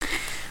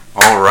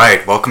All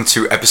right, welcome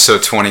to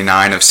episode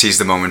 29 of Seize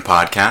the Moment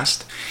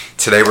podcast.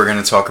 Today we're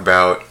going to talk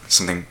about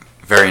something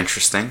very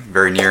interesting,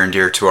 very near and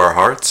dear to our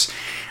hearts,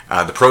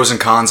 the pros and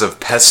cons of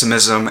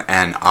pessimism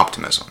and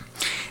optimism.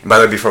 And by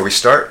the way, before we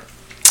start,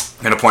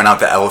 I'm going to point out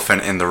the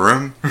elephant in the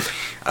room.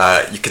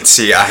 You can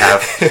see I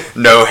have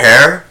no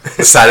hair.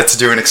 Decided to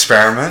do an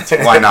experiment.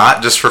 Why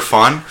not? Just for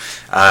fun.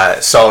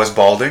 Saw I was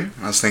balding.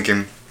 I was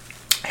thinking,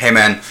 hey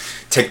man,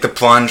 take the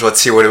plunge. Let's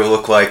see what it would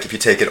look like if you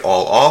take it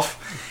all off.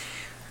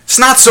 It's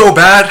not so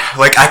bad.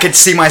 Like, I could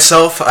see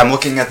myself. I'm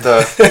looking at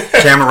the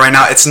camera right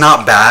now. It's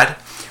not bad,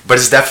 but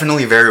it's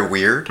definitely very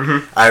weird.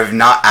 I've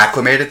not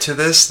acclimated to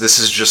this. This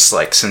is just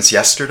like since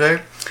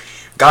yesterday.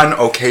 Gotten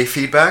okay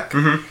feedback.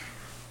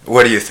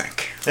 What do you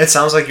think? It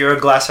sounds like you're a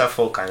glass half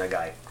full kind of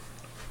guy.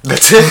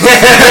 That's it.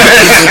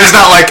 It's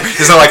not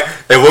like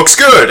it looks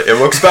good. It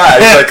looks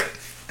bad. It's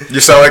like you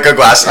sound like a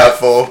glass half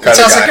full kind of guy. It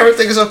sounds like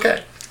everything is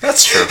okay.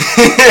 That's true.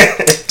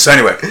 So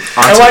anyway,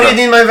 and why do you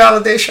need my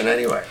validation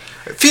anyway?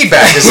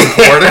 Feedback is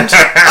important.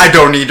 I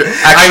don't need...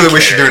 Actually, we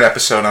should do an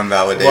episode on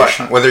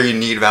validation. What? Whether you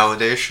need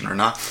validation or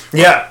not.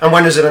 Yeah, and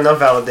when is it enough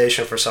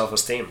validation for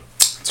self-esteem?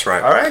 That's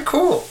right. Alright,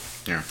 cool.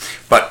 Yeah.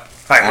 But...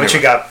 Alright, what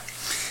you got?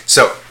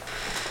 So,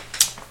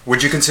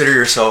 would you consider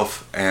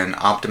yourself an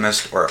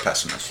optimist or a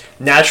pessimist?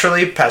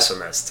 Naturally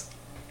pessimist.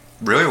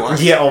 Really? Why?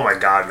 Yeah, oh my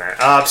god,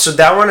 man. So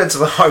that one, it's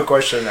a hard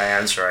question to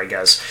answer, I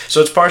guess. So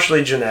it's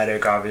partially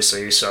genetic,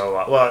 obviously. So,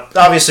 well,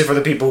 obviously for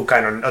the people who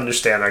kind of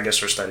understand, I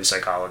guess, or study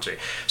psychology.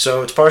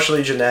 So it's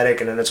partially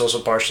genetic, and then it's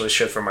also partially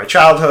shit from my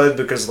childhood,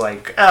 because,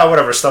 like,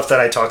 whatever, stuff that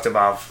I talked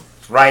about,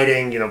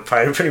 writing,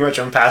 pretty much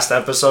on past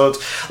episodes.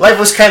 Life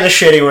was kind of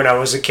shitty when I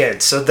was a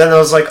kid. So then I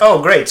was like,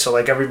 oh, great. So,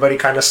 like, everybody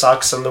kind of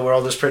sucks and the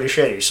world is pretty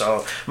shitty.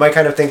 So my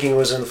kind of thinking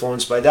was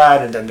influenced by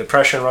that, and then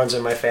depression runs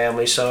in my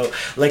family. So,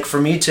 like, for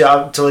me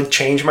to like,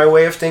 change my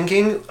way of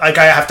thinking, like,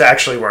 I have to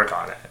actually work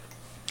on it.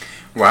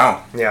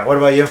 Wow. Yeah, what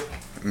about you?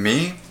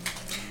 Me?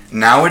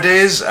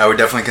 Nowadays, I would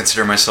definitely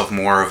consider myself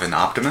more of an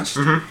optimist.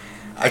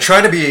 I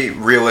try to be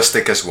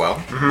realistic as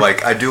well.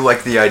 Like, I do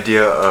like the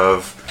idea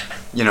of,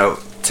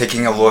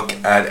 taking a look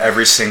at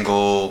every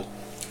single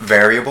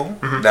variable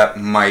that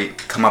might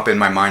come up in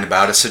my mind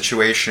about a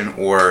situation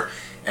or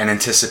an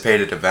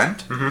anticipated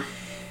event.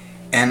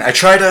 And I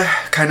try to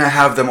kind of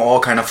have them all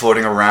kind of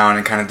floating around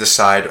and kind of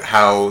decide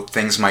how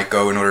things might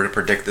go in order to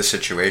predict the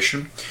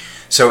situation.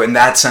 So in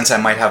that sense, I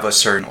might have a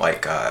certain,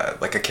 like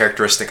a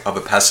characteristic of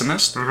a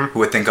pessimist who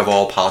would think of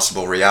all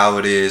possible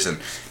realities and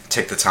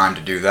take the time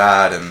to do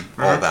that and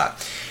all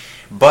that.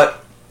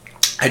 But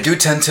I do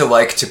tend to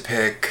like to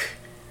pick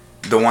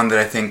the one that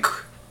I think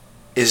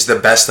is the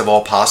best of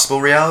all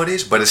possible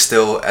realities, but is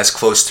still as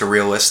close to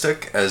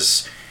realistic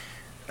as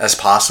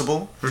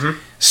possible.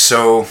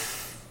 So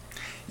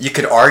you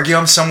could argue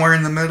I'm somewhere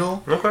in the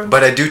middle,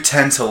 but I do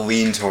tend to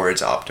lean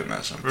towards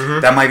optimism.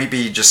 That might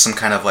be just some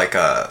kind of like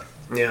a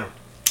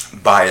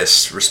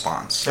biased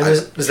response. And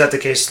is that the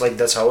case? Like,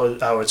 that's how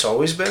it's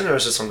always been, or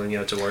is it something you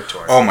have to work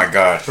toward? Oh my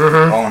god!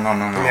 Oh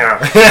no!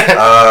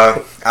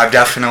 Yeah. I've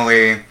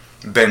definitely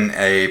been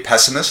a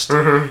pessimist.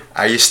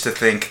 I used to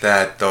think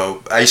that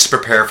I used to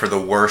prepare for the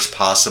worst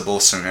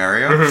possible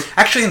scenario.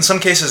 Actually, in some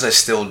cases, I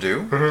still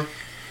do.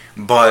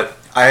 But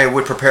I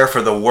would prepare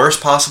for the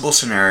worst possible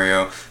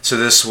scenario, so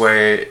this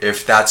way,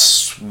 if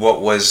that's what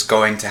was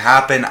going to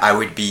happen, I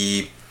would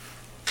be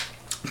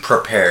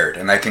prepared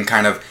and I can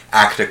kind of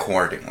act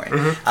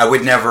accordingly. I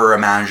would never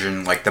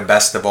imagine like the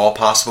best of all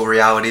possible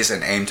realities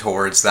and aim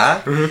towards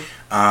that.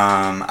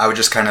 I would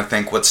just kind of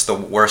think what's the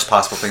worst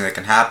possible thing that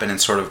can happen and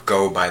sort of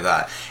go by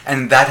that.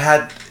 And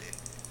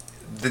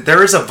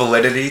there is a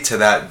validity to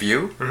that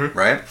view,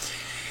 right?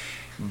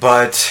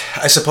 But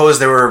I suppose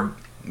there were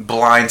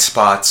blind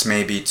spots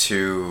maybe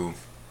to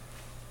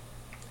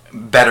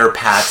better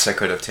paths I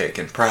could have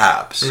taken,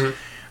 perhaps.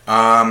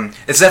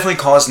 It's definitely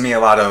caused me a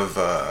lot of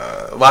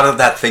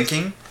that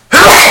thinking.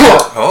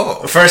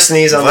 Oh, first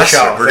sneeze on the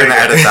show. We're gonna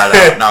edit that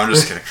out. No, I'm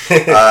just kidding.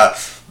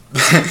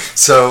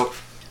 So,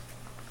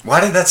 why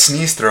did that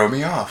sneeze throw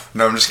me off?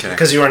 No, I'm just kidding.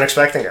 Because you weren't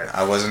expecting it.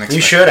 I wasn't expecting it.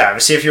 You should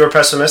have. See, if you were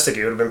pessimistic,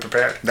 you would have been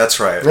prepared. That's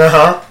right.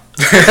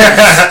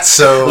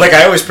 So, like,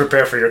 I always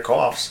prepare for your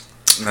coughs.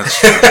 That's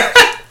true.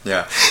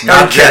 Yeah.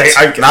 Not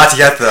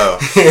yet, though.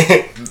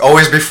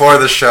 Always before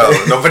the show.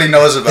 Nobody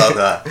knows about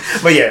that.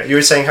 But yeah, you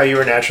were saying how you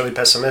were naturally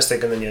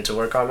pessimistic and then you had to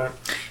work on it?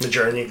 The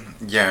journey?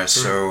 Yeah,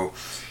 so...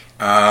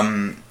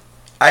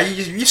 I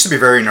used to be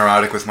very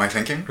neurotic with my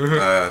thinking.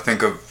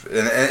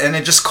 And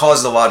it just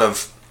caused a lot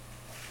of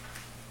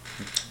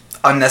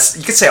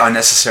you could say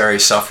unnecessary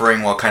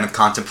suffering while kind of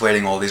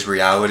contemplating all these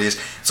realities.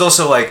 It's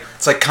also like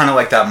kind of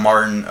like that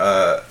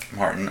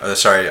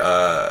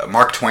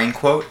Mark Twain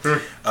quote.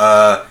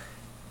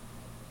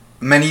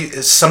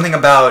 Something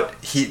about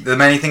the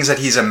many things that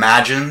he's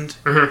imagined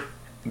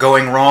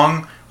going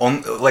wrong.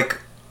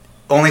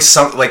 Only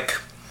some like.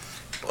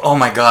 Oh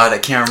my god, I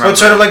can't remember. Well, it's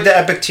sort of like the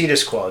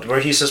Epictetus quote, where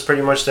he says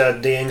pretty much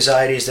that the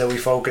anxieties that we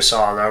focus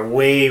on are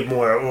way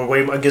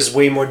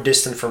more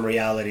distant from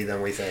reality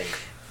than we think.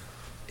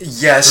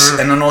 Yes,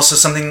 and then also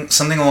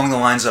something along the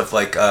lines of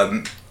like,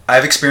 I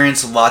I've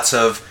experienced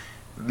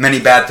many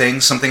bad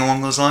things, something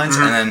along those lines,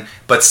 and then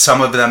but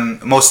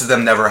most of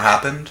them never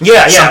happened.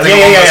 Yeah. Same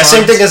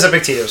Lines. thing as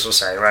Epictetus was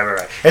saying.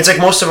 Right. It's like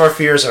most of our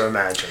fears are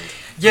imagined.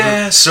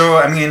 Yeah. So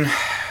I mean,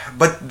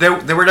 but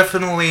there were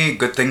definitely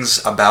good things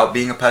about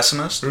being a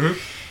pessimist.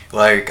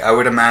 Like I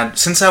would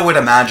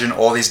imagine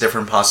all these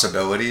different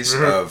possibilities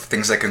of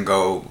things that can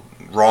go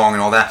wrong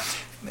and all that.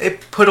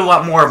 It put a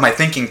lot more of my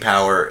thinking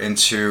power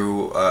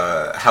into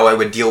how I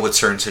would deal with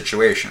certain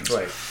situations.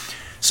 Right.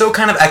 So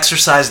kind of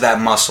exercise that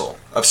muscle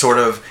of sort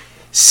of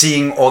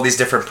seeing all these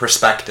different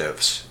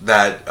perspectives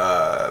that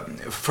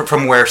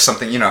from where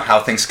something, how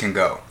things can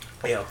go.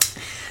 Yeah.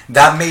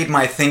 That made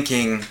my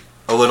thinking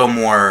a little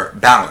more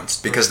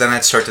balanced, because then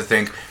I'd start to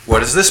think,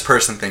 what is this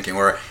person thinking,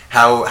 or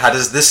how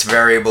does this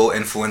variable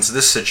influence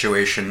this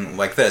situation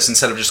like this,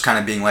 instead of just kind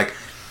of being like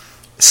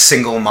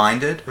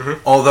single-minded.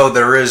 Although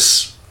there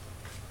is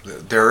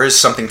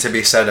something to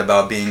be said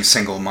about being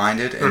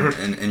single-minded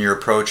in your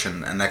approach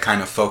and that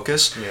kind of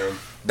focus. Yeah.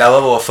 That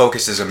level of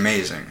focus is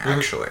amazing,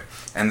 actually.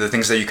 And the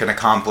things that you can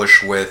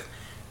accomplish with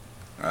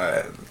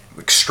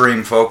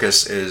extreme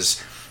focus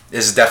is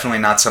definitely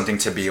not something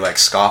to be like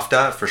scoffed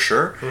at, for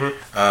sure.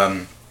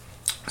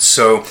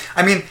 So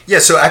I mean, yeah.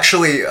 So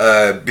actually,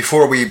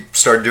 before we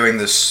started doing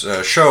this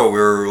show, we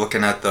were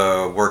looking at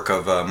the work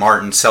of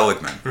Martin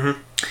Seligman,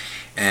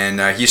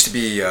 and he used to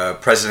be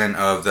president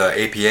of the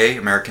APA,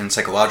 American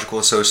Psychological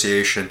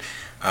Association.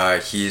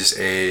 He's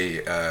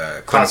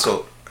a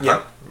clinical.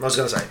 Yeah, I was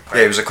gonna say.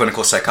 Yeah, he was a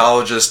clinical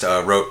psychologist.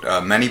 Wrote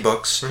many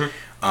books.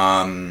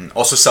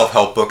 Also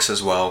self-help books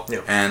as well.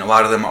 Yeah. And a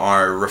lot of them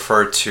are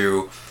referred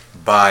to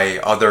by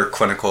other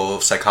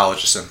clinical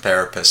psychologists and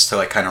therapists to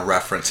like kind of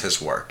reference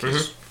his work.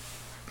 He's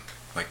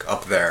like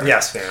up there.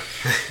 Yes, yeah.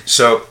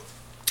 So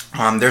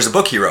there's a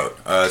book he wrote.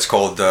 It's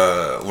called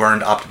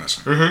Learned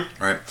Optimism,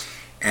 right?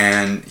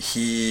 And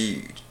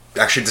he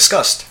actually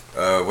discussed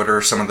what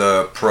are some of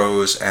the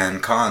pros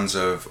and cons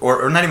of,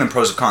 or not even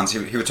pros and cons.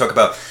 He would talk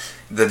about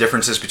the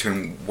differences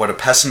between what a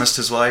pessimist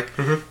is like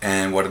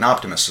and what an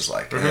optimist is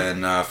like.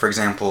 And for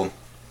example,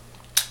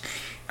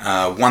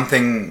 one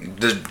thing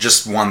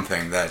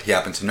that he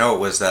happened to know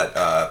was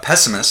that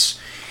pessimists,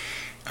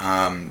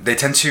 they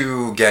tend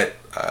to get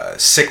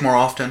sick more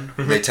often.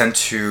 They tend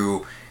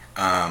to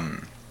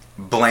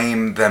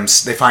blame them.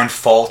 They find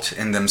fault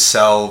in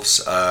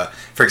themselves.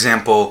 For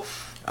example,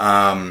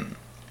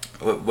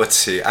 let's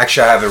see.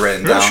 Actually, I have it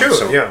written down.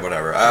 So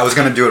whatever. I was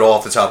going to do it all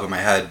off the top of my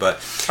head,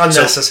 but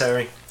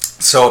unnecessary.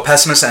 So a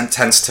pessimist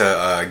tends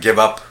to give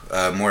up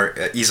more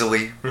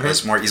easily,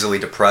 is more easily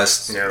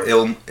depressed,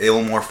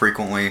 ill more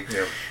frequently.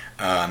 Yeah.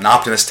 An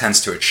optimist tends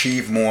to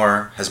achieve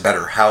more, has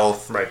better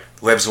health,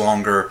 lives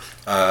longer,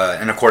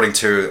 and according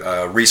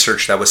to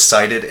research that was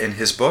cited in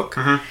his book,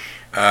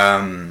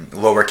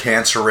 lower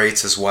cancer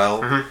rates as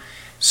well.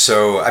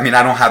 So, I mean,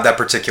 I don't have that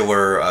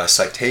particular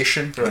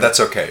citation, but that's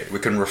okay. We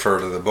can refer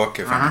to the book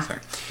if anything.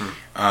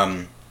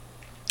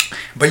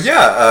 But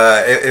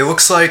yeah, it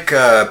looks like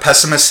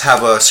pessimists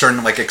have a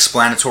certain like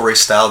explanatory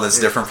style that's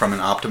different from an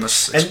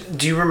optimist. And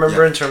do you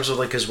remember in terms of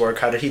like his work,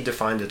 how did he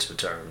define the two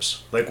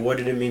terms? Like, what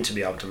did it mean to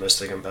be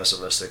optimistic and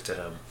pessimistic to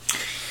him?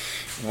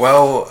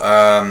 Well,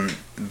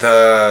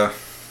 the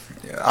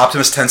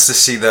optimist tends to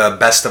see the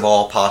best of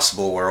all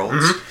possible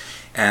worlds,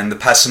 and the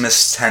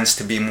pessimist tends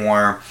to be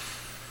more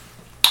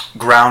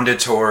grounded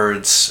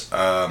towards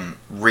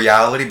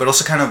reality, but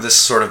also kind of this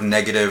sort of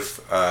negative.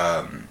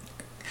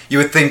 You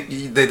would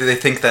think they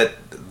think that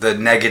the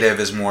negative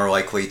is more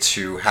likely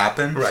to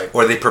happen,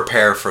 or they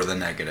prepare for the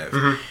negative,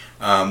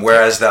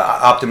 whereas the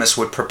optimist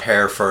would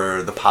prepare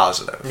for the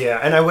positive. Yeah,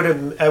 and I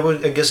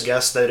would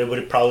guess that it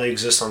would probably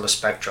exist on the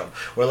spectrum,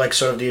 where like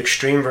sort of the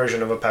extreme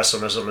version of a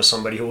pessimism is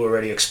somebody who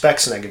already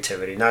expects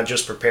negativity, not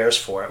just prepares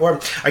for it, or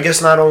I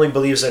guess not only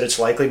believes that it's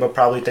likely, but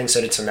probably thinks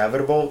that it's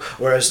inevitable.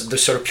 Whereas the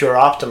sort of pure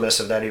optimist,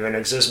 if that even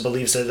exists,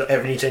 believes that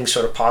anything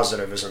sort of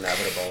positive is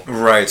inevitable.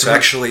 Right. So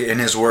actually, in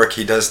his work,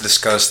 he does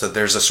discuss that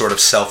there's a sort of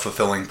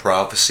self-fulfilling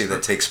prophecy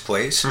that takes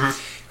place.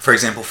 For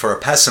example, for a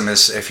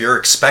pessimist, if you're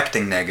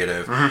expecting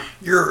negative,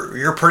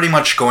 you're pretty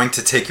much going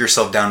to take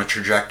yourself down a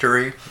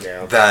trajectory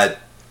that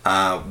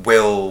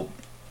will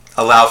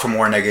allow for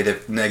more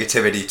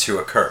negativity to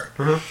occur.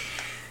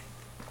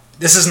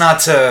 This is not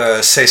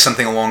to say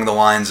something along the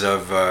lines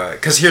of,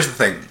 because here's the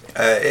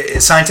thing,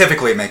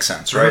 scientifically it makes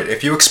sense, right?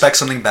 If you expect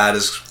something bad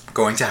is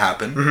going to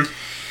happen,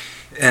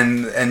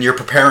 and you're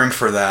preparing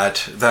for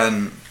that,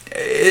 then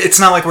it's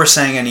not like we're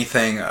saying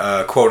anything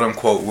quote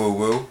unquote woo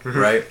woo,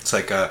 right? It's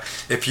like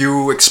if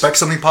you expect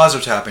something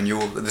positive to happen,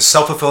 the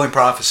self-fulfilling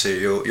prophecy,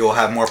 you'll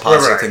have more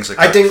positive things like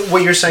that. I think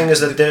what you're saying is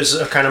that there's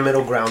a kind of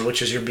middle ground,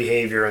 which is your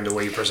behavior and the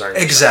way you present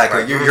yourself.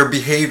 Exactly. Your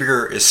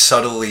behavior is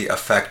subtly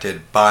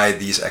affected by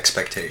these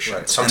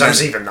expectations.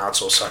 Sometimes even not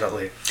so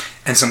subtly.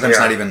 And sometimes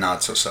not even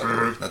not so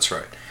subtly. That's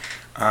right.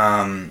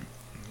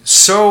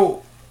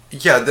 So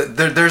yeah,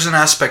 there's an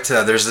aspect to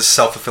that. There's this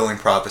self-fulfilling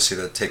prophecy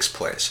that takes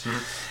place.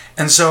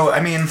 And so,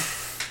 I mean,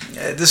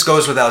 this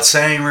goes without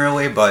saying,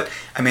 really, but,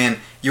 I mean,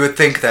 you would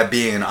think that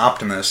being an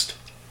optimist,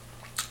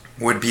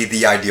 would be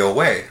the ideal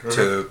way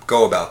to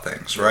go about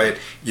things, right?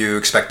 You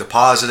expect the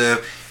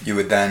positive, you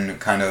would then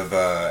kind of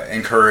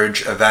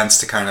encourage events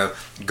to kind of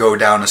go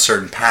down a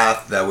certain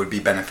path that would be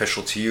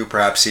beneficial to you,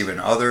 perhaps even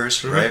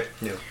others, right?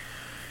 Yeah.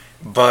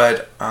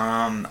 But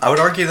I would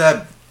argue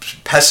that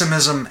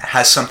pessimism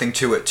has something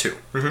to it too.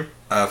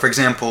 For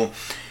example,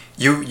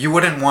 you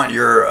wouldn't want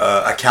your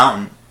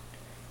accountant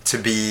to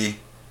be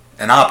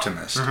an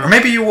optimist, or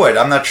maybe you would.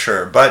 I'm not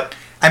sure, but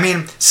I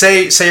mean,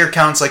 say your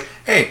accountant's like,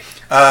 hey,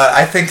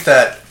 I think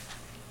that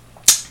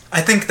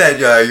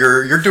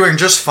you're doing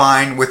just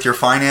fine with your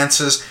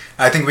finances.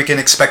 I think we can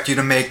expect you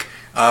to make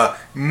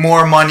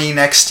more money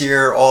next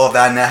year, all of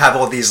that, and have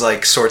all these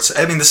like sorts.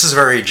 I mean, this is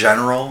very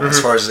general as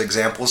far as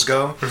examples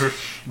go,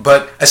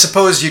 but I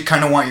suppose you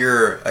kind of want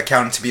your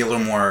accountant to be a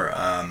little more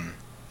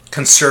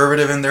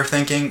conservative in their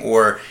thinking,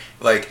 or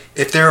like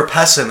if they're a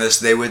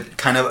pessimist, they would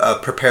kind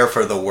of prepare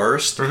for the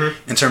worst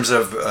in terms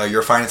of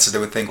your finances. They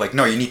would think like,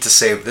 no, you need to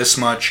save this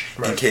much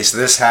in case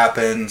this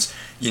happens.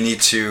 You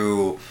need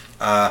to,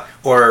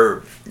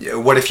 or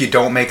what if you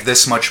don't make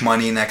this much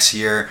money next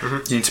year?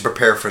 You need to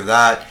prepare for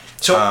that.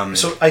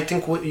 So I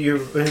think what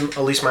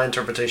at least my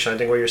interpretation, I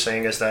think what you're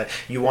saying is that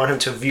you want him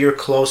to veer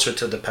closer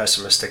to the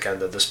pessimistic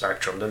end of the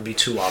spectrum than be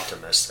too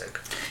optimistic.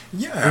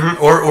 Yeah,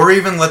 or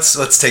even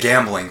let's take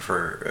gambling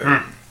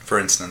for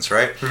instance,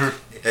 right?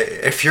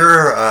 If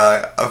you're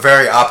a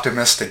very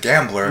optimistic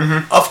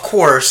gambler, of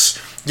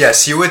course,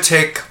 yes, you would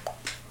take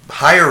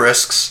higher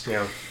risks.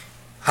 Yeah.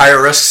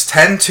 Higher risks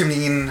tend to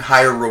mean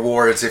higher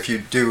rewards if you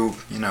do,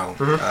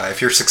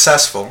 if you're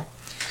successful.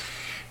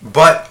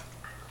 But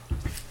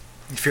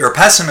if you're a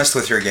pessimist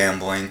with your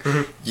gambling,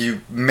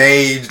 you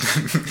may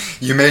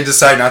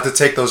decide not to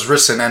take those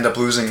risks and end up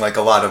losing like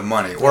a lot of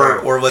money.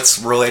 Or let's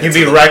relate. You'd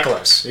be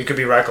reckless. You could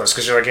be reckless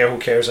because you're like, yeah, who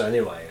cares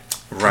anyway?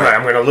 Right.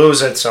 I'm going to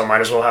lose it, so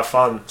might as well have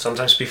fun.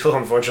 Sometimes people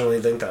unfortunately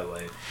think that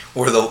way.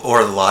 Or the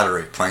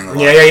lottery, playing the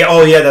lottery. Yeah.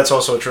 Oh, yeah, that's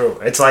also true.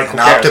 It's like an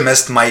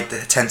optimist might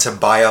tend to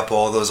buy up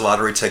all those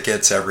lottery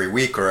tickets every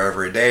week or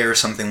every day or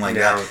something like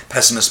that.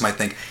 Pessimist might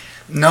think,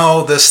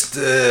 no, the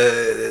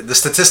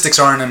statistics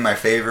aren't in my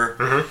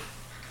favor.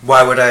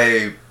 Why would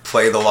I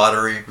play the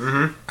lottery?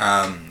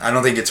 I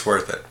don't think it's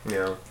worth it.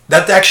 Yeah.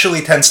 That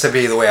actually tends to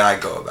be the way I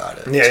go about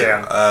it.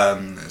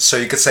 Yeah. So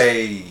you could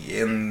say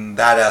in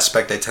that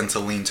aspect, I tend to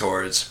lean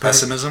towards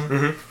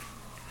pessimism.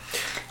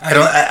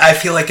 I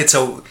feel like it's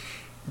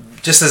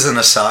just as an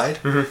aside,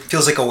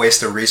 feels like a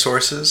waste of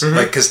resources.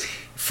 Like, because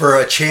for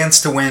a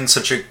chance to win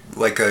such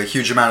a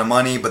huge amount of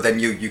money, but then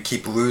you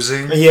keep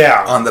losing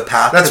on the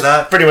path to that.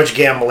 That's pretty much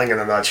gambling in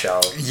a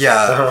nutshell.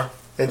 Yeah.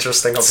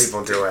 Interesting how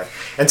people do it.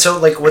 And so,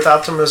 like, with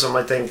optimism,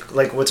 I think,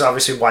 like, what's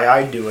obviously why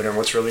I do it and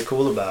what's really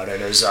cool about it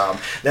is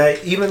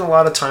that even a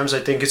lot of times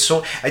I think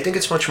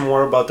it's much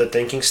more about the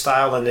thinking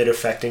style and it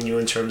affecting you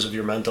in terms of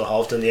your mental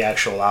health than the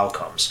actual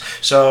outcomes.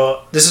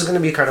 So this is going to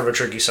be kind of a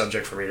tricky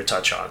subject for me to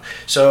touch on.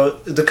 So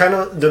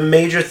the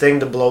major thing,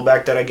 the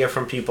blowback that I get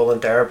from people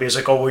in therapy is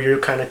like, oh, well, you're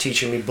kind of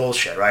teaching me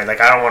bullshit, right?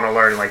 Like, I don't want to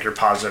learn, like, your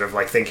positive,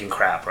 like, thinking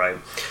crap, right?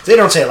 They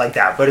don't say it like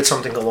that, but it's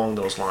something along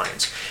those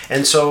lines.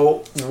 And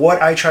so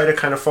what I try to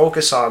kind of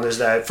focus on is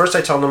that first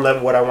I tell them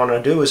that what I want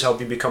to do is help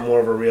you become more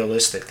of a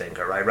realistic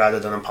thinker, right, rather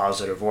than a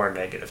positive or a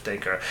negative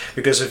thinker.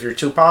 Because if you're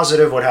too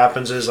positive, what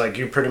happens is like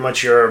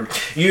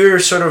you're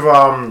sort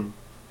of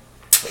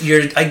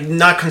you're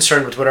not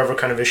concerned with whatever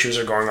kind of issues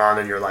are going on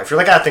in your life.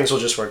 You're like, things will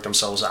just work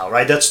themselves out,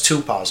 right? That's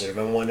too positive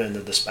on one end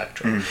of the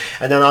spectrum.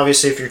 And then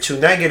obviously if you're too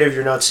negative,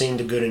 you're not seeing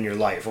the good in your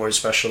life, or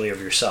especially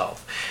of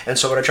yourself. And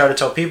so what I try to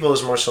tell people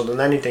is more so than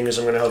anything is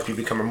I'm going to help you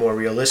become a more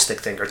realistic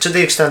thinker, to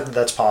the extent that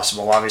that's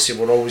possible. Obviously,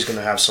 we're always going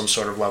to have some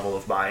sort of level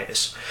of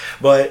bias.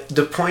 But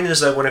the point is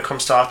that when it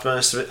comes to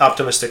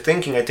optimistic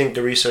thinking, I think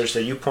the research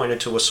that you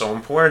pointed to was so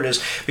important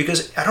is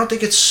because I don't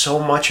think it's so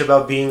much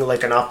about being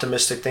like an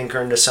optimistic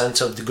thinker in the sense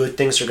of the good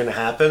things are going to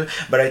happen,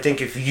 but I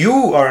think if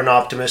you are an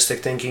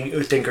optimistic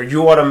thinker,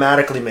 you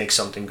automatically make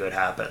something good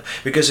happen.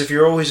 Because if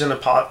you're always in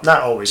not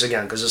always,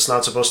 again, because it's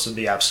not supposed to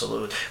be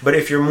absolute, but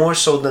if you're more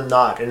so than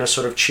not in a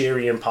sort of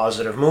cheery and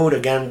positive mood,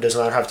 again, does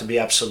not have to be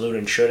absolute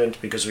and shouldn't,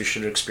 because we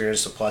should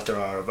experience the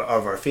plethora of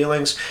our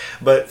feelings.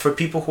 But for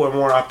people who are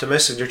more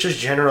optimistic, they're just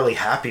generally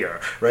happier,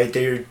 right?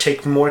 They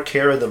take more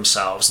care of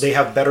themselves. They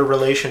have better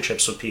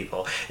relationships with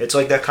people. It's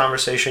like that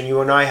conversation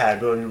you and I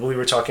had when we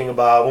were talking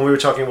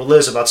with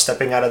Liz about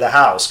stepping out of the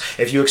house.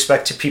 If you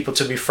expect people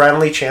to be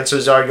friendly,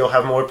 chances are you'll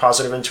have more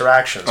positive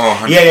interactions. Oh,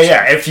 100%.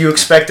 Yeah. If you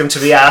expect them to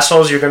be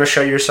assholes, you're going to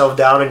shut yourself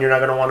down and you're not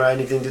going to want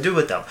anything to do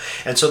with them.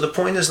 And so the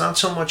point is not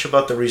so much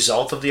about the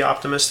result of the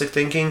optimistic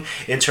thinking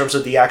in terms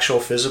of the actual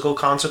physical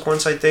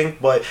consequence, I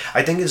think, but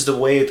I think it's the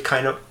way it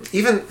kind of,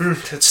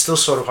 it's still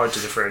sort of hard to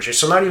differentiate.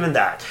 So not even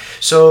that.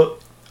 So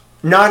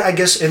not, I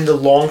guess, in the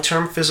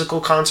long-term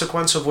physical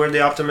consequence of where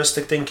the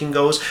optimistic thinking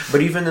goes,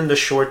 but even in the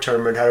short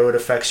term and how it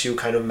affects you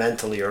kind of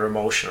mentally or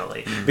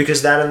emotionally.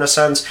 Because that, in a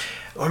sense,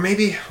 or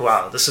maybe,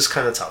 wow, this is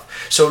kind of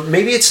tough. So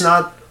maybe it's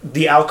not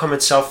the outcome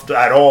itself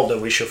at all that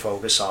we should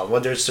focus on,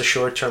 whether it's the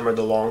short term or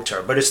the long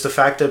term. But it's the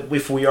fact that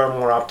if we are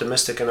more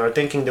optimistic in our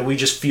thinking, that we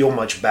just feel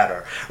much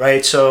better,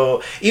 right?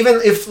 So even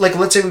if, like,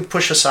 let's say we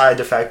push aside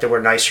the fact that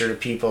we're nicer to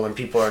people and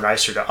people are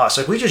nicer to us,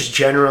 like, we just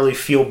generally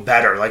feel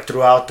better, like,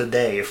 throughout the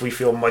day, if we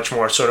feel much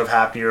more sort of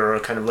happier or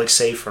kind of like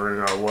safer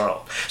in our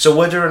world. So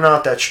whether or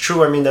not that's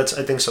true, I mean, that's,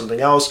 I think,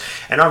 something else.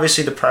 And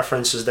obviously the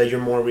preference is that you're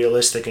more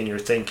realistic in your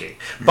thinking.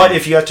 But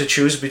if you have to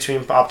choose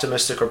between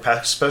optimistic or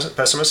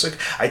pessimistic,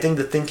 I think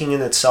the thinking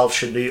in itself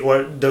should be,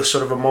 or the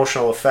sort of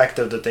emotional effect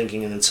of the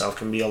thinking in itself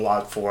can be a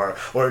lot for,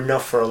 or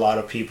enough for a lot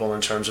of people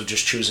in terms of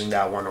just choosing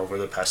that one over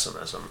the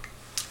pessimism.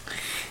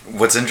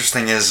 What's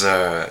interesting is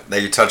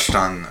that you touched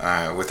on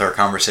with our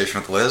conversation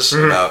with Liz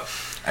about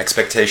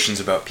expectations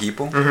about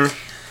people.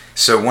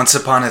 So once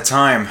upon a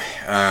time,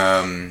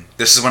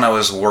 this is when I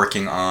was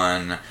working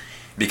on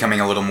becoming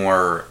a little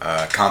more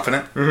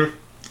confident.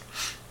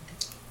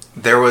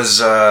 There was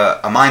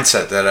a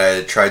mindset that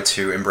I tried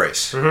to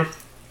embrace.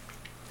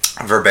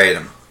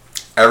 Verbatim.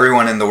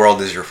 Everyone in the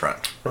world is your friend.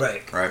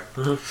 Right.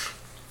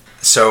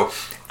 So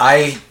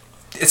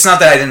it's not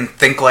that I didn't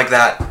think like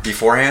that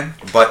beforehand,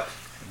 but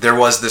there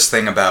was this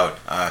thing about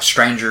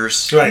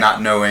strangers,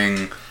 not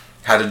knowing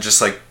how to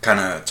just like kind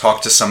of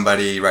talk to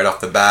somebody right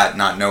off the bat,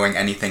 not knowing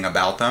anything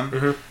about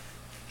them.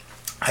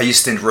 I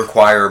used to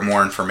require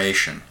more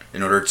information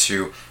in order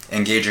to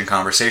engage in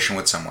conversation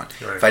with someone.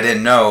 If I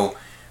didn't know,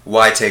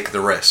 why take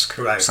the risk?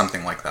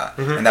 Something like that.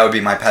 And that would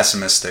be my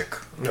pessimistic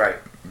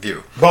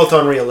view. Both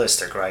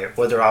unrealistic, right?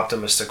 Whether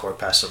optimistic or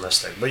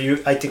pessimistic. But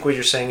I think what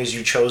you're saying is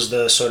you chose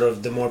the sort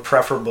of the more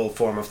preferable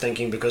form of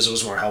thinking because it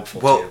was more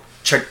helpful to you. Well,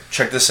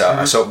 check this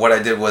out. So what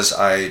I did was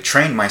I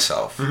trained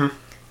myself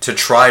to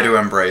try to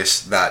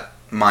embrace that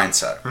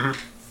mindset. I'm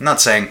not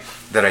saying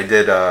that I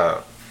did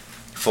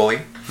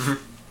fully,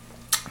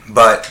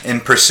 but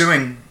in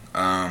pursuing,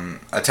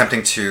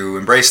 attempting to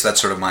embrace that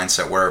sort of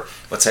mindset where,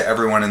 let's say,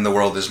 everyone in the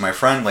world is my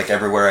friend, like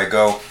everywhere I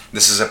go,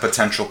 this is a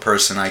potential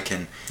person I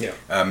can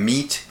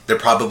meet. They're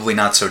probably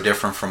not so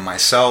different from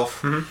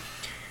myself.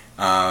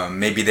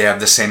 Maybe they have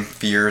the same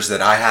fears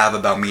that I have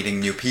about meeting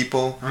new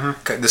people.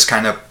 This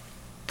kind of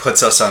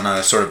puts us on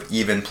a sort of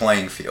even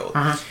playing field.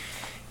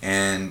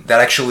 And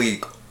that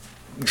actually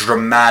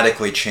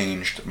dramatically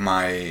changed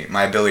my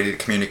ability to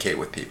communicate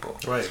with people.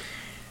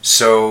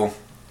 So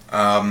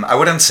I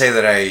wouldn't say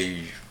that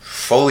I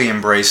fully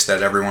embraced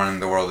that everyone in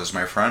the world is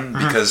my friend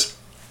because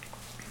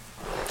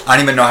I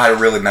don't even know how to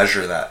really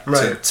measure that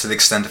to the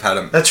extent of how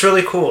to... That's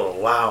really cool.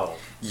 Wow.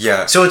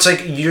 Yeah. So it's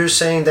like you're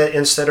saying that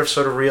instead of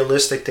sort of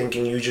realistic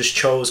thinking, you just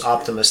chose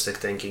optimistic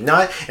thinking.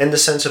 Not in the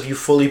sense of you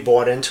fully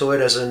bought into it,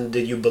 as in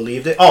did you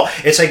believe it? Oh,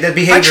 it's like that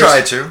behavior. I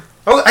tried to.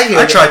 Oh,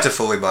 I tried to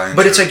fully buy into it.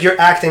 But it's like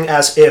you're acting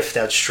as if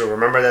that's true.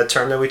 Remember that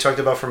term that we talked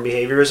about from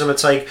behaviorism?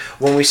 It's like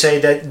when we say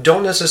that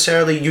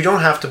you don't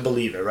have to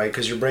believe it, right?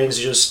 Because your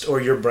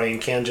brain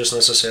can't just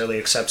necessarily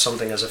accept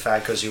something as a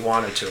fact because you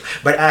want it to.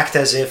 But act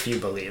as if you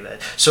believe it.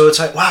 So it's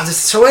like, wow, this is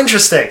so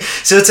interesting.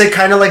 So it's like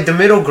kind of like the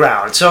middle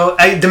ground. So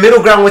the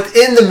middle ground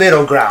within the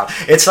middle ground.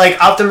 It's like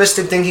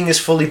optimistic thinking is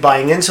fully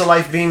buying into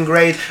life being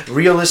great.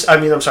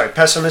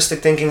 Pessimistic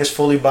thinking is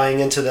fully buying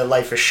into that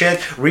life is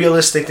shit.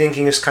 Realistic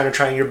thinking is kind of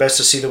trying your best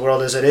to see the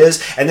world as it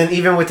is. And then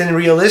even within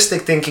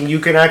realistic thinking, you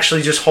can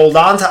actually just hold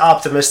on to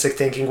optimistic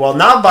thinking while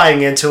not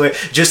buying into it,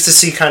 just to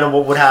see kind of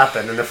what would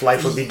happen and if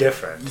life would be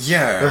different.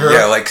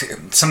 Yeah, like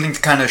something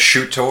to kind of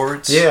shoot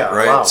towards.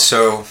 Right? Wow.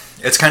 So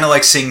it's kind of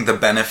like seeing the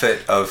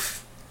benefit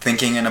of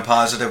thinking in a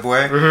positive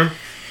way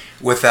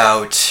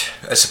without,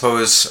 I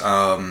suppose,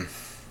 I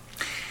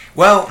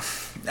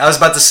was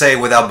about to say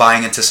without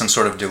buying into some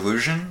sort of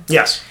delusion.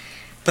 Yes.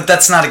 But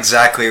that's not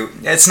exactly...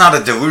 It's not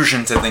a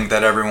delusion to think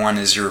that everyone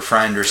is your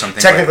friend or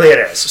something. Technically like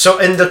that. It is. So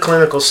in the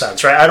clinical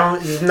sense, right?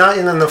 Not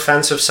in an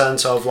offensive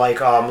sense of like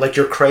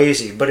you're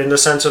crazy, but in the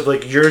sense of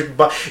like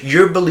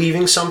you're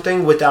believing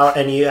something without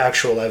any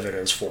actual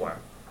evidence for it.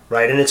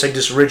 Right? And it's like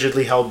this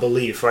rigidly held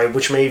belief, right?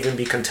 Which may even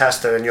be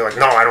contested and you're like,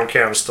 no, I don't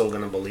care, I'm still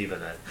going to believe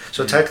in it.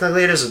 So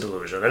technically it is a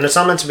delusion. And it's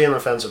not meant to be an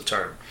offensive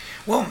term.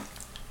 Well,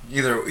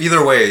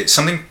 either way,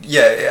 something...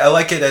 Yeah, I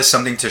like it as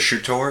something to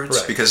shoot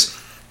towards because...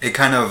 It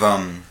kind of,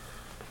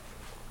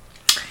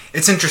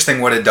 it's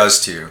interesting what it does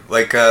to you.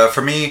 Like,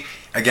 for me,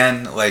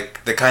 again,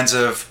 like, the kinds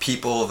of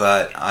people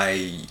that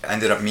I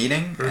ended up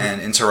meeting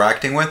and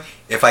interacting with,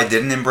 if I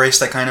didn't embrace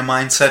that kind of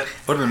mindset, I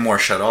would have been more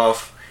shut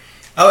off.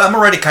 I'm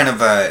already kind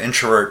of an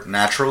introvert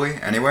naturally,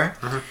 anyway,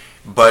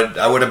 but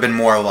I would have been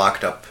more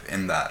locked up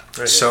in that.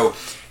 So,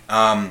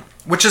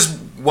 which is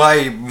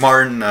why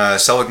Martin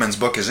Seligman's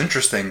book is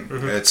interesting.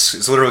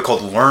 It's literally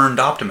called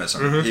Learned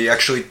Optimism. He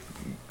actually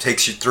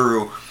takes you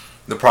through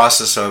the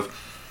process of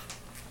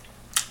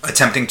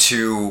attempting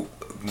to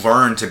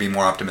learn to be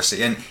more optimistic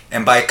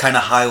and by kind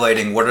of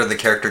highlighting what are the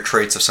character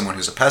traits of someone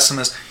who's a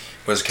pessimist,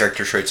 what are the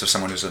character traits of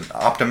someone who's an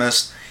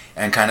optimist,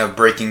 and kind of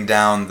breaking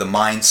down the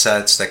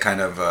mindsets that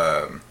kind of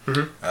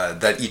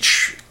that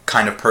each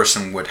kind of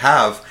person would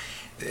have.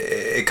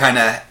 It kind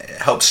of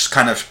helps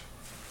kind of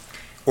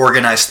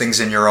organize things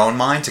in your own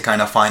mind to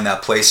kind of find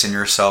that place in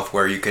yourself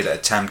where you could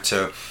attempt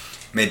to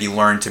maybe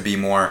learn to be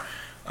more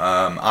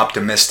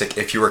optimistic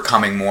if you were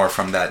coming more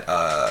from that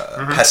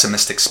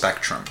pessimistic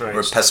spectrum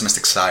or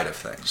pessimistic side of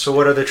things. So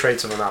what are the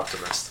traits of an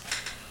optimist?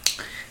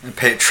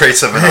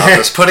 Traits of an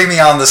optimist. Putting me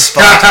on the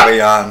spot,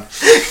 Leon.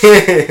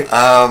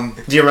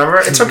 Do you remember?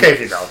 It's okay if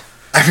you don't.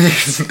 I mean,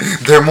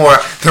 they're more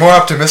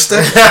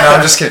optimistic. No,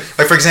 I'm just kidding.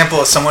 Like, for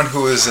example, someone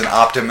who is an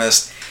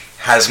optimist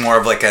has more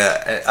of like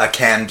a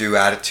can-do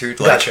attitude.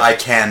 Like, Gotcha. I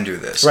can do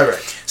this. Right.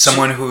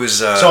 Someone who's...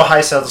 so a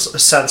high sense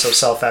of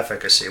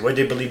self-efficacy, where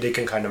they believe they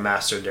can kind of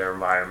master their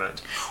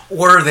environment.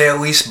 Or they at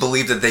least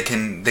believe that they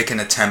can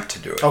attempt to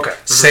do it. Okay.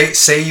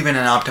 Say even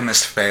an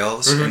optimist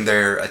fails in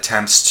their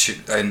attempts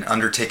in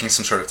undertaking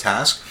some sort of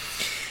task.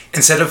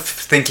 Instead of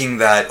thinking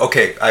that,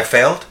 okay, I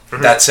failed,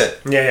 that's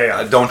it.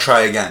 Yeah. Don't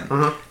try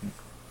again.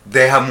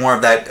 They have more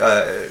of that,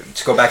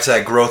 to go back to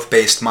that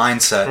growth-based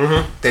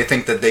mindset, they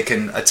think that they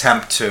can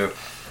attempt to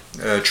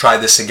try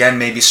this again.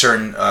 Maybe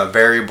certain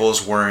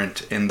variables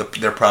weren't in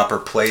their proper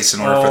place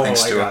in order for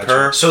things to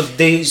occur. So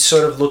they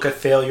sort of look at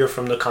failure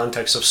from the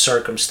context of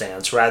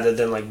circumstance rather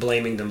than like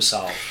blaming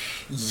themselves.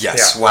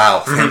 Yes, yeah.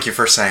 Wow, thank you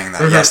for saying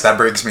that. Yes, that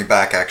brings me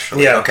back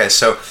actually. Yeah. Okay,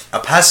 so a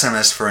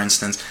pessimist, for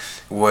instance,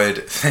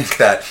 would think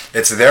that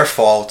it's their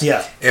fault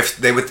if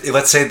they would,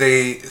 let's say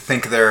they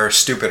think they're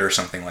stupid or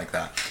something like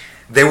that.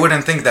 They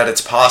wouldn't think that it's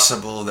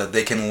possible that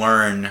they can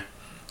learn,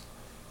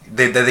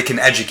 that they can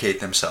educate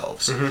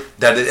themselves.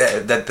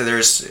 That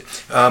there's,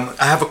 I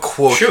have a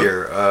quote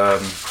here.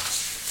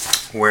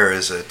 Where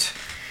is it?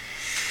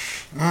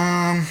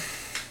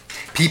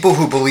 People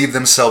who believe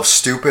themselves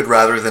stupid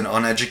rather than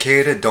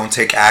uneducated don't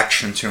take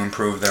action to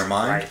improve their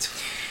mind. Right.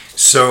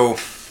 So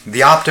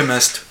the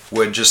optimist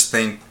would just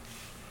think,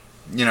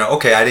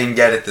 okay, I didn't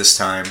get it this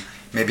time.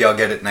 Maybe I'll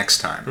get it next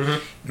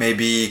time.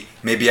 Maybe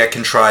I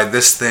can try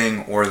this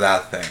thing or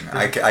that thing.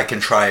 I can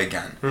try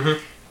again.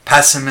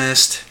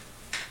 Pessimist,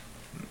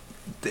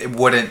 it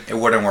wouldn't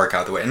work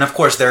out the way. And of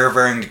course, there are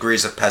varying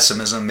degrees of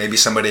pessimism. Maybe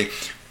somebody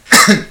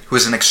who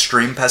is an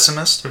extreme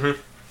pessimist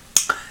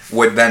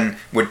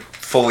would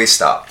fully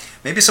stop.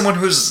 Maybe someone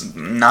who's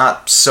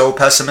not so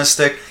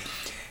pessimistic,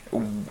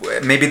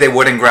 maybe they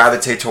wouldn't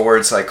gravitate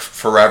towards like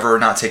forever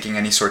not taking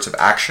any sorts of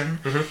action.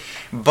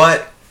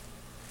 But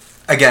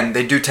again,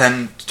 they do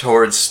tend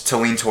to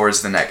lean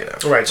towards the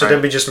negative. Right, so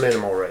there'd be just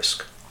minimal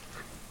risk.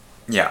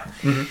 Yeah.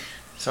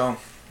 So,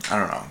 I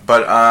don't know.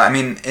 But, I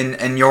mean,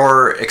 in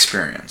your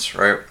experience,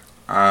 right,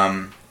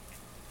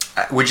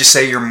 would you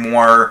say you're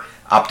more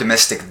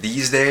optimistic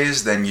these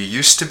days than you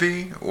used to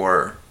be,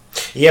 or...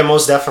 Yeah,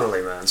 most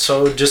definitely, man.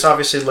 So just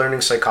obviously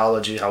learning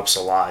psychology helps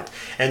a lot.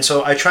 And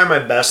so I try my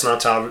best not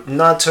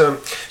to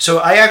so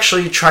I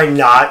actually try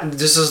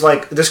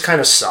this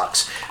kind of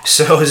sucks.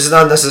 So it's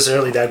not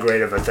necessarily that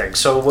great of a thing.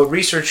 So what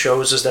research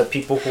shows is that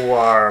people who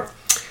are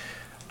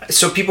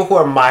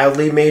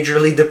mildly,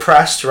 majorly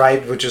depressed,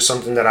 right, which is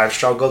something that I've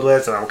struggled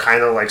with, and I'm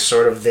kind of like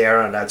sort of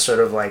there on that sort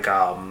of like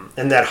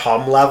in that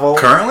hum level.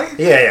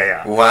 Currently?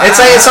 Yeah. Wow. It's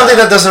like it's something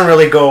that doesn't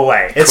really go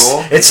away.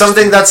 Cool. It's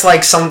something that's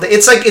like something.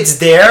 It's like it's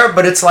there,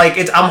 but it's like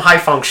I'm high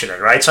functioning,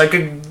 right? So I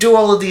could do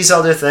all of these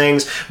other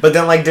things, but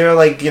then like there are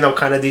like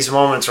kind of these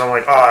moments where I'm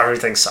like, oh,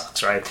 everything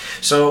sucks, right?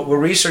 So what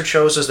research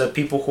shows is that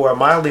people who are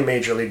mildly,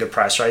 majorly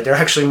depressed, right, they're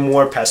actually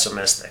more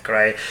pessimistic,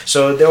 right?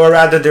 So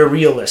they're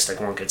realistic,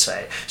 one could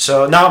say.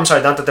 So now I'm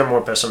sorry, not that they're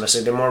more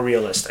pessimistic, they're more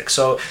realistic.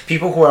 So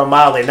people who are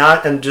mildly,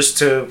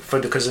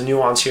 because the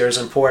nuance here is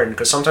important,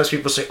 because sometimes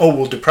people say, oh,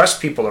 well,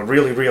 depressed people are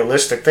really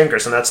realistic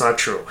thinkers, and that's not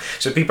true.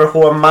 So people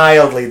who are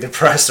mildly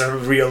depressed are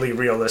really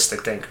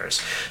realistic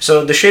thinkers.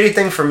 So the shitty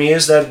thing for me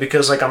is that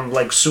because like I'm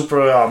like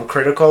super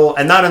critical,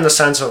 and not in the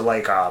sense of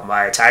like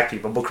I attack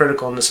people, but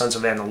critical in the sense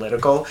of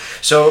analytical.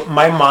 So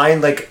my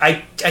mind, like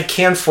I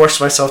can't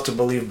force myself to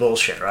believe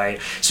bullshit, right?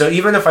 So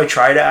even if I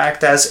try to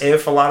act as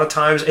if, a lot of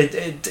times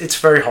it's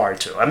very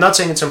hard to. I'm not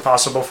saying it's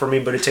impossible for me,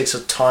 but it takes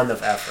a ton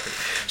of effort.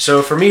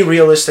 So for me,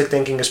 realistic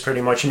thinking is pretty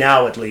much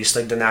now, at least,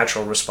 like the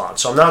natural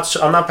response. So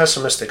I'm not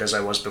pessimistic as I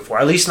was before.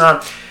 At least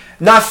not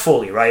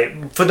fully,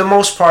 right? For the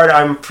most part,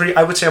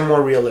 I would say I'm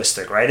more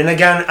realistic, right? And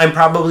again, I'm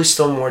probably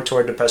still more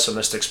toward the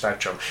pessimistic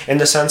spectrum in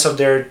the sense of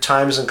there are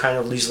times and kind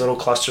of these little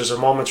clusters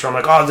of moments where I'm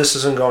like, oh, this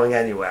isn't going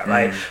anywhere,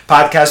 right?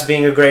 Podcast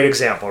being a great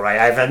example, right?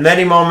 I've had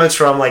many moments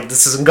where I'm like,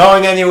 this isn't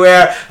going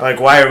anywhere. I'm like,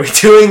 why are we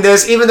doing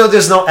this? Even though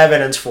there's no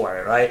evidence for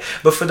it, right?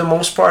 But for the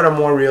most part, I'm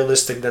more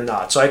realistic than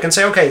not. So I can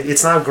say, okay,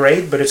 it's not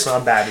great, but it's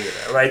not bad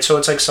either, right? So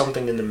it's like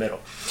something in the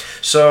middle.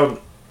 So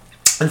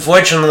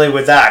unfortunately,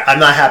 with that, I'm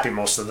not happy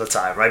most of the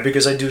time, right?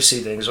 Because I do see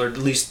things, or at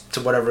least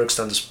to whatever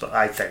extent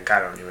I think. I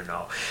don't even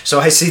know. So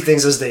I see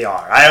things as they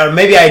are.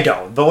 Maybe I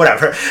don't, but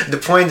whatever. The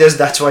point is,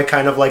 that's why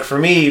kind of like for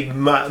me,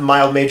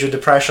 mild major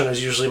depression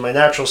is usually my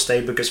natural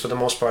state, because for the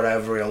most part, I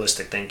have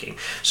realistic thinking.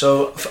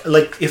 So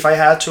like if I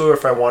had to, or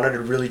if I wanted to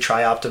really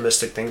try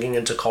optimistic thinking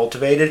and to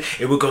cultivate it,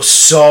 it would go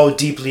so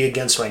deeply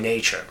against my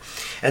nature.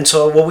 And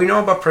so what we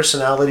know about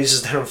personalities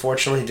is that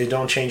unfortunately they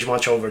don't change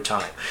much over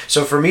time.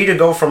 So for me to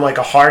go from like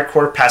a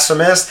hardcore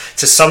pessimist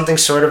to something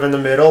sort of in the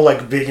middle,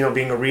 like being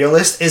a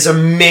realist, is a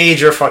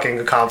major fucking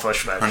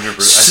accomplishment. 100%.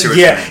 I see what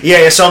Yeah, you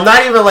mean. yeah. So I'm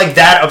not even like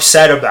that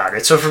upset about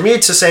it. So for me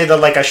to say that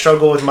like I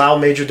struggle with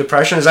mild major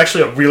depression is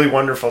actually a really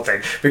wonderful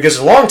thing, because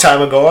a long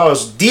time ago I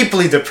was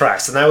deeply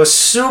depressed and I was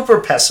super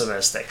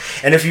pessimistic.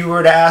 And if you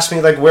were to ask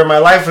me like where my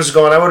life was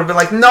going, I would have been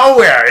like,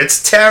 nowhere.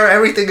 It's terrible.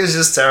 Everything is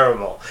just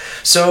terrible.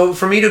 So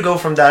for me to go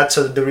from that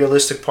to the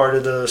realistic part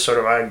of the sort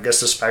of, I guess,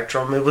 the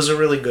spectrum, it was a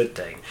really good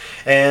thing.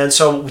 And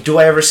so do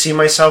I ever see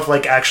myself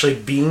like actually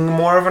being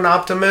more of an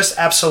optimist?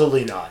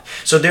 Absolutely not.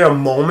 So there are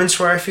moments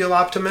where I feel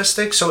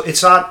optimistic. So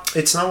it's not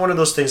one of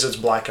those things that's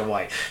black and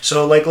white.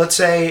 So like, let's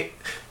say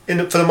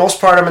for the most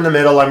part I'm in the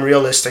middle, I'm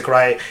realistic,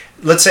 right?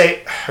 Let's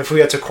say if we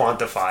had to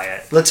quantify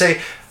it, let's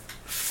say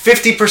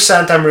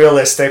 50% I'm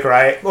realistic,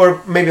 right?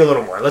 Or maybe a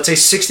little more. Let's say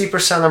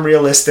 60% I'm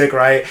realistic,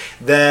 right?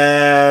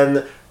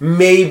 Then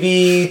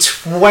maybe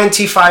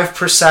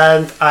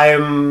 25%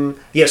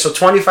 so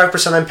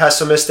 25% I'm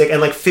pessimistic and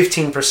like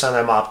 15%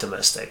 I'm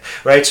optimistic,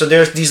 right? So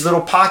there's these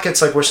little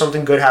pockets like where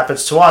something good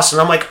happens to us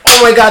and I'm like, oh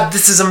my God,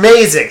 this is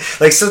amazing.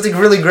 Like something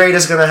really great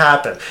is going to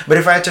happen. But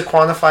if I had to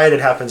quantify it,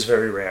 it happens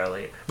very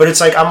rarely. But it's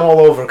like I'm all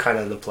over kind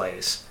of the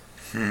place.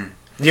 You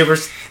ever...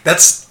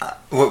 That's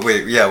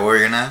wait, yeah. What were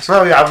you gonna ask?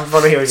 Oh yeah, I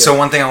want to hear you. So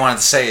one thing I wanted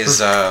to say is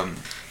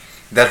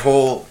that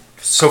whole.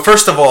 So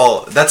first of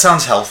all, that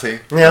sounds healthy,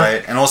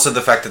 right? And also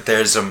the fact that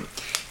there's a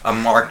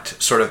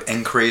marked sort of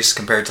increase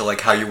compared to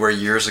like how you were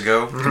years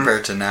ago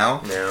compared to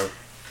now. Yeah.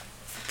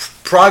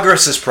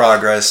 Progress is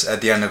progress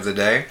at the end of the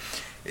day.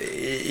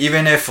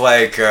 Even if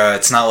like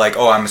it's not like,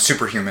 oh, I'm a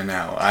superhuman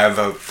now. I have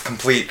a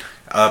complete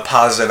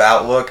positive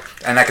outlook,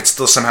 and I could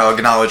still somehow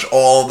acknowledge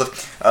all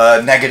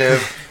the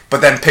negative. But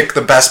then pick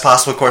the best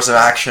possible course of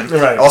action.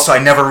 Right. Also, I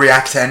never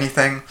react to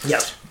anything.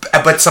 Yes.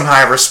 But somehow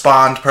I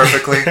respond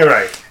perfectly.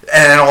 Right.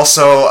 And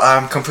also,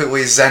 I'm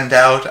completely zenned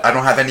out. I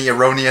don't have any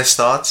erroneous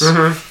thoughts.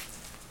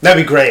 That'd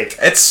be great.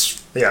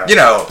 It's, Yeah. you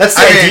know. That's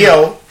the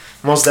ideal.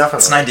 Most definitely.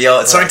 It's an ideal.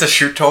 It's something to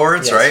shoot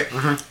towards, Yes.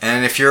 right?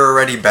 And if you're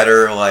already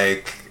better,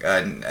 like,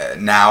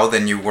 now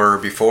than you were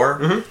before,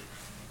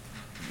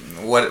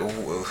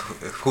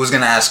 who's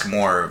going to ask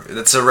more?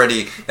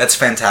 That's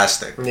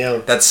fantastic. Yeah.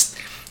 That's...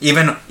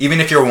 Even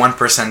if you're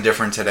 1%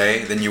 different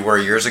today than you were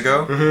years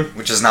ago,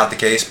 which is not the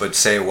case, but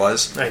say it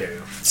was, I hear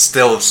you.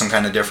 still some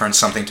kind of difference,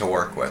 something to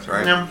work with,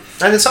 right? Yeah.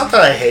 And it's not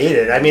that I hate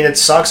it. I mean, it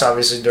sucks,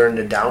 obviously, during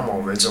the down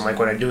moments and, like,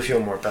 when I do feel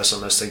more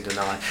pessimistic than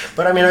not.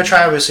 But, I mean, I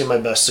try, obviously, my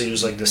best to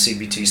use, like, the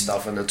CBT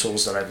stuff and the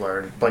tools that I've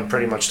learned, like,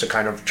 pretty much to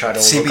kind of try to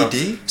overcome...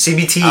 CBD?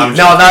 CBT. I'm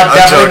No,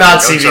 definitely not I'm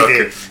CBT.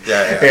 joking.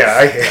 Yeah. Yeah,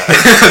 I hear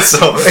you.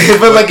 So,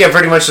 but, like, yeah,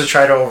 pretty much to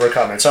try to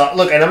overcome it. So,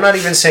 look, and I'm not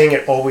even saying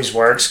it always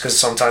works, because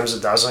sometimes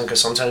it doesn't,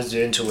 because sometimes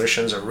the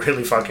intuitions are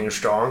really fucking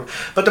strong.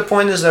 But the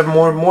point is that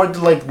more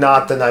like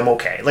not than I'm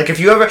okay. Like, if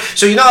you ever...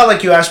 So, you know how,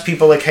 like, you ask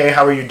people, like, hey,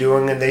 how are you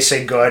doing? And they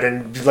say good,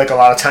 and, like, a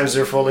lot of times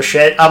they're full of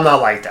shit. I'm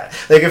not like that.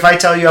 Like, if I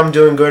tell you I'm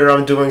doing good or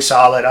I'm doing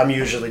solid, I'm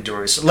usually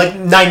doing... Like,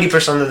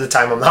 90% of the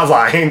time I'm not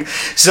lying.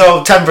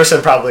 So,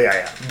 10% probably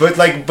I am.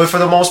 But for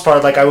the most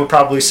part, like, I would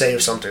probably say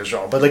if something's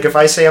wrong. But, like, if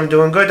I say I'm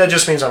doing good, that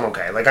just means I'm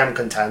okay. Like, I'm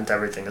content.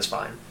 Everything is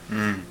fine.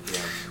 Yeah.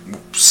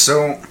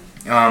 So,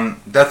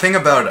 that thing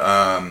about,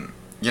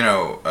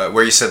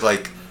 where you said,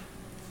 like,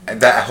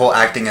 that whole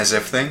acting as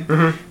if thing,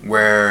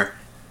 where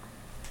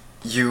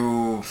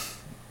you...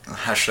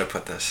 How should I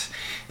put this?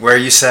 Where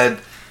you said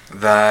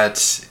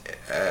that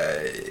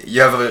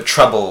you have a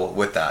trouble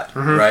with that,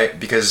 right?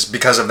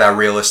 Because of that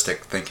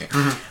realistic thinking.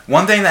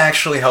 One thing that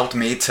actually helped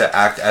me to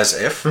act as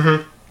if,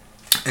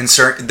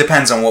 it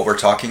depends on what we're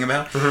talking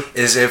about,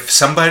 is if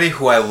somebody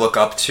who I look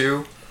up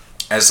to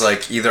as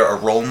like either a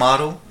role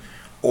model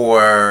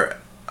or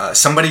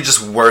somebody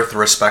just worth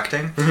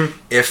respecting,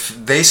 if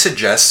they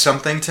suggest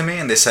something to me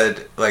and they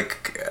said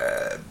like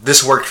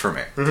this worked for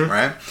me,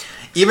 right?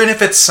 Even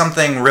if it's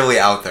something really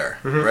out there,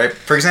 right?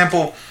 For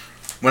example,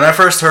 when I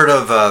first heard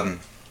of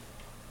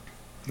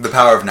The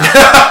Power of Now.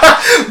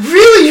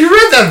 Really? You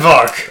read that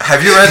book?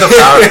 Have you read The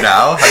Power of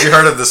Now? Have you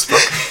heard of this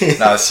book?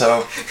 No,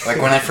 so,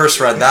 like, when I first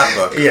read that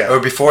book, or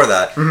before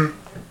that,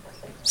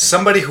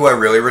 somebody who I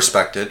really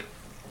respected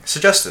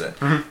suggested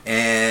it.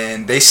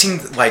 And they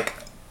seemed like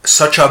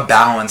such a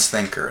balanced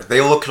thinker. They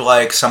looked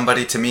like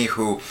somebody to me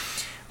who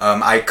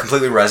I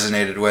completely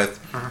resonated with.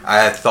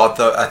 I thought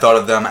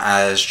of them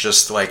as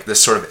just like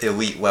this sort of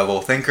elite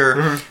level thinker.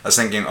 I was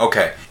thinking,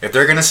 okay, if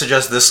they're gonna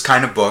suggest this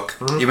kind of book,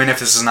 even if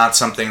this is not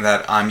something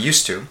that I'm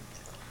used to,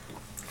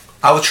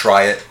 I will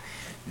try it.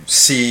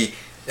 See,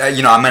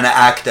 I'm gonna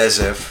act as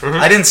if.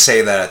 I didn't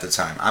say that at the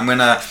time. I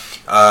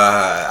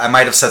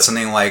might have said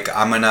something like,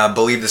 I'm gonna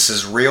believe this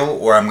is real,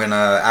 or I'm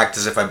gonna act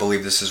as if I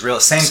believe this is real.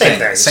 Same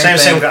thing. Same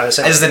thing. I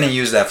just didn't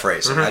use that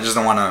phrase. I just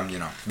don't want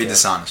to, be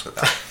dishonest with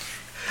that.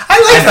 I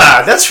like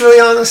that. That's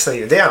really honest of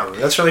you. Damn,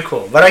 that's really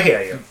cool. But I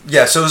hear you.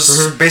 Yeah, so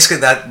it's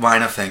basically that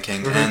line of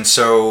thinking. And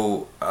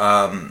so, so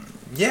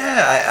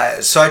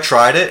I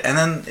tried it, and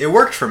then it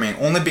worked for me,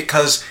 only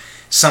because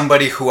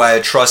somebody who I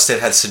had trusted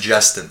had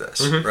suggested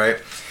this, right?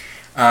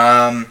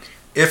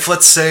 If,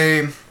 let's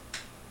say,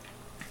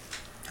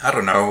 I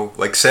don't know,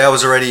 like say I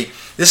was already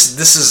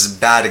this is a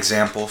bad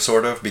example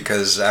sort of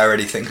because I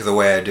already think the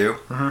way I do.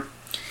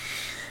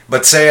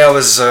 But say I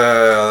was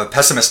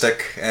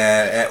pessimistic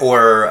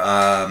or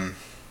I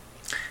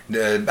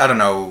don't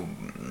know,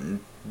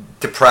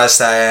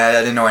 depressed. I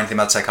didn't know anything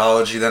about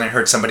psychology. Then I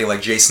heard somebody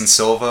like Jason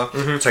Silva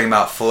talking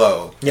about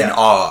flow and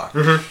awe,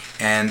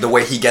 and the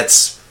way he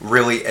gets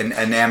really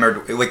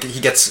enamored. Like he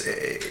gets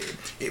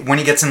when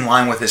he gets in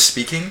line with his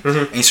speaking,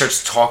 and he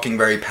starts talking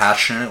very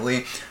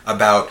passionately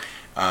about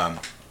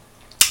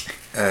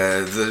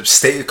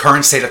the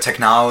current state of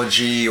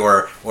technology,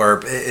 or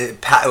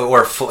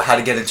how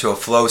to get into a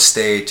flow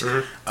state.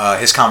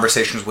 His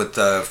conversations with,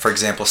 for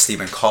example,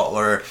 Stephen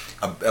Kotler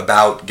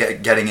about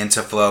getting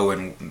into flow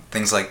and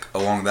things like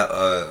along that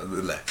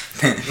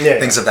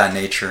things of that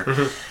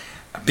nature.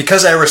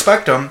 Because I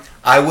respect him,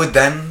 I would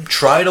then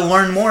try to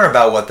learn more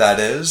about what that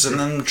is, and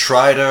then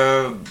try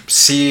to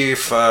see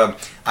if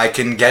I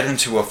can get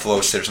into a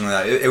flow state or something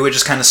like that. It would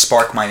just kind of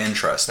spark my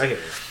interest. I get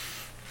it.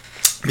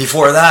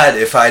 Before that,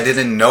 if I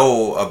didn't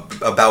know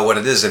about what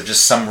it is,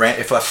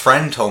 if a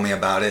friend told me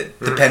about it,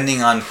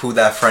 depending on who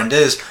that friend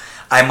is,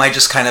 I might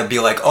just kind of be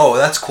like, oh,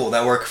 that's cool,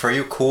 that worked for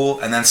you, cool,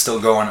 and then still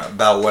go on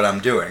about what I'm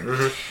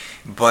doing.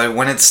 But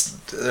when it's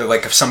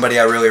like if somebody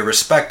I really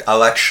respect,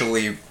 I'll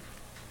actually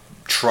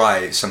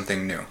try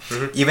something new,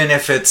 even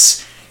if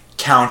it's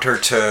counter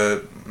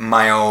to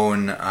my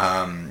own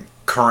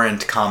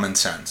current common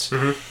sense.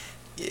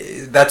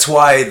 That's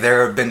why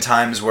there have been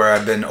times where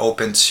I've been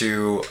open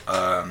to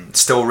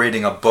still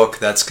reading a book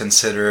that's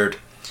considered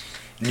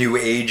new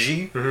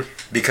agey,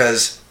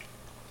 because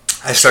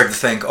I start to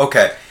think,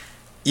 okay,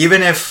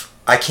 even if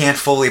I can't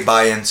fully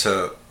buy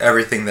into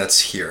everything that's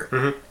here,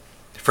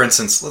 for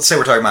instance, let's say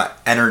we're talking about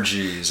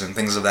energies and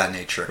things of that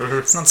nature.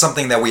 It's not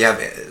something that we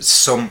have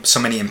so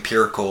many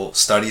empirical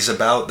studies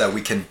about that we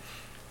can.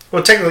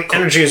 Well, technically,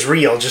 energy is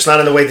real, just not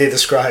in the way they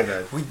describe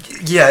it.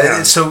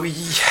 So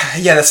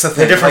that's the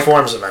thing. The different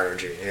forms of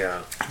energy,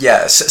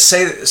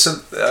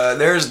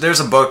 there's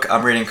a book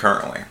I'm reading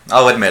currently.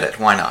 I'll admit it.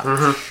 Why not?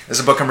 There's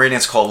a book I'm reading.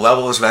 It's called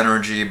Levels of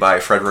Energy by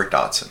Frederick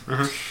Dodson.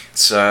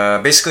 It's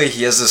basically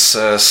he has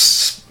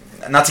this.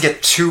 Not to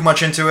get too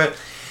much into it.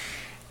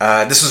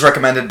 This was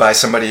recommended by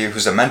somebody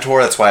who's a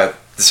mentor. That's why I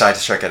decided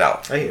to check it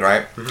out.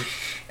 Right.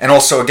 And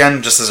also,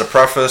 again, just as a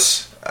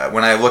preface,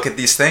 when I look at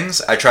these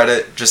things, I try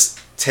to just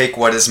take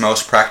what is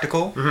most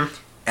practical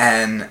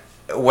and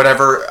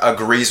whatever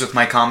agrees with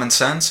my common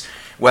sense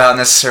without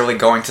necessarily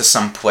going to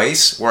some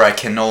place where I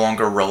can no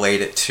longer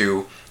relate it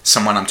to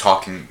someone I'm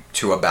talking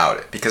to about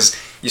it. Because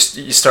you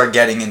start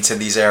getting into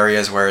these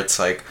areas where it's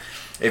like,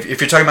 if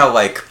you're talking about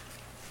like,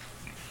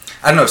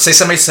 I don't know, say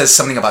somebody says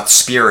something about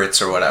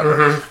spirits or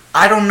whatever.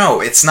 I don't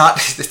know.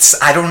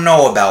 I don't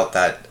know about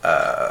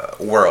that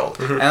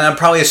world. And I'm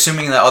probably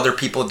assuming that other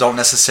people don't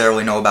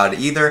necessarily know about it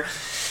either.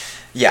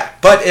 Yeah,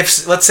 but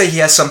if, let's say he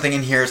has something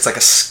in here, it's like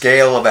a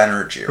scale of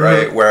energy,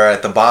 right? Where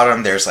at the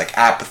bottom there's like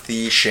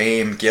apathy,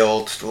 shame,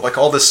 guilt, like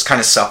all this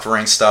kind of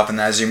suffering stuff. And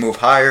as you move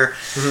higher,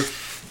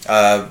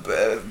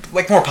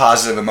 like more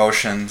positive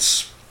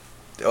emotions,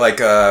 like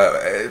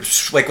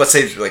let's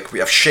say like we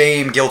have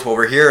shame, guilt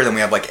over here, then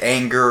we have like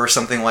anger or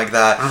something like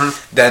that.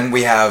 Then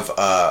we have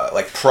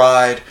like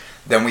pride.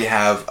 Then we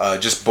have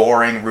just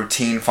boring,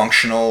 routine,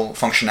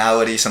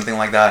 functionality, something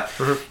like that.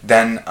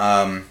 Then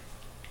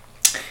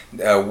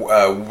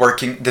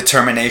working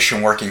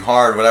determination, working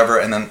hard, whatever,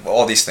 and then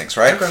all these things,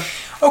 right?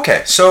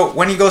 Okay. So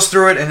when he goes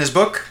through it in his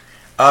book,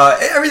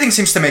 everything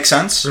seems to make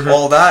sense,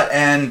 all that,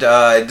 and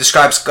it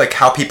describes like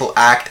how people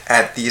act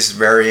at these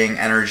varying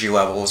energy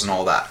levels and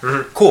all that.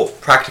 Cool,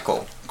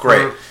 practical,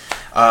 great.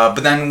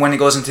 But then when it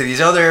goes into these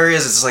other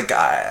areas, it's like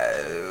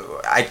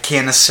I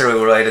can't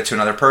necessarily relate it to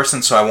another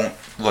person, so I won't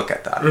look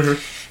at that.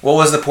 What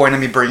was the point of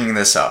me bringing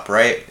this up,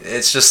 right?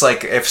 It's just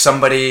like if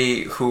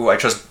somebody who I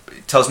trust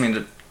tells me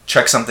to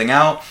check something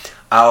out,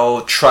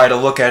 I'll try to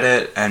look at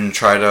it and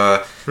try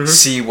to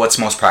see what's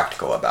most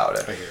practical about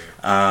it.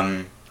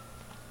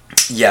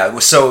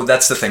 So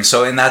that's the thing.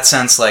 So in that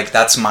sense, like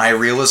that's my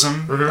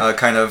realism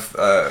kind of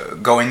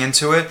going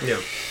into it,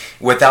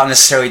 without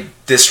necessarily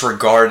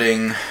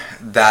disregarding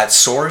that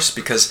source,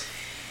 because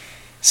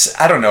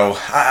I don't know.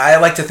 I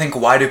like to think,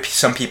 why do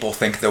some people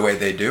think the way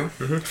they do?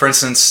 For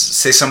instance,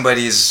 say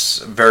somebody's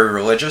very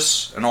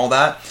religious and all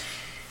that.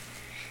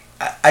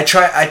 And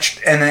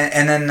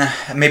then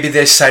maybe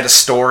they cite a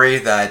story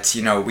that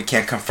we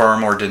can't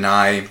confirm or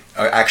deny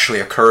actually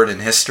occurred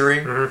in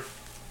history.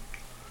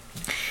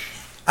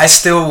 I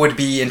still would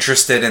be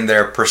interested in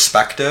their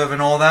perspective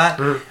and all that.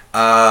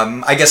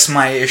 I guess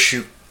my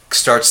issue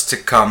starts to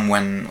come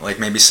when like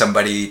maybe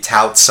somebody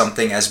touts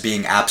something as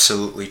being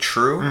absolutely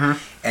true,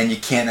 and you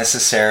can't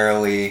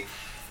necessarily,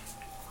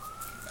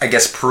 I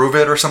guess, prove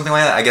it or something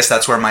like that. I guess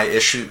that's where my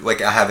issue,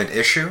 like I have an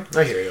issue.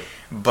 I hear you.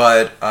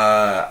 But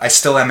I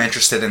still am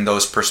interested in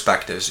those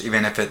perspectives,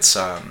 even if it's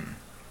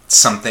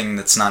something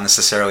that's not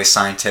necessarily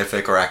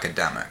scientific or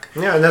academic.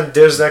 Yeah, and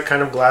there's that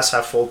kind of glass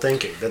half full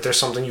thinking, that there's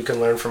something you can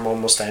learn from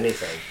almost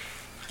anything.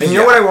 And you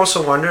know what I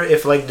also wonder?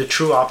 If like the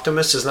true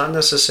optimist is not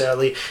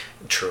necessarily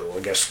true, I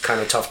guess, kind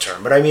of tough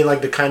term, but I mean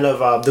like the kind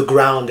of the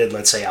grounded,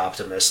 let's say,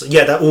 optimist.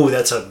 Yeah,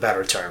 that's a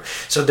better term.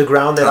 So the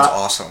grounded. That's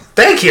awesome.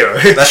 Thank you.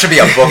 That should be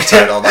a book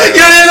title. By the way.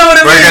 You know what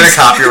I mean? We're gonna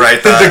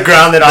copyright that. The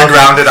grounded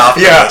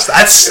optimist. Yeah,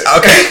 that's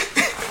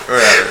okay.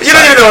 You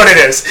don't even know what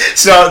it is.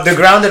 So the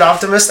grounded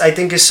optimist, I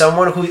think, is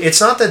someone who, it's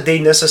not that they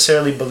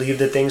necessarily believe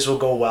that things will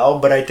go well,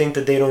 but I think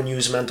that they don't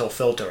use mental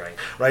filtering,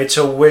 right?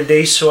 So where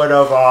they sort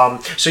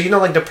of, so you know,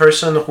 like the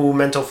person who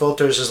mental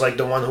filters is like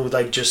the one who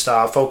like just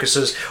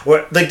focuses,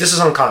 or like this is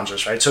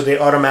unconscious, right? So they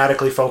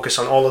automatically focus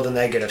on all of the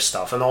negative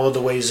stuff and all of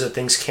the ways that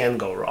things can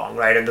go wrong,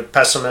 right? And the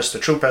pessimist, the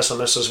true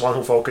pessimist, is one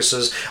who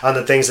focuses on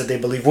the things that they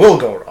believe will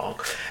go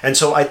wrong. And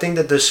so I think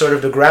that the sort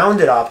of the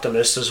grounded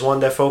optimist is one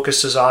that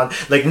focuses on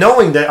like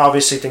knowing that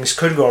obviously things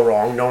could go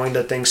wrong, knowing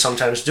that things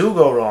sometimes do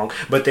go wrong,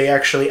 but they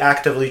actually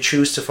actively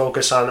choose to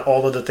focus on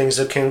all of the things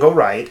that can go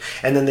right,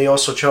 and then they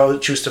also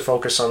choose to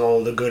focus on all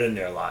of the good in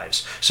their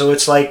lives. So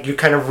it's like you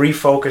kind of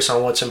refocus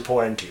on what's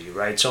important to you,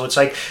 right? So it's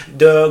like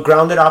the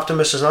grounded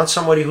optimist is not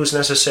somebody who's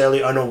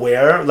necessarily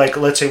unaware, like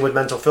let's say with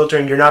mental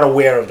filtering, you're not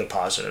aware of the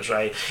positives,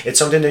 right? It's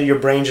something that your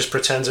brain just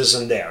pretends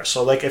isn't there.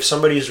 So like if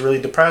somebody is really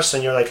depressed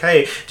and you're like,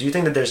 hey, do you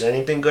think that there's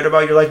anything good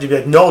about your life? You'd be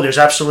like, no, there's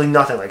absolutely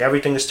nothing, like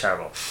everything is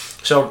terrible.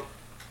 So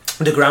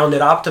the grounded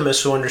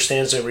optimist who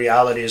understands that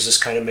reality is this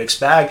kind of mixed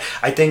bag,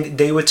 I think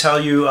they would tell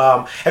you,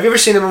 have you ever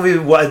seen the movie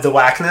The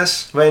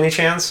Whackness by any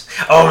chance?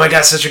 Oh my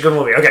god, such a good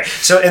movie. Okay,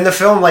 so in the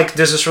film, like,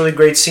 there's this really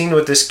great scene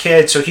with this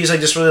kid. So he's like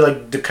this really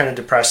like kind of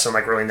depressed and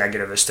like really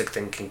negativistic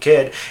thinking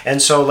kid.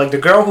 And so like the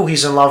girl who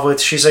he's in love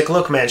with, she's like,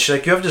 look man, she's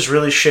like, you have this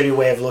really shitty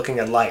way of looking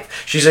at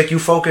life. She's like, you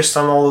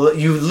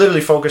literally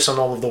focus on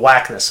all of the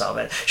whackness of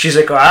it. She's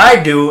like, what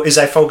I do is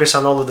I focus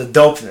on all of the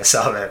dopeness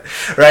of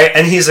it, right?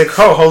 And he's like,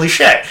 oh, holy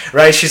shit,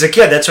 right? She's like,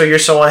 yeah, that's why you're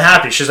so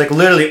unhappy. She's like,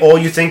 literally all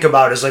you think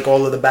about is like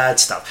all of the bad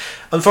stuff.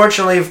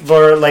 Unfortunately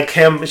for like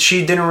him,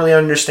 she didn't really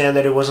understand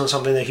that it wasn't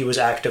something that he was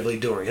actively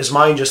doing. His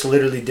mind just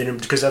literally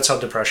didn't, because that's how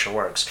depression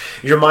works.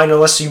 Your mind,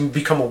 unless you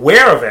become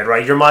aware of it,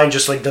 right, your mind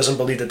just like doesn't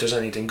believe that there's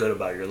anything good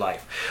about your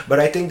life. But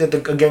I think that,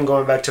 again,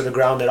 going back to the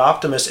grounded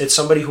optimist, it's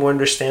somebody who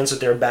understands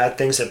that there are bad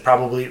things that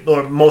probably,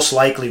 or most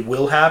likely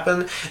will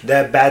happen,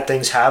 that bad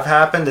things have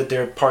happened, that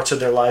there are parts of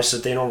their lives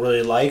that they don't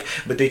really like,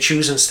 but they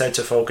choose instead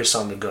to focus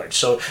on the good.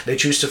 So they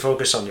choose to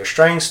focus on their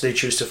strengths, they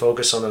choose to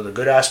focus on the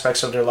good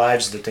aspects of their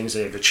lives, the things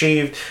they've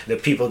achieved, the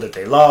people that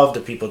they love,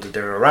 the people that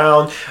they're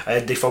around.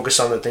 They focus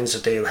on the things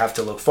that they have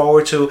to look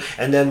forward to,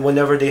 and then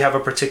whenever they have a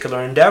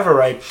particular endeavor,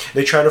 right,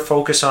 they try to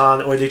focus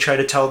on, or they try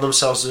to tell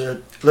themselves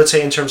that, let's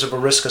say in terms of a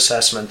risk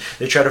assessment,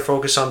 they try to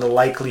focus on the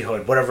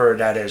likelihood, whatever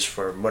that is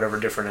for whatever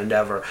different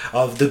endeavor,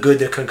 of the good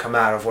that can come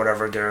out of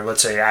whatever their,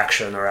 let's say,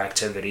 action or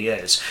activity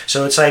is.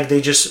 So it's like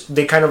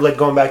they kind of like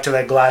going back to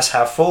that glass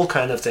half full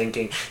kind of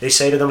thinking. They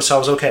say to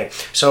themselves, okay,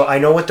 so I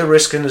know what the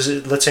risk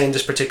is, let's say in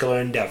this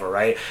particular endeavor,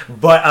 right,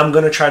 but I'm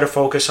going to try to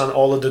focus on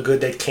all of the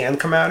good that can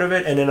come out of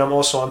it, and then I'm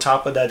also on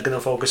top of that going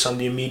to focus on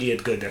the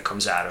immediate good that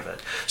comes out of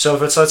it. So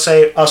if it's, let's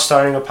say, us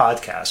starting a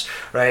podcast,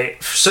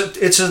 right, so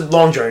it's a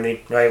long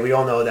journey, right, we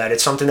all know that.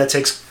 It's something that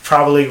takes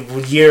probably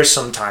years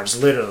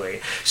sometimes, literally.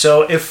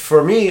 So if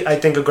for me, I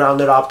think a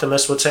grounded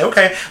optimist would say,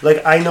 okay,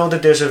 like I know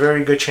that there's a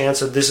very good chance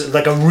that this is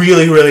like a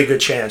really, really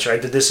good chance,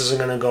 right, that this isn't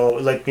going to go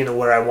like, you know,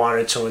 where I want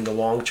it to in the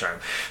long term.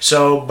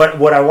 So, but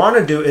what I want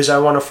to do is I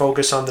want to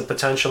focus on the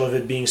potential of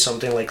it being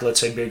something like, let's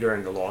say, bigger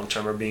in the long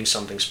term, or being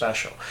something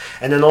special.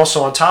 And then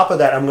also on top of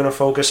that, I'm going to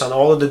focus on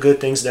all of the good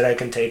things that I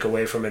can take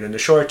away from it in the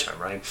short term,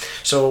 right?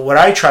 So what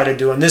I try to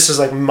do, and this is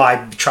like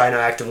my trying to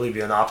actively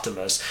be an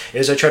optimist,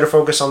 is I try to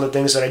focus on the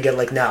things that I get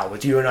like now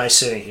with you and I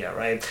sitting here,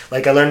 right?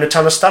 Like I learned a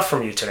ton of stuff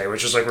from you today,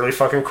 which is like really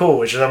fucking cool,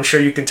 which is, I'm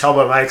sure you can tell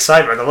by my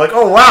excitement. I'm like,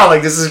 oh wow,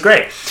 like this is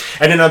great.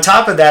 And then on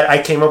top of that,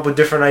 I came up with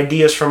different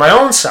ideas for my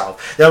own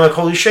self. Then I'm like,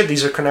 holy shit,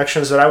 these are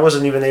connections that I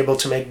wasn't even able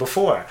to make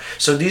before.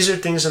 So these are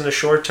things in the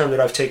short term that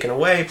I've taken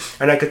away,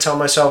 and I could tell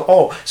myself,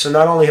 oh, so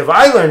not only have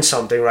I learned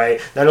something, right,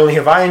 not only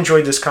have I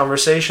enjoyed this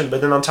conversation,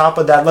 but then on top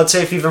of that, let's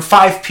say if even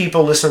 5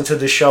 people listen to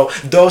this show,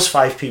 those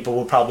 5 people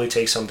will probably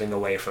take something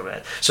away from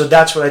it. So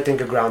that's what I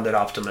think a grounded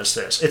optimist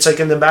is. It's like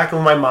in the back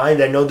of my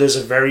mind, I know there's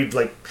a very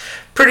like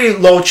pretty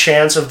low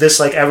chance of this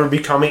like ever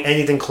becoming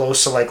anything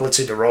close to like, let's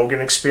say, the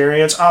Rogan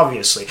Experience.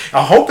 Obviously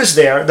a hope is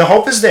there, the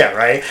hope is there,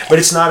 right, but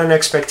it's not an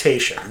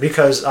expectation,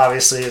 because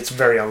obviously it's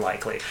very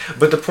unlikely.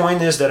 But the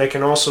point is that I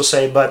can also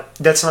say, but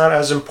that's not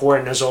as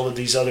important as all of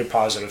these other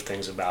positive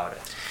things about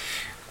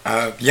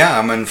it. Yeah,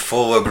 I'm in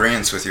full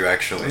agreement with you,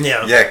 actually.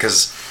 Yeah,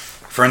 because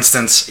for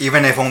instance,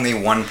 even if only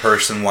one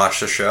person watched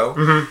the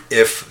show,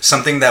 if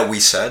something that we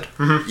said,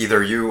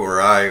 either you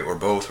or I or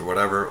both or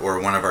whatever, or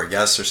one of our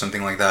guests or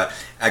something like that,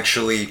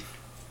 actually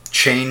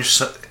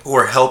changed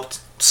or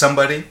helped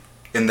somebody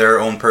in their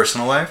own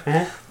personal life,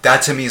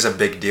 that to me is a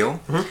big deal.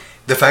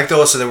 The fact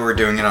also that we're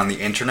doing it on the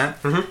internet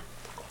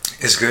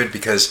is good,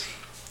 because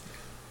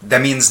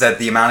that means that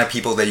the amount of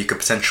people that you could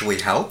potentially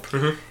help,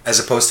 as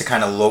opposed to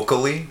kind of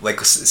locally,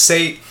 like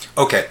say,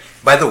 okay,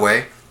 by the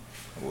way,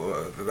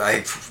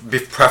 I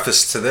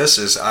preface to this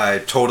is I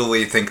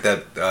totally think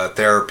that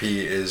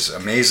therapy is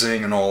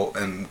amazing and all,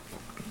 and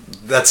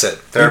that's it.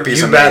 Therapy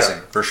is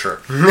amazing for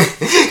sure.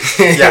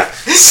 Yeah.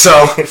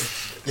 So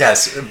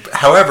yes.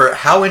 However,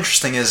 how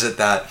interesting is it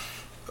that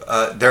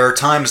there are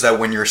times that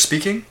when you're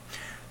speaking,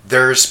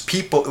 there's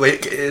people.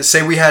 Like,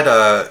 say we had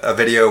a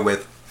video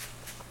with,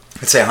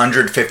 let's say,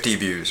 150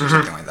 views or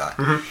something like that,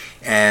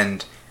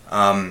 and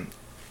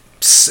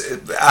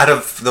out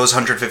of those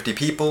 150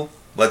 people,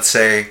 let's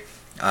say,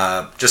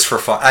 just for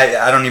fun,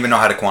 I don't even know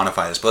how to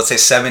quantify this, but let's say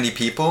 70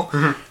 people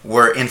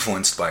were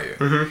influenced by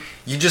you.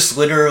 You just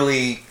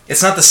literally,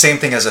 it's not the same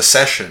thing as a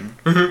session,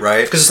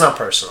 right? Because it's not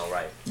personal,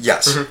 right?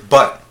 Yes,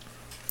 but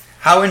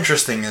how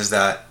interesting is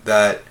that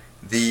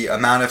the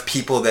amount of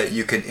people that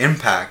you can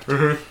impact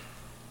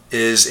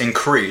is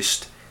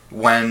increased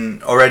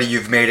when already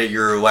you've made it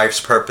your life's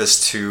purpose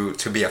to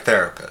be a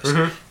therapist.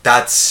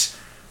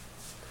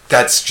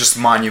 That's just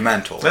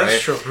monumental, right?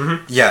 That's true.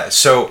 Yeah,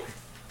 so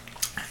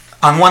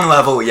on one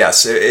level,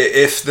 yes,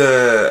 if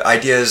the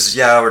idea is,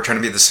 we're trying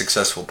to be the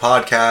successful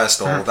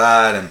podcast, all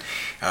that, and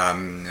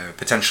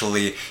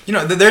potentially,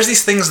 there's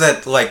these things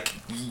that, like,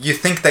 you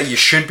think that you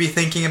should be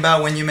thinking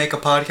about when you make a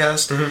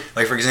podcast.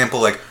 Like, for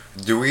example, like,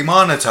 do we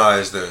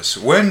monetize this?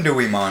 When do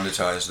we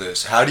monetize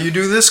this? How do you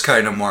do this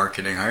kind of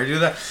marketing? How do you do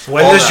that?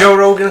 When does Joe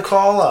Rogan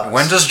call us?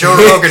 When does Joe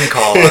Rogan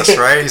call us,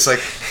 right? He's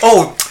like,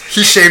 oh,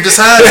 he shaved his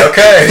head.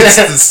 Okay,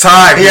 it's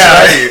time. He's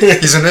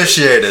ready. He's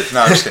initiated.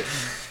 No, I'm just kidding.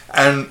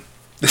 And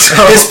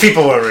so, his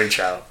people will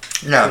reach out.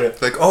 Yeah,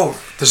 like, oh,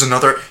 there's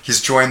another.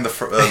 He's joined the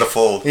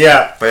fold.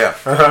 Yeah. But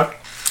yeah.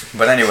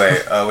 But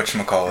anyway,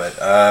 whatchamacallit.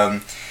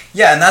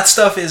 Yeah, and that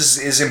stuff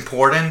is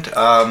important.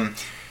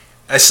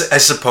 I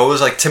suppose,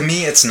 like, to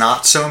me, it's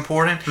not so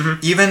important.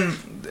 Even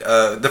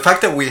the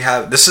fact that we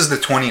have, this is the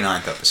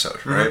 29th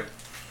episode, right?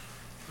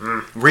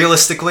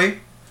 Realistically,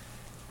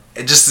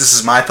 this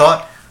is my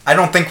thought. I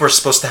don't think we're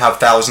supposed to have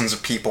thousands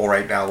of people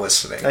right now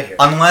listening. I hear.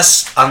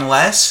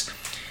 Unless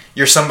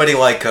you're somebody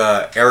like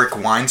Eric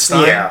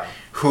Weinstein,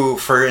 who,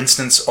 for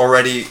instance,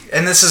 already,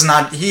 and this is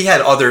not, he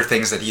had other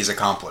things that he's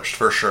accomplished,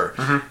 for sure.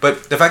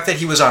 But the fact that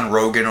he was on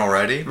Rogan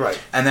already, right?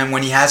 And then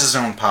when he has his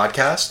own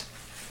podcast,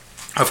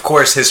 of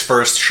course, his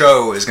first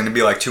show is going to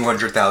be like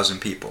 200,000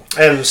 people.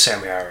 And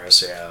Sam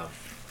Harris, yeah.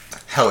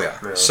 Hell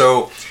yeah.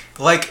 So,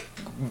 like,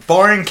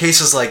 barring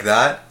cases like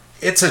that,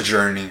 it's a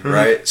journey,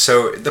 right?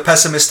 So the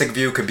pessimistic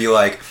view could be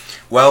like,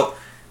 well,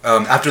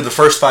 after the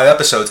first 5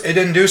 episodes, it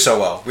didn't do so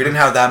well. We didn't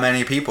have that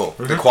many people.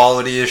 The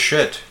quality is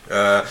shit.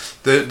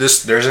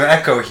 There's an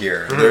echo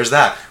here. There's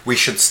that. We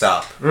should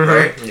stop,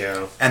 right?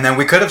 Yeah. And then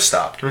we could have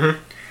stopped.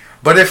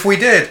 But if we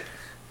did,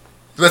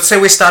 let's say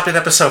we stopped at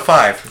episode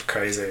 5.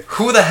 Crazy.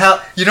 Who the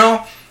hell,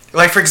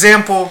 like, for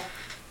example,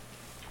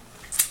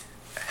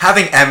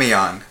 having Emmy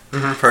on,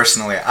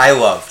 personally, I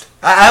loved.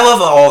 I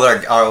love all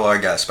our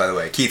guests, by the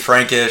way. Keith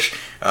Frankish,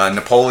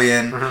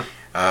 Napoleon,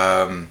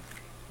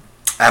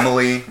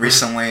 Emily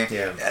recently.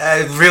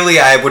 Really,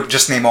 I would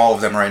just name all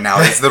of them right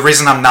now. The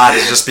reason I'm not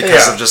is just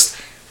because of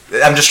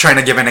I'm just trying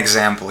to give an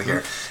example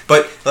here.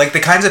 But, like, the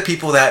kinds of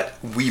people that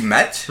we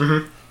met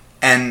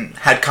and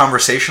had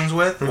conversations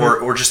with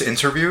or just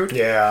interviewed.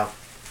 Yeah.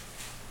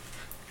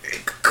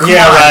 Come on,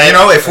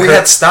 right. If we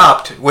had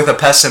stopped with a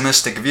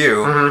pessimistic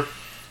view,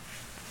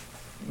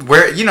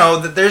 where,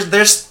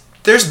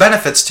 there's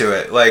benefits to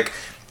it. Like,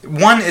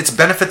 one, it's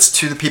benefits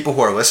to the people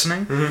who are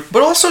listening,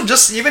 but also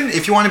just even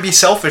if you want to be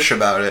selfish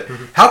about it,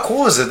 how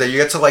cool is it that you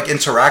get to, like,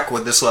 interact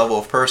with this level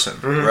of person,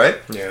 right?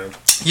 Yeah.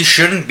 You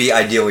shouldn't be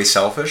ideally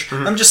selfish.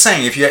 I'm just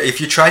saying,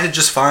 if you try to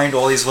just find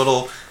all these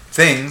little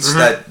things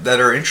that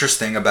are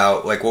interesting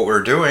about, like, what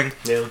we're doing,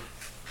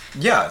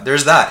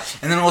 there's that.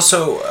 And then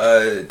also,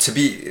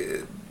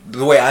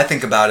 the way I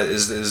think about it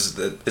is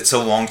that it's a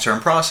long-term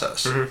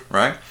process,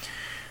 right?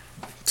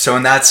 So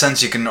in that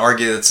sense, you can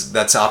argue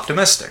that's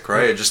optimistic,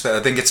 right? I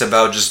think it's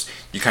about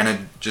you kind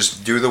of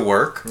just do the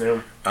work.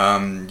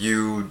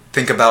 You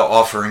think about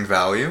offering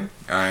value.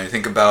 You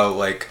think about,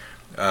 like,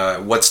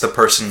 what's the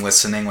person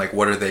listening, like,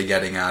 what are they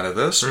getting out of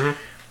this?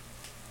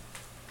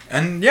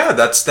 And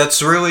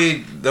that's really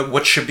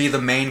what should be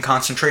the main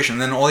concentration.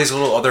 And then all these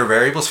little other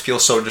variables feel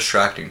so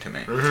distracting to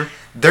me.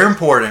 They're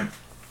important,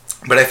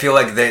 but I feel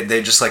like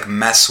they just, like,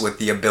 mess with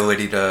the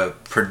ability to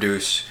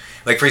produce.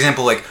 Like, for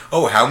example, like,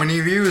 oh, how many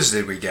views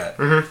did we get?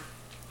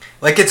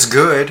 Like, it's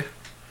good.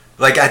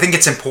 Like, I think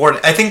it's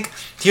important. I think,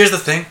 here's the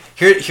thing.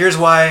 Here's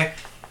why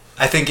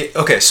I think,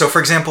 okay, so for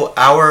example,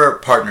 our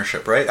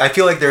partnership, right? I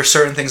feel like there are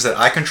certain things that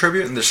I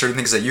contribute and there's certain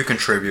things that you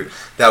contribute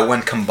that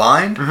when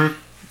combined,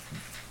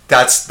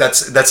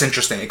 that's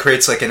interesting. It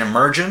creates, like, an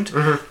emergent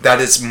that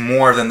is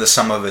more than the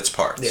sum of its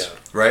parts,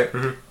 right?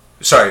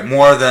 Sorry,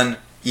 more than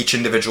each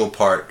individual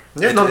part.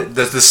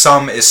 The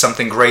sum is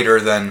something greater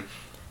than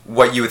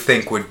what you would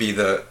think would be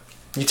the...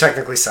 You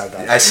technically said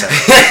that. I said.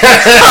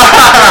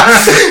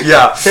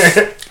 Yeah.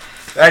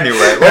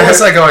 Anyway, what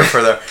was I going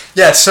for there?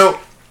 Yeah, so...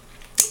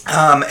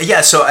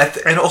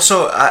 and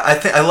also, I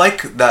think I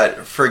like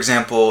that, for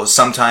example,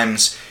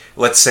 sometimes,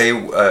 let's say,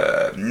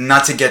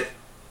 not to get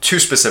too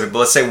specific, but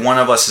let's say one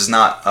of us is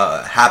not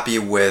happy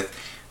with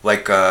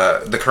like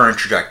the current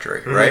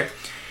trajectory, right?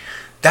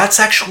 That's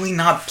actually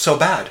not so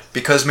bad,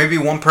 because maybe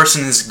one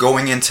person is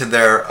going into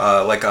their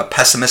like a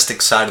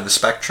pessimistic side of the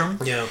spectrum.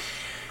 Yeah.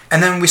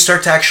 And then we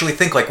start to actually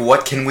think, like,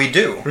 what can we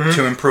do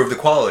to improve the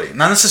quality?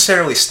 Not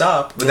necessarily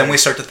stop, but then we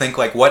start to think,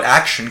 like, what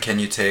action can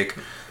you take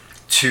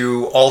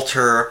to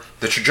alter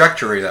the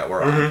trajectory that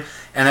we're on?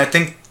 And I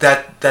think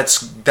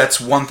that's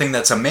one thing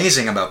that's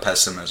amazing about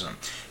pessimism,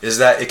 is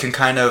that it can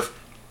kind of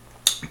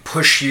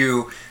push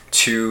you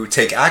to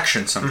take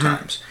action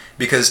sometimes.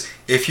 Because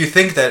if you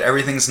think that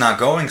everything's not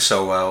going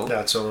so well...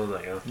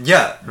 Absolutely, yeah.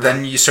 Yeah,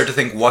 then you start to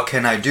think, what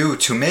can I do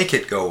to make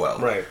it go well?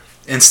 Right.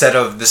 Instead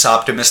of this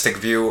optimistic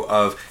view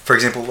of, for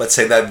example, let's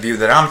say that view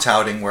that I'm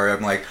touting, where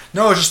I'm like,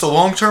 no, it's just a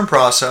long-term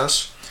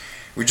process.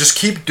 We just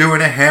keep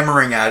doing it,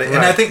 hammering at it. Right.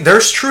 And I think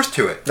there's truth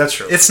to it. That's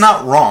true. It's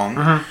not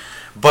wrong.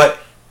 But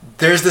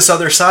there's this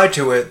other side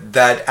to it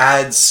that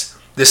adds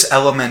this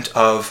element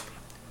of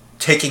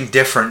taking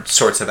different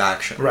sorts of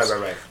actions.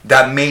 Right.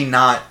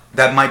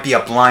 That might be a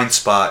blind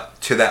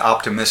spot to that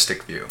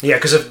optimistic view. Yeah,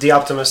 because if the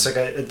optimistic,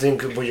 I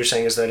think what you're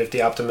saying is that if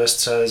the optimist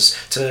says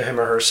to him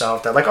or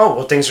herself that, like, oh,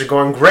 well, things are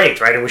going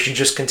great, right, and we should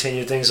just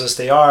continue things as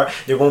they are,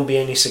 there won't be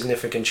any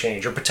significant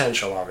change, or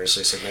potential,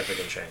 obviously,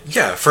 significant change.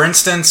 Yeah, for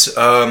instance,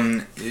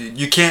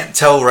 you can't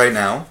tell right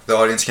now, the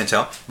audience can't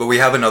tell, but we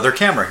have another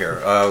camera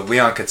here.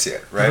 Leon could see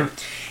it, right?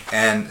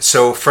 And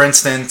so, for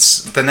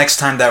instance, the next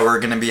time that we're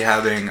going to be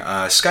having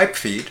a Skype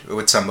feed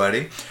with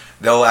somebody,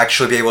 they'll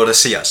actually be able to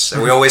see us.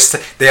 And we always,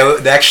 they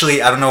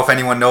actually, I don't know if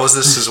anyone knows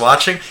this is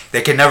watching,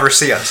 they can never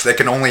see us. They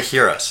can only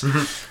hear us.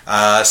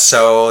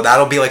 So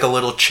that'll be like a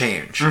little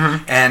change.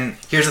 And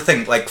here's the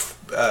thing, like,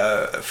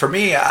 for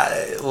me,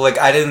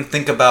 I didn't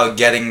think about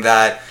getting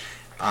that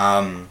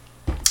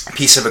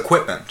piece of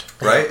equipment,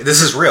 right?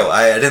 This is real.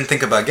 I didn't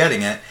think about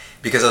getting it,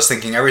 because I was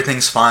thinking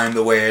everything's fine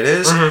the way it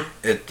is.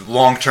 It's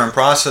long-term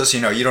process. You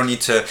know, you don't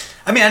need to...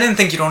 I mean, I didn't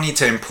think you don't need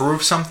to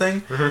improve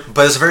something,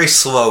 but it's very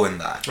slow in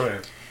that.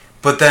 Right.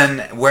 But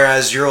then,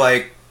 whereas you're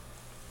like,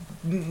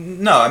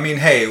 no, I mean,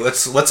 hey,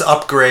 let's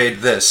upgrade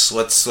this.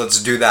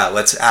 Let's do that.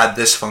 Let's add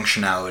this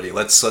functionality.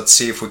 Let's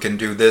see if we can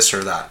do this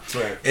or that.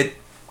 Right. It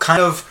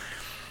kind of...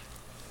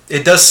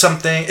 It does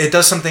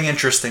something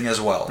interesting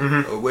as well.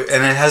 And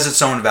it has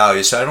its own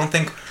value. So I don't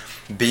think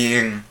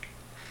being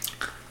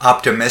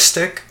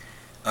optimistic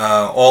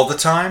all the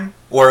time,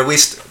 or at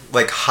least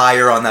like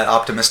higher on that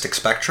optimistic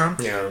spectrum,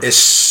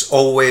 is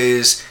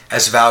always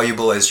as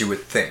valuable as you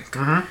would think.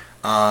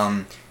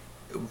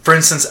 For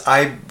instance,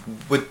 I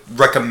would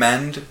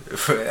recommend,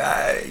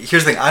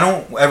 here's the thing, I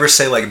don't ever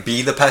say like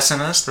be the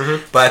pessimist,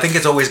 but I think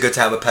it's always good to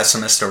have a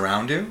pessimist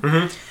around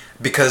you,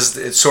 because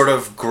it sort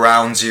of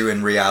grounds you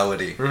in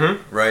reality,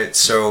 right?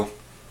 So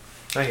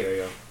I hear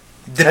you.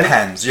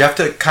 Depends. You have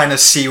to kind of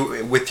see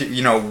with,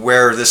 you know,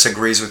 where this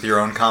agrees with your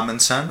own common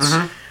sense.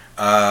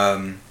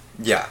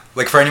 Yeah,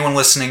 like for anyone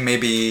listening,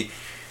 maybe,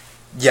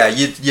 yeah,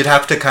 you'd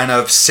have to kind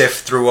of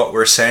sift through what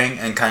we're saying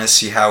and kind of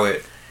see how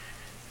it,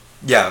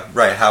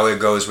 how it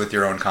goes with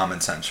your own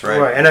common sense, right?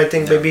 Right, and I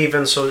think maybe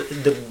even so,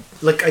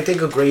 I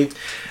think a great,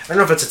 I don't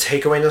know if it's a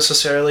takeaway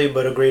necessarily,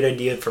 but a great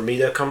idea for me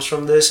that comes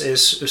from this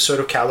is sort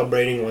of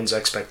calibrating one's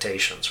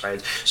expectations,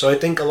 right? So I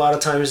think a lot of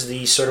times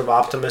the sort of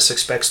optimist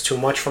expects too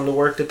much from the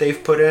work that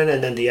they've put in,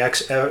 and then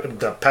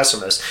the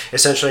pessimist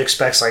essentially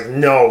expects like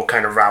no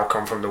kind of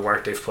outcome from the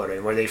work they've put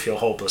in, where they feel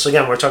hopeless.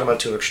 Again, we're talking about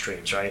two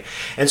extremes, right?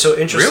 And so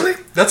interesting. Really?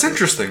 That's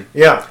interesting.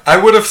 Yeah. I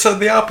would have said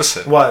the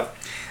opposite. What?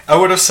 I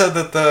would have said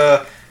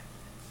that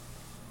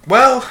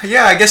well,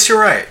 yeah, I guess you're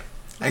right.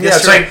 I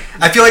guess you're right.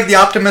 I feel like the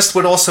optimist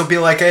would also be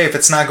like, hey, if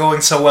it's not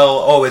going so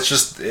well, oh, it's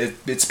just,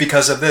 it's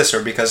because of this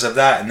or because of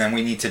that, and then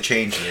we need to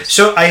change this.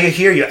 So I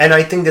hear you, and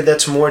I think that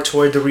that's more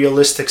toward the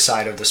realistic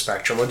side of the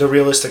spectrum, or the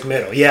realistic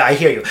middle. Yeah, I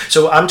hear you.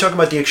 So I'm talking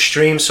about the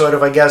extreme sort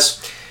of, I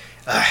guess...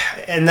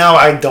 and now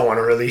I don't want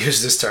to really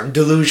use this term,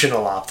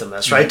 delusional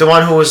optimist, right? The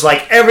one who is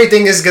like,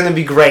 everything is going to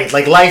be great.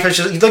 Like, life is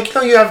just, like, you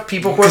know, you have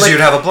people who are like... Because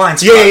you'd have a blind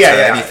spot to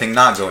anything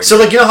not going So,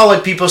 like, you know how,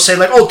 like, people say,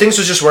 like, oh, things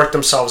will just work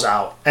themselves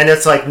out. And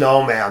it's like,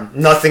 no, man,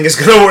 nothing is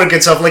going to work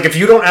itself. Like, if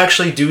you don't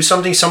actually do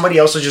something, somebody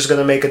else is just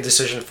going to make a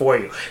decision for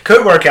you.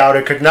 Could work out,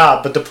 it could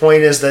not, but the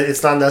point is that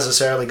it's not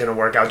necessarily going to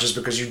work out just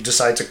because you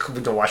decide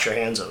to wash your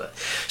hands of it.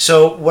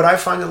 So, what I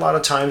find a lot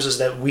of times is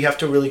that we have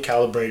to really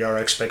calibrate our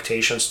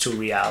expectations to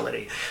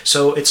reality.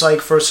 So it's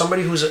like for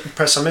somebody who's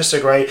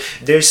pessimistic, right,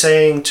 they're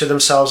saying to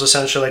themselves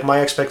essentially like, my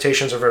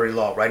expectations are very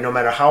low, right? No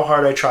matter how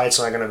hard I try, it's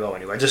not going to go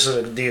anywhere. This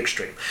is the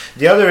extreme.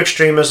 The other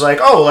extreme is like,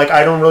 oh, like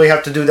I don't really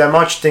have to do that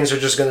much. Things are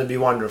just going to be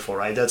wonderful,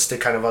 right? That's the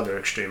kind of other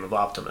extreme of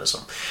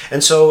optimism.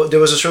 And so there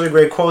was this really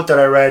great quote that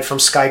I read from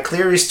Sky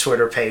Cleary's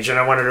Twitter page, and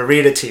I wanted to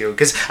read it to you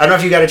because I don't know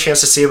if you got a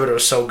chance to see it, but it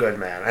was so good,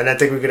 man. And I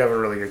think we could have a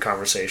really good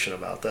conversation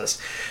about this.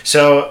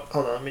 So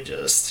hold on, let me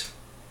just...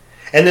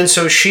 And then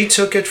so she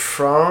took it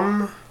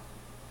from...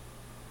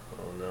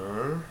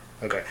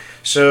 Okay,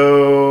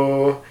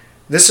 so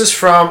This is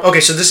from, okay,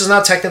 so this is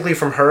not technically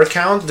from her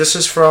account. This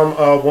is from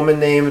a woman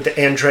named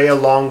Andrea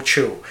Long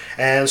Chu.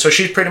 And so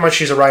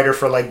she's a writer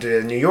for like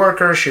the New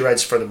Yorker. She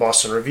writes for the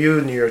Boston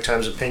Review, New York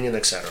Times Opinion,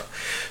 etc.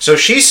 So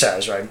she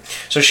says, right,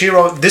 so she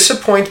wrote,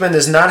 disappointment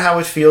is not how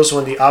it feels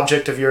when the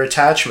object of your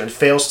attachment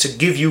fails to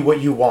give you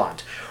what you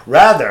want.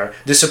 Rather,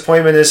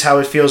 disappointment is how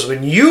it feels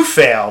when you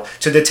fail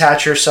to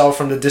detach yourself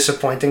from the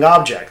disappointing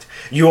object.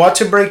 You ought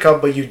to break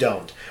up, but you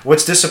don't.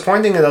 What's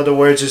disappointing, in other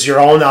words, is your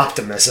own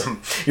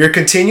optimism. Your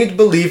continued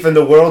belief in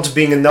the world's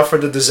being enough for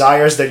the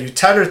desires that you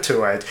tether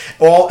to it,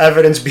 all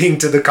evidence being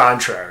to the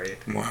contrary.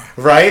 Wow.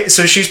 Right?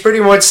 So she's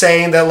pretty much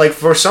saying that, like,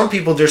 for some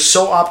people, they're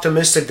so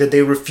optimistic that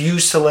they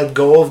refuse to let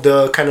go of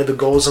the kind of the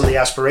goals and the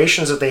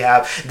aspirations that they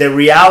have. Their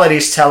reality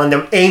is telling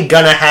them ain't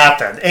gonna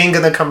happen, ain't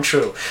gonna come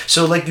true.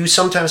 So, like, you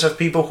sometimes have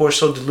people who are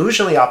so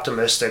delusionally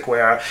optimistic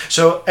where,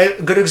 so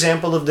a good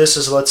example of this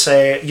is, let's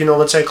say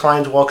a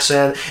client walks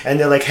in and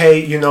they're like,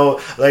 hey,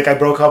 like I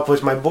broke up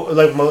with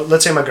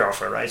let's say my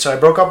girlfriend, right? So I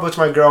broke up with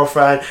my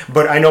girlfriend,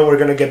 but I know we're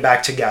gonna get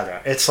back together.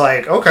 It's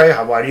like, okay,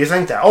 why do you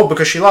think that? Oh,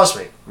 because she loves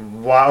me.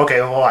 Why?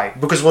 Okay, why?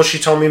 Because, well, she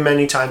told me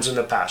many times in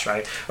the past,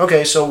 right?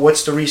 Okay, so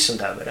what's the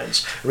recent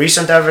evidence?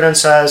 Recent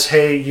evidence says,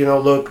 hey,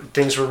 look,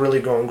 things were really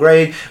going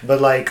great, but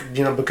like,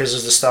 because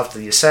of the stuff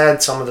that you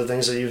said, some of the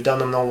things that you've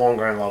done, I'm no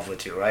longer in love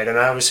with you, right? And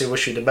I obviously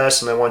wish you the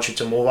best and I want you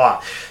to move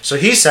on. So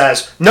he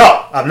says,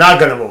 no, I'm not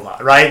going to move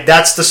on, right?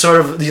 That's the sort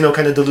of,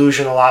 kind of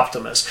delusional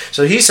optimist.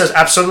 So he says,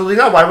 absolutely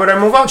not. Why would I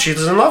move on?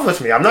 She's in love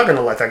with me. I'm not going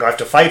to let that go. I have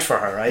to fight for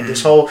her, right? Mm-hmm.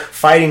 This whole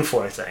fighting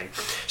for thing.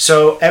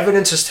 So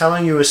evidence is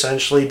telling you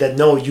essentially that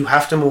no, you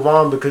have to move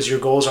on because your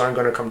goals aren't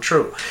going to come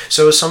true.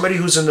 So as somebody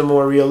who's in the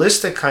more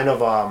realistic kind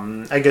of,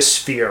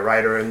 sphere,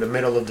 right, or in the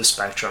middle of the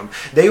spectrum,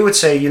 they would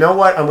say, you know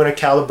what, I'm going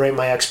to calibrate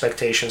my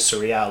expectations to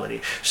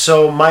reality.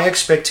 So my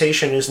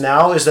expectation is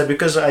that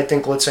because I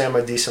think, let's say I'm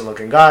a decent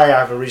looking guy, I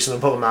have a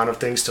reasonable amount of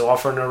things to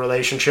offer in a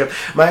relationship,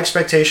 my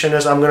expectation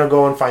is I'm going to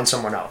go and find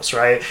someone else,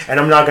 right? And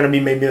I'm not going to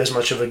be maybe as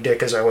much of a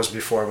dick as I was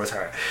before with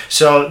her.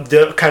 So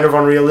the kind of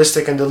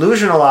unrealistic and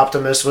delusional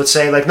optimist would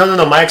say, like,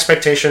 no, my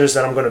expectation is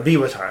that I'm going to be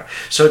with her.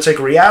 So it's like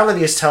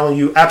reality is telling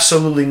you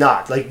absolutely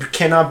not. Like, you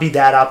cannot be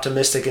that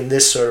optimistic in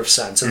this sort of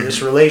sense, in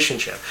this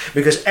relationship,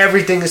 because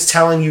everything is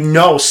telling you,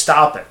 no,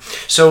 stop it.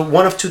 So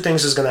one of two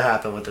things is going to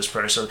happen with this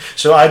person.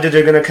 So either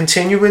they're going to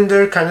continue in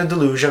their kind of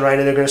delusion, right,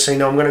 and they're going to say,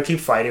 no, I'm going to keep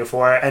fighting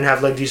for it, and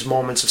have like these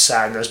moments of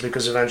sadness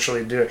because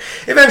eventually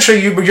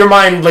your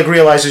mind like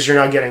realizes you're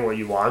not getting what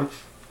you want.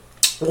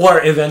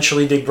 Or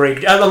eventually they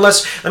break,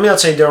 unless, let me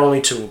not say there are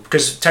only two,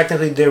 because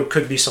technically there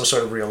could be some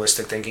sort of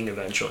realistic thinking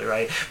eventually,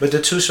 right? But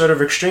the two sort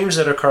of extremes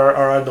that occur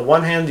are, on the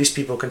one hand, these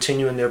people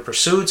continue in their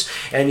pursuits,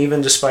 and even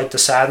despite the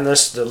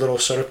sadness, the little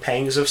sort of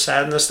pangs of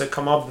sadness that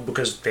come up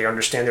because they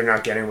understand they're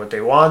not getting what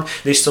they want,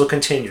 they still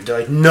continue.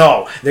 They're like,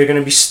 no, they're going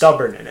to be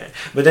stubborn in it.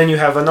 But then you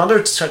have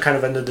another kind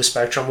of end of the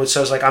spectrum which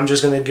says, like, I'm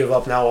just going to give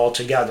up now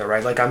altogether,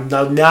 right? Like,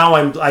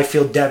 I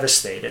feel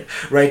devastated,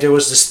 right? There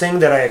was this thing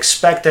that I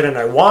expected and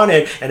I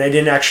wanted, and I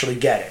didn't actually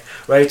get it,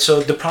 right?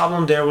 So the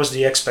problem there was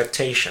the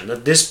expectation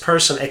that this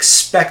person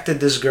expected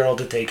this girl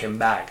to take him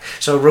back.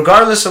 So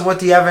regardless of what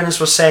the evidence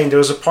was saying, there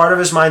was a part of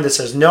his mind that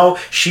says, no,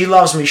 she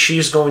loves me,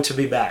 she's going to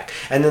be back.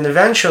 And then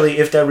eventually,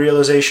 if that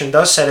realization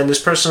does set in,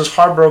 this person is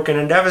heartbroken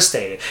and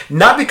devastated,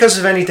 not because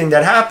of anything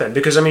that happened,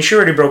 because she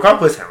already broke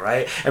up with him,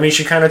 right?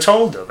 She kind of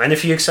told him, and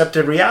if he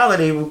accepted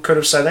reality, we could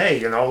have said, hey,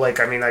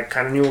 I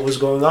kind of knew what was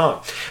going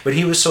on. But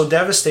he was so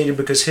devastated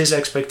because his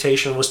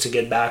expectation was to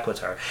get back with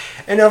her.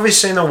 And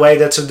obviously, in a way,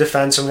 that's a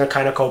defense and a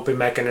kind of coping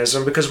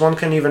mechanism, because one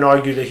can even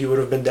argue that he would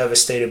have been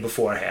devastated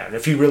beforehand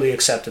if he really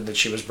accepted that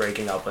she was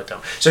breaking up with him.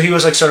 So he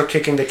was like sort of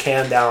kicking the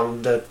can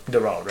down the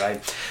road,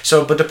 right?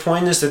 So, but the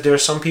point is that there are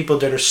some people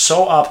that are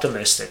so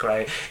optimistic,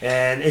 right?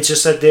 And it's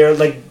just that they're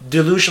like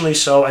delusionally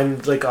so,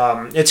 and like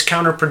it's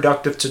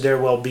counterproductive to their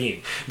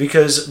well-being,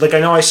 because like I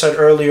know I said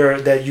earlier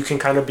that you can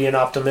kind of be an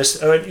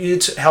optimist.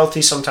 It's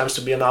healthy sometimes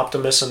to be an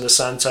optimist in the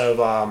sense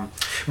of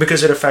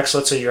because it affects,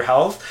 let's say, your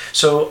health.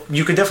 So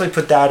you could definitely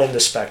put that in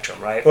the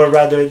spectrum, right? Or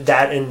rather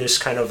that in this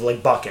kind of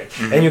like bucket.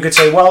 Mm-hmm. And you could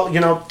say, well,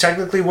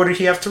 technically what did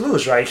he have to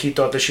lose, right? He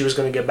thought that she was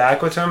going to get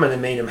back with him and it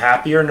made him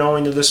happier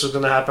knowing that this was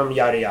going to happen,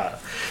 yada yada.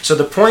 So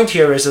the point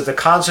here is that the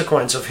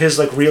consequence of his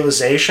like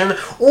realization,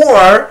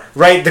 or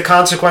right, the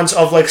consequence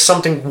of like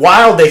something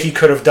wild that he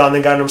could have done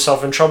and gotten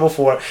himself in trouble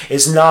for,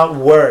 is not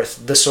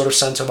worth the sort of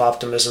sense of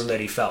optimism that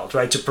he felt,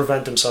 right? To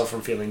prevent himself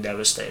from feeling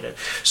devastated.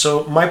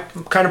 So my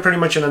kind of pretty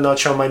much in a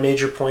nutshell, my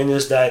major point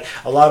is that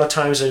a lot of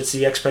times it's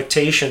the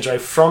expectations, right,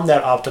 from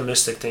that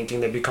optimistic thinking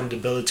that become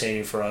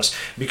debilitating for us,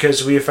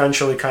 because we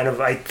eventually kind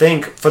of, I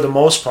think for the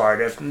most part,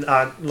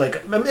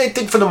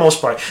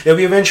 that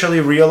we eventually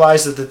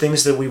realize that the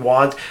things that we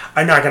want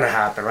are not going to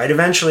happen, right?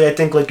 Eventually, I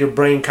think like your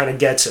brain kind of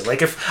gets it.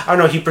 Like if, I don't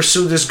know, he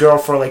pursued this girl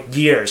for like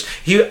years,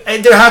 there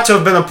had to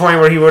have been a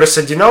point where he would have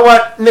said, you know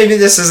what, maybe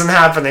this isn't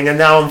happening, and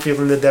now I'm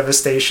feeling the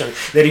devastation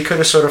that he could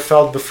have sort of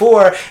felt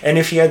before, and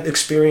if he had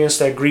experienced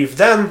that grief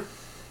then,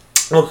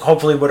 what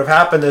hopefully would have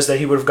happened is that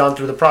he would have gone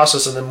through the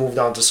process and then moved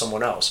on to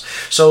someone else.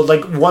 So,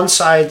 like, one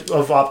side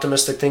of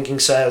optimistic thinking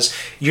says,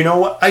 you know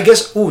what, I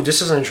guess,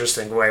 this is an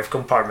interesting way of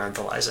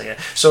compartmentalizing it.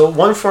 So,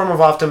 one form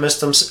of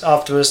optimism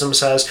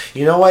says,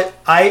 you know what,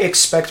 I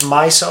expect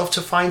myself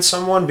to find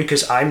someone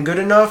because I'm good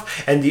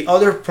enough. And the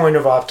other point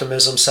of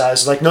optimism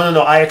says, like,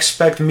 no, I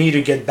expect me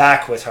to get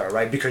back with her,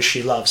 right, because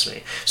she loves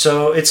me.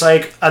 So, it's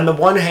like, on the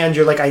one hand,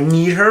 you're like, I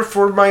need her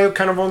for my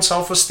kind of own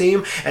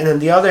self-esteem. And then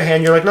the other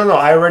hand, you're like, no,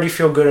 I already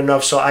feel good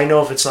enough. So I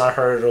know if it's not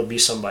her, it'll be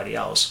somebody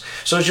else.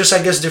 So it's just,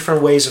 I guess,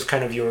 different ways of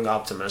kind of viewing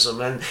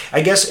optimism. And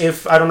I guess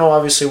I don't know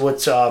obviously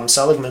what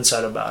Seligman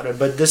said about it,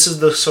 but this is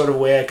the sort of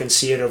way I can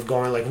see it of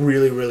going like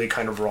really, really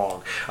kind of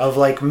wrong. Of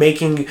like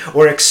making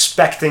or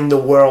expecting the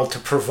world to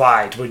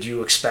provide what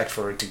you expect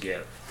for it to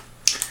give.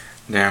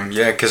 Damn,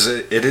 yeah, because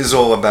it is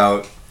all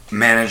about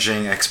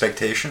managing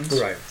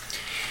expectations. Right.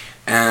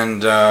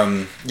 And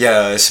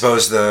I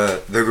suppose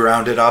the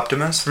grounded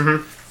optimist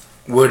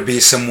would be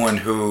someone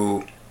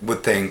who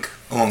would think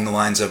along the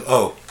lines of,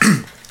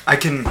 I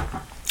can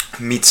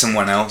meet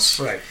someone else.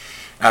 Right.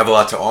 I have a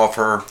lot to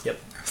offer. Yep.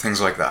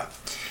 Things like that.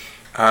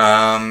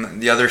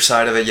 The other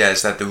side of it,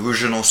 is that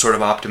delusional sort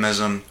of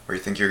optimism where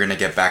you think you're going to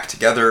get back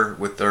together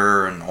with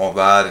her and all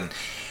that. And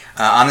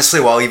honestly,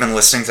 while even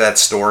listening to that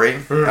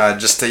story,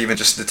 just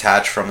to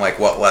detach from like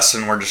what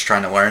lesson we're just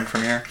trying to learn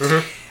from here,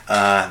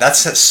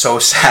 that's so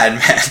sad,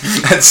 man.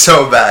 That's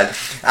so bad.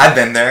 I've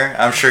been there.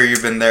 I'm sure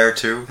you've been there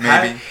too,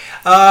 maybe.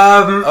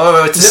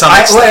 To some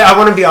extent. I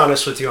want to be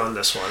honest with you on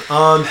this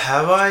one.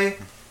 Have I?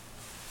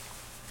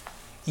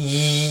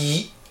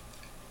 Yes,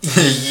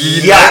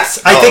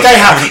 I think I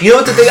have. You know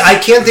what the thing? I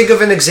can't think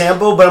of an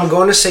example, but I'm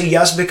going to say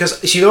yes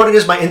because you know what it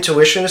is. My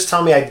intuition is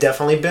telling me I've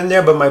definitely been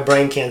there, but my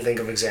brain can't think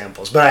of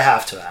examples. But I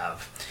have to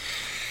have.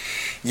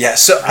 Yeah,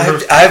 so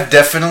I've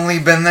definitely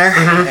been there,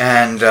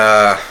 and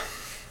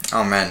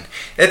oh man,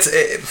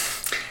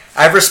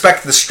 I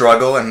respect the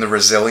struggle and the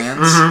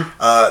resilience.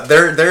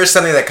 There is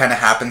something that kind of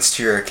happens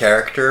to your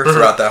character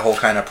throughout that whole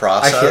kind of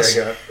process.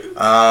 I hear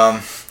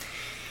you.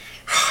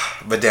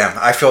 But damn,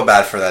 I feel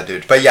bad for that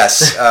dude. But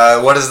yes,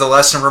 what is the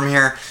lesson from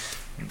here?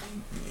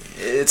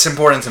 It's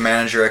important to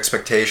manage your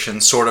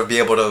expectations, sort of be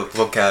able to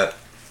look at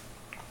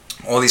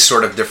all these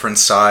sort of different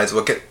sides,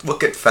 look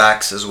at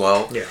facts as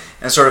well,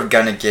 and sort of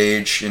kind of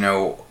gauge,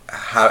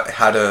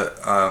 how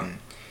to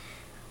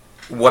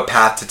what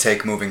path to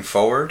take moving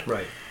forward.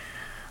 Right.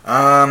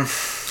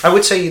 I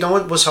would say, you know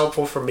what was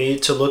helpful for me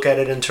to look at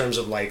it in terms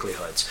of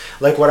likelihoods.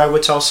 Like what I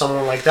would tell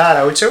someone like that,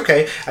 I would say,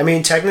 okay, I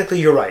mean,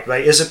 technically you're right?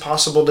 Is it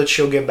possible that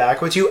she'll get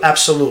back with you?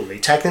 Absolutely.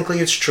 Technically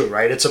it's true,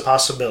 right? It's a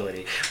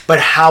possibility. But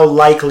how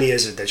likely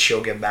is it that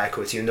she'll get back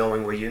with you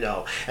knowing what you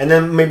know? And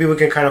then maybe we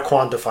can kind of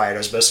quantify it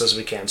as best as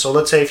we can. So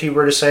let's say if you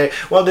were to say,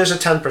 well, there's a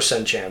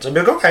 10% chance. I'd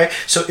be like, okay,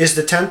 so is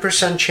the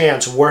 10%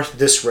 chance worth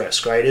this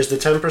risk, right? Is the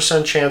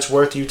 10% chance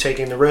worth you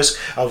taking the risk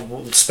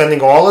of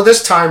spending all of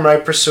this time,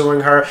 right,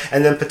 pursuing her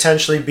and then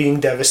potentially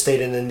being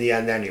devastated in the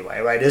end anyway,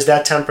 right? Is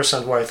that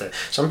 10% worth it?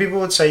 Some people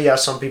would say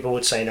yes, some people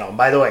would say no. And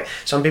by the way,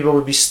 some people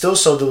would be still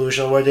so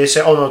delusional where they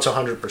say, oh no, it's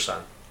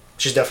 100%.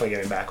 She's definitely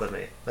getting back with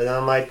me. And then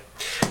I'm like,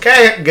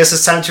 okay, I guess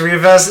it's time to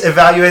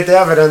evaluate the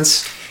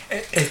evidence.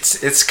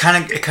 It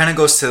kind of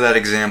goes to that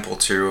example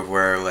too of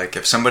where like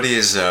if somebody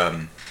is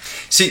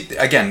see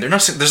again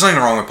there's nothing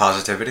wrong with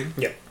positivity.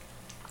 Yeah.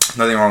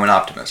 Nothing wrong with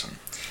optimism.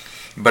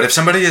 But if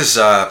somebody is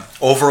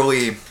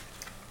overly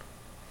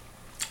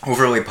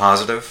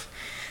positive,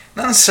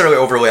 not necessarily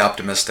overly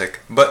optimistic,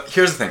 but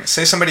here's the thing.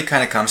 Say somebody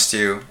kind of comes to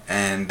you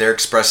and they're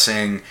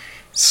expressing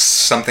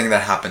something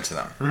that happened to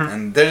them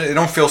and they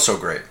don't feel so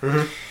great.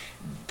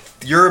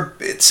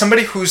 It's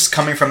somebody who's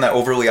coming from that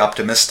overly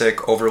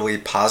optimistic, overly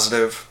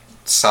positive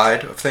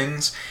side of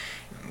things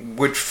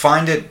would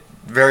find it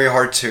very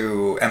hard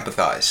to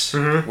empathize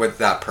with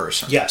that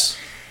person. Yes.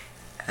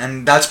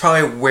 And that's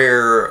probably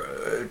where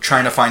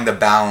trying to find the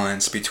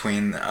balance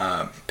between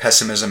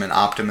pessimism and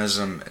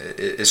optimism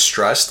is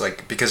stressed.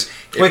 Like because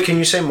wait, can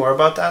you say more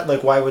about that?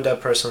 Like, why would that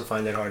person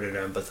find it harder to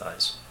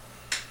empathize?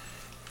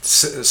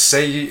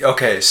 Say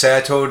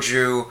I told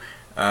you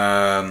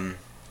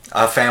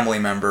a family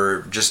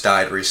member just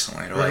died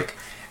recently, like,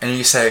 and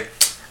you say,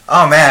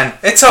 "Oh man,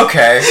 it's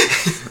okay,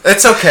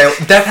 it's okay.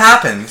 Death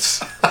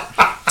happens.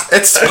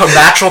 It's a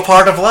natural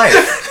part of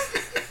life."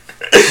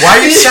 Why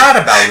are you sad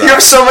about that? You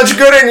have so much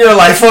good in your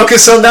life.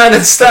 Focus on that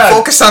instead.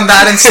 Focus on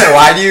that instead.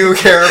 Why do you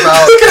care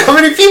about... Look at how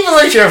many people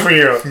I care for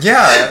you.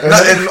 Yeah.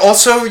 And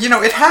also,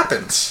 it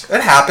happens.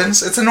 It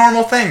happens. It's a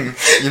normal thing.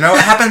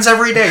 It happens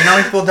every day. How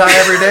many people die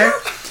every day?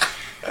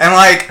 And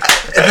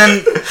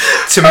then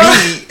to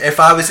me, if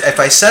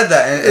I said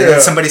that and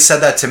somebody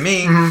said that to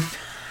me...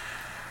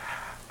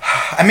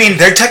 I mean,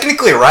 they're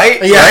technically right,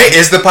 right?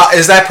 Is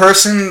that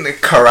person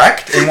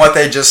correct in what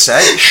they just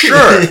said?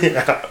 Sure.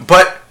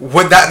 But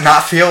would that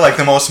not feel like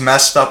the most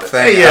messed up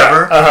thing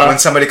ever when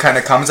somebody kind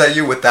of comes at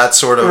you with that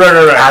sort of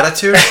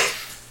attitude?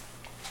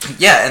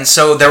 Yeah, and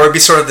so there would be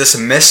sort of this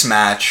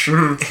mismatch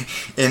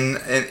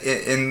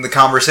in the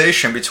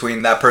conversation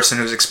between that person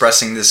who's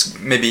expressing this,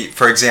 maybe,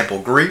 for example,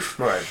 grief,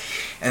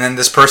 and then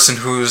this person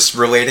who's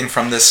relating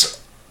from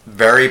this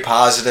very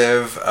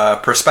positive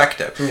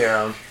perspective.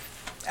 Yeah.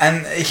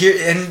 And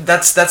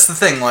that's the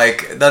thing.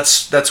 Like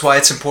that's why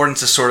it's important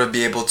to sort of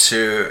be able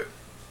to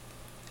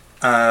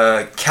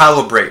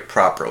calibrate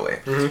properly,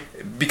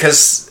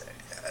 because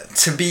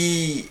to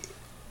be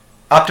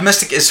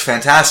optimistic is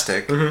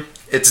fantastic.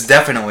 It's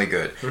definitely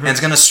good, and it's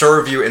going to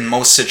serve you in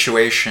most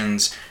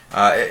situations,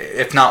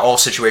 if not all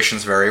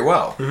situations, very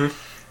well.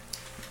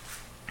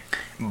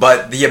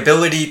 But the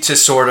ability to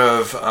sort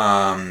of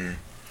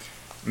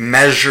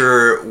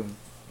measure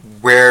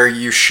where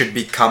you should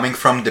be coming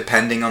from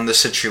depending on the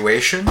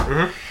situation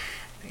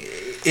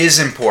is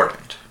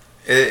important.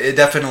 It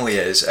definitely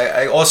is.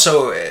 I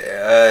also,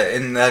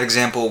 in that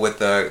example with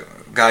the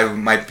guy who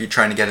might be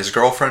trying to get his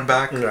girlfriend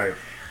back, Right.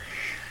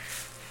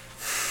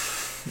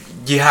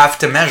 you have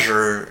to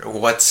measure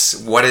what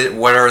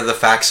are the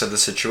facts of the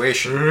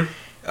situation.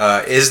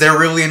 Is there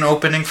really an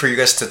opening for you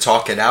guys to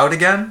talk it out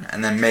again,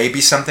 and then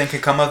maybe something can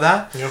come of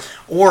that? Yeah.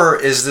 Or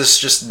is this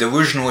just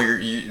delusional?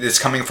 It's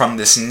coming from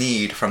this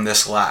need, from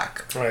this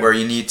lack, Right. where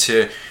you need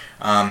to.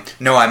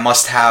 No, I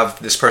must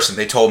have this person.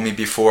 They told me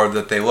before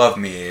that they love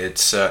me.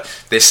 It's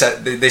they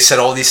said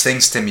all these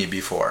things to me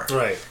before.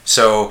 Right.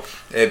 So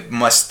it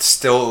must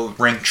still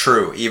ring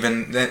true,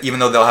 even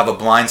though they'll have a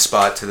blind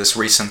spot to this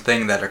recent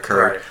thing that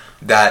occurred. Right.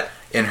 That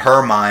in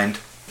her mind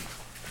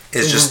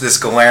is just this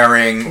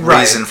glaring Right.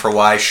 reason for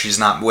why she's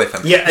not with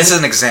him. Yeah, This is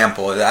an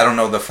example. I don't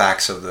know the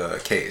facts of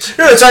the case.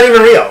 No, it's not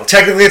even real.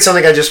 Technically, it's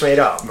something I just made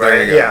up. Right?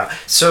 There you go. Yeah.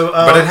 So,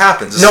 But it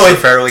happens. This No, is a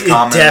fairly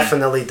common. It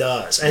definitely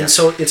does. And Yeah.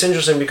 so it's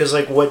interesting because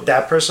like what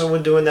that person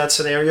would do in that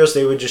scenario is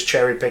they would just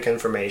cherry pick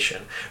information,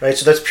 right?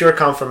 So that's pure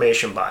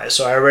confirmation bias.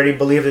 So I already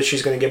believe that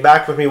she's going to get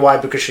back with me. Why?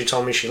 Because she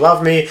told me she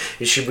loved me.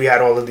 We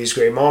had all of these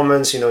great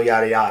moments,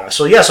 yada yada.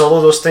 So yes, all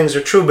of those things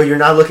are true, but you're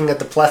not looking at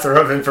the plethora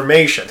of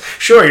information.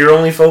 Sure, you're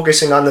only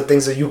focusing on the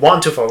things that you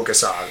want to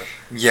focus on.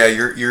 Yeah,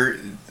 you're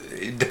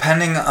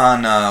depending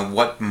on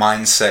what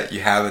mindset you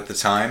have at the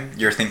time,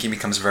 your thinking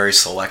becomes very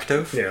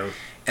selective. Yeah.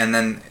 And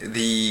then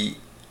the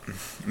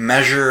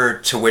measure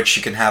to which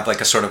you can have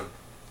like a sort of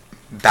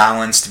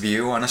balanced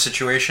view on a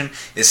situation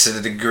is to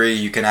the degree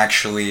you can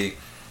actually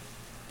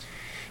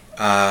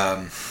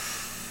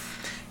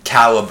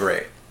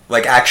calibrate,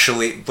 like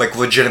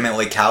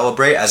legitimately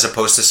calibrate, as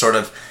opposed to sort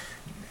of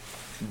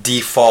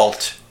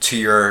default to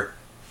your.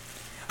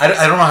 I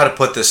don't know how to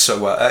put this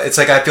so well. It's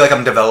like I feel like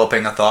I'm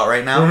developing a thought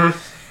right now.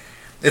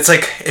 It's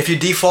like if you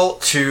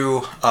default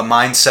to a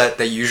mindset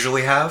that you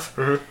usually have,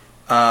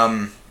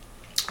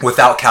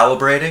 without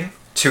calibrating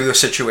to the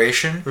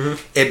situation,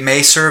 it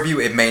may serve you,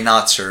 it may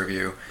not serve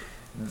you.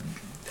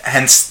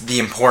 Hence the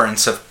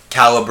importance of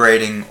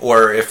calibrating,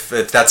 or if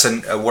that's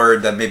a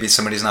word that maybe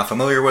somebody's not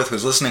familiar with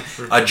who's listening,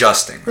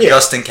 adjusting. Yeah.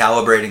 Adjusting,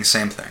 calibrating,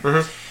 same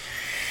thing.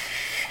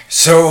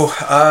 So,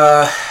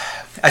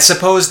 I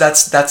suppose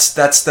that's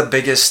the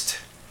biggest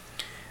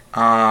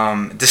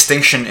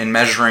distinction in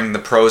measuring the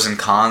pros and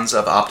cons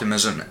of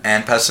optimism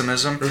and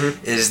pessimism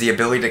is the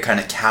ability to kind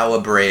of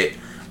calibrate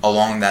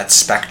along that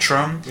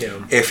spectrum.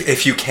 Yeah.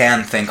 If you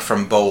can think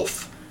from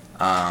both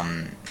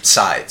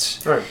sides.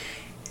 Right.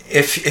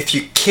 If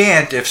you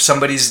can't, if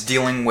somebody's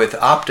dealing with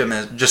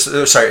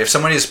if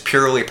somebody is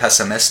purely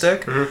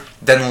pessimistic,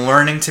 then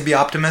learning to be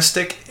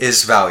optimistic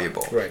is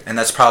valuable. Right. And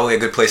that's probably a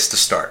good place to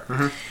start.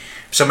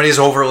 If somebody is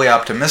overly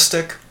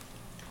optimistic,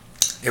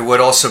 it would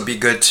also be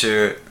good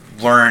to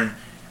learn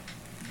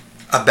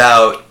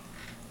about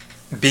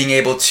being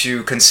able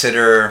to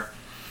consider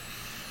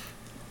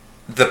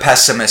the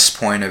pessimist's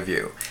point of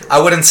view. I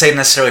wouldn't say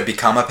necessarily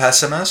become a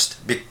pessimist,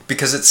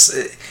 because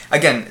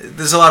again,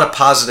 there's a lot of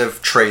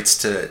positive traits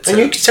to And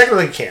you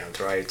technically can't,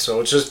 right?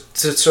 So it's just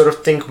to sort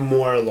of think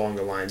more along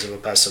the lines of a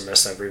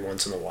pessimist every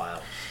once in a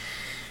while.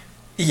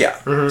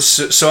 Yeah.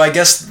 So I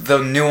guess the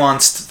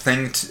nuanced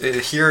thing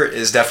here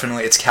is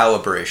definitely it's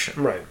calibration.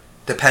 Right.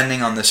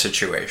 Depending on the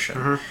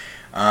situation.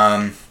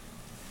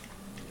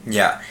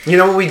 Yeah. You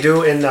know what we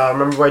do in,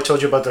 remember what I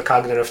told you about the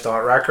cognitive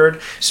thought record?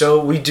 So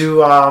we do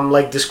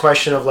like this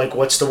question of like,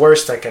 what's the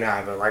worst that can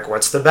happen? Like,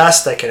 what's the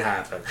best that can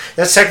happen?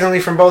 That's technically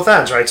from both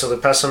ends, right? So the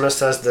pessimist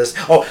has this,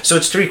 so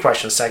it's 3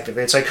 questions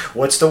technically. It's like,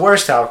 what's the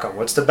worst outcome?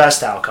 What's the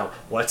best outcome?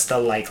 What's the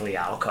likely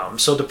outcome?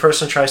 So the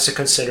person tries to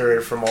consider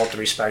it from all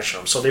 3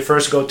 spectrums. So they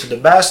first go to the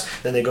best,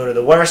 then they go to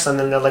the worst, and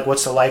then they're like,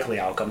 what's the likely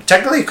outcome?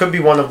 Technically it could be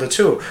one of the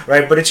 2,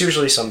 right? But it's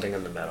usually something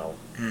in the middle.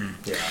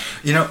 Yeah.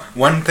 You know,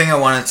 one thing I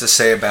wanted to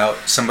say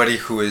about somebody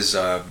who is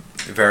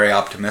very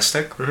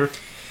optimistic.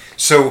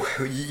 So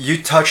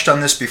you touched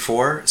on this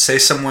before. Say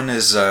someone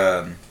is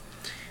there's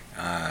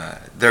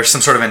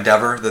some sort of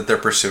endeavor that they're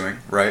pursuing,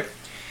 right?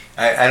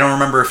 I don't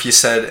remember if you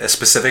said a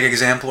specific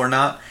example or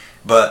not,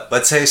 but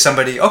let's say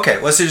somebody.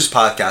 Okay, let's use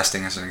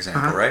podcasting as an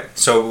example, right?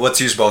 So let's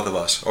use both of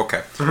us.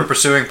 Okay, we're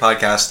pursuing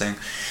podcasting,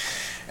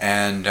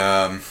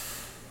 and.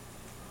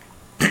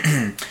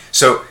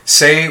 So,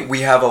 say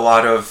we have a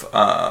lot of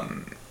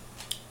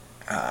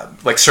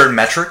like certain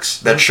metrics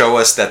that show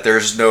us that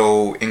there's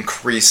no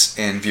increase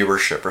in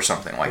viewership or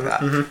something like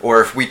that.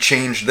 Or if we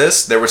change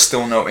this, there was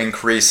still no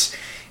increase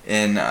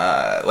in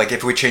like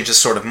if we change the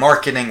sort of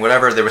marketing,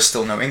 whatever, there was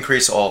still no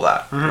increase, all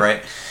that,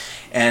 right?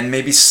 And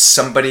maybe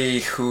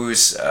somebody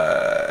who's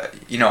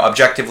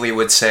objectively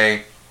would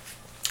say,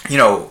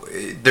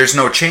 there's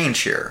no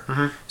change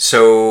here,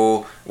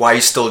 so why are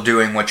you still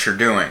doing what you're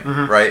doing,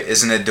 right?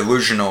 Isn't it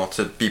delusional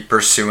to be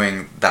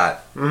pursuing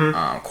that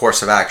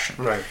course of action?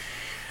 Right.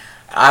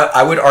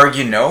 I would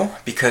argue no,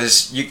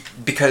 because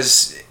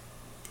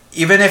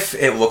even if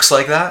it looks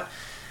like that,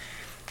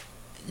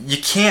 you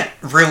can't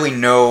really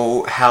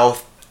know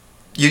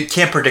you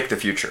can't predict the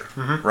future,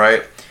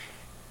 right?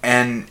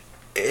 And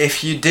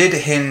if you did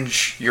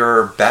hinge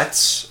your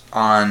bets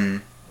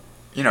on,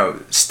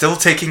 still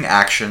taking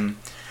action,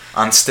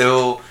 on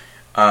still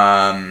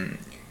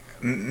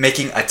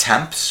making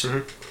attempts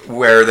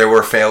where there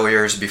were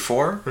failures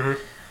before,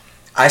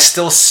 I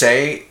still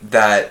say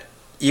that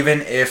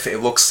even if it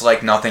looks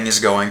like nothing is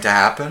going to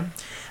happen,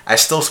 I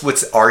still would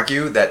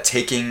argue that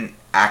taking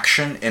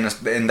action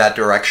in that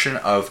direction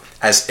of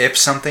as if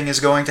something is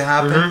going to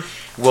happen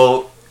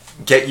will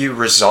get you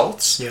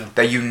results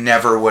that you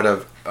never would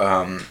have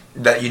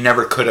that you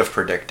never could have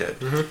predicted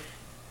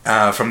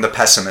from the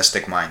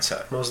pessimistic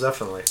mindset. Most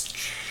definitely.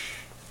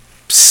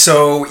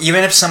 So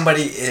even if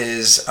somebody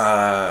is,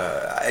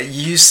 I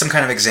used some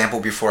kind of example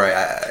before.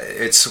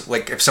 It's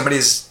like if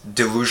somebody's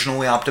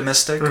delusionally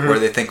optimistic, where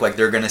they think like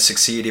they're going to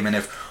succeed even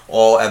if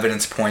all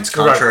evidence points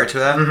contrary to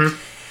that.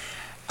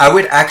 I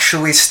would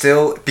actually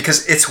still,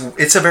 because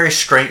it's a very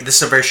strange. This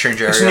is a very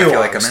strange area. I feel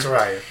like I'm in.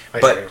 Right.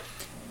 But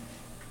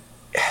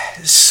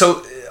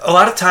so a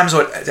lot of times,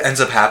 what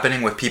ends up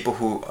happening with people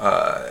who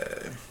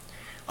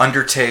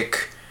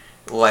undertake,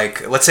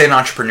 like, let's say an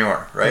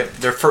entrepreneur, right?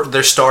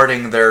 They're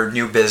starting their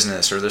new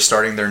business, or they're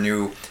starting their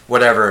new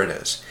whatever it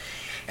is,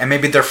 and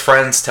maybe their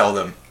friends tell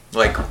them,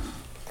 like,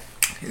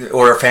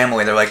 or a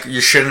family, they're like, you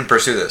shouldn't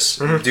pursue this.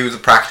 Do the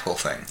practical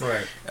thing.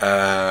 Right.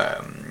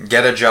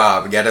 Get a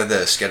job. Get a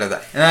this. Get a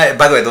that. And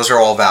by the way, those are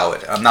all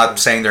valid. I'm not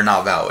saying they're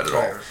not valid at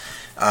all.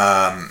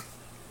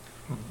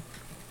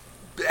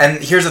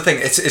 And here's the thing.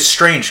 It's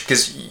strange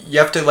because you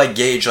have to like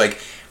gauge,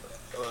 like,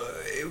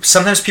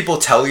 sometimes people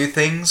tell you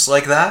things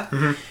like that.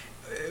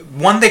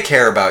 One, they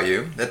care about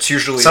you. That's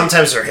usually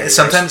sometimes they're haters.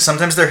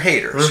 Sometimes they're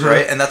haters,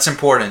 right? And that's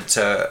important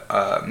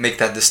to make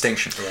that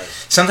distinction. Right.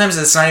 Sometimes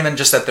it's not even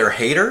just that they're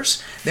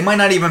haters. They might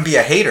not even be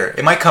a hater.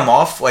 It might come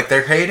off like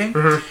they're hating,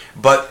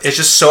 but it's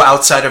just so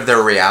outside of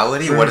their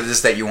reality, what it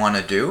is that you want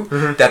to do,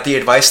 that the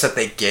advice that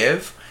they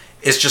give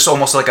is just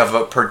almost like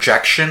a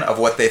projection of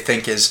what they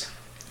think is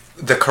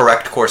the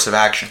correct course of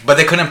action. But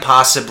they couldn't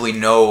possibly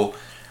know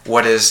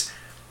what is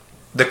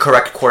the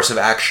correct course of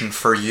action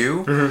for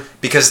you,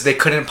 because they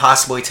couldn't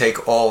possibly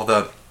take all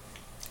the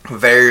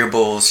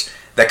variables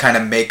that kind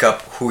of make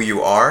up who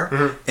you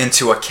are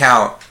into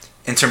account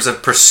in terms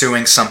of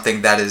pursuing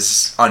something that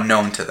is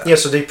unknown to them. Yeah,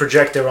 so they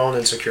project their own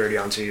insecurity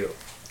onto you.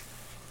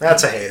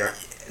 That's a hater.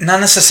 Not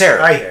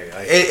necessarily. I hear you.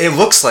 It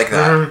looks like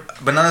that,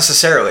 but not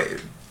necessarily.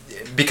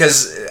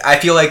 Because I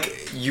feel like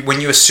when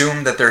you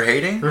assume that they're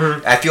hating,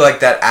 I feel like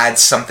that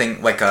adds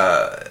something like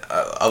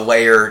a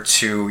layer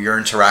to your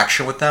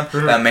interaction with them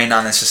that may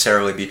not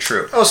necessarily be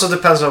true. Also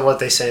depends on what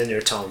they say in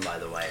their tone, by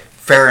the way.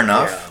 Fair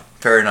enough.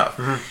 Fair enough.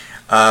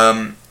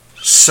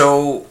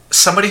 So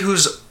somebody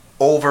who's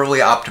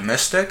overly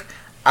optimistic,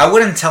 I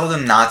wouldn't tell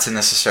them not to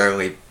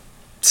necessarily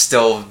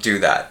still do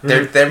that.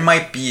 There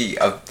might be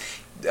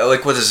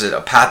what is it?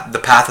 The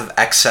path of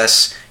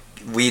excess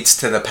leads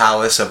to the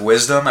palace of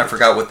wisdom. I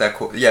forgot what that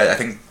quote. Yeah, I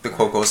think the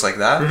quote goes like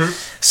that.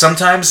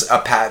 Sometimes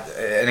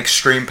an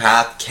extreme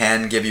path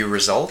can give you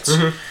results.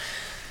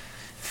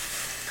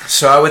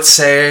 So I would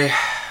say,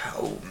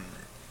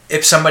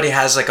 if somebody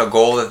has like a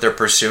goal that they're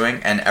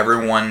pursuing and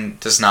everyone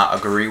does not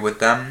agree with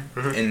them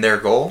in their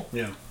goal,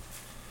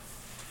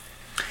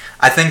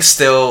 I think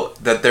still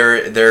that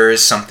there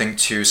is something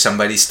to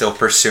somebody still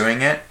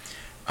pursuing it.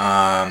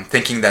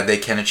 Thinking that they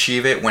can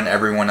achieve it when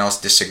everyone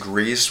else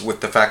disagrees with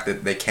the fact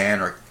that they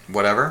can or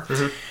whatever.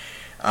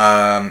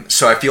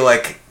 So I feel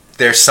like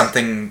there's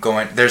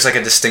like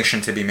a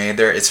distinction to be made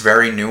there. It's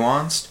very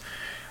nuanced.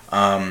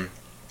 I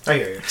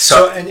hear you.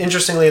 So, and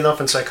interestingly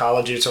enough, in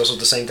psychology, it's also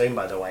the same thing,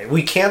 by the way.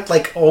 We can't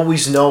like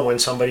always know when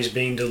somebody's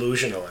being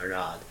delusional or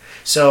not.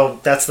 So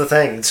that's the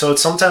thing. So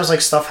it's sometimes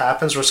like stuff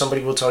happens where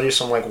somebody will tell you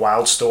some like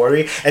wild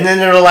story, and then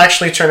it'll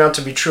actually turn out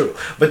to be true.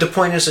 But the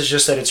point is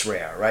just that it's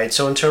rare, right?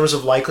 So in terms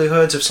of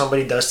likelihoods, if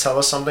somebody does tell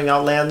us something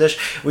outlandish,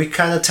 we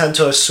kind of tend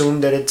to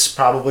assume that it's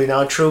probably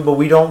not true, but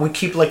we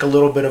keep like a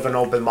little bit of an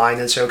open mind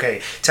and say,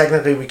 okay,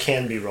 technically we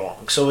can be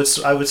wrong. So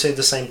I would say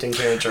the same thing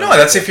here in terms. No,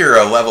 that's if you're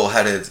a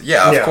level-headed.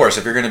 Yeah, of course.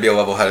 If you're going to be a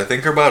level-headed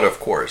thinker about it, of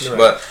course. Right.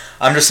 But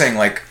I'm just saying,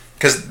 like,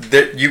 because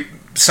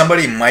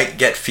somebody might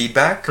get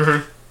feedback.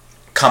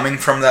 Coming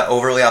from that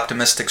overly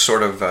optimistic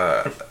sort of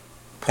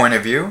point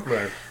of view,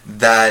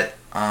 that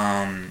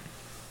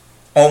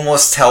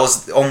almost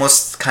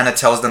kind of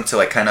tells them to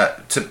like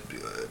to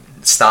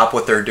stop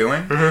what they're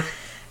doing,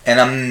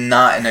 and I'm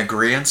not in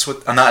agreement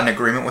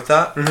with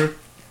that.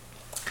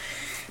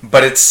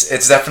 but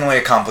it's definitely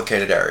a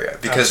complicated area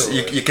because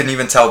you can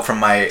even tell from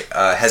my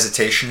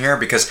hesitation here,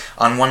 because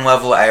on one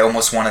level I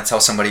almost want to tell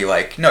somebody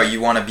like, no, you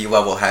want to be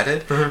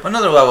level-headed. Mm-hmm.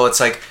 Another level, it's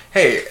like,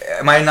 hey,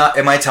 am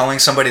I telling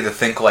somebody to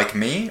think like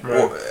me?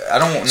 Right. Or, I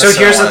don't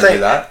necessarily want to do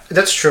that.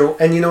 That's true.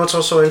 And you know what's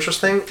also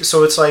interesting?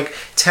 So it's like,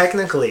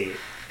 technically,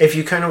 if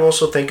you kind of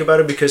also think about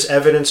it, because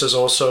evidence is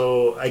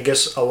also, I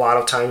guess, a lot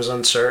of times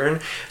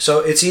uncertain. So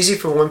it's easy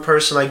for one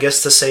person, I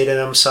guess, to say to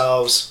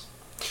themselves,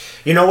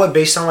 you know what,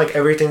 based on like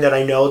everything that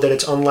I know, that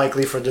it's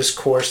unlikely for this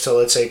course to,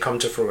 let's say, come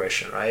to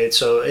fruition, right?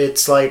 So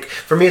it's like,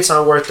 for me, it's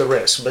not worth the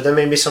risk. But then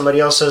maybe somebody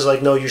else says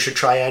like, no, you should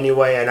try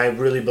anyway, and I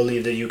really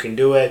believe that you can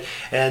do it.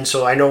 And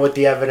so I know what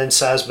the evidence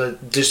says,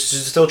 but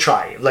just still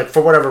try, like,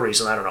 for whatever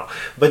reason, I don't know.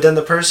 But then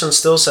the person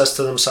still says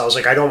to themselves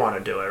like, I don't want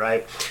to do it,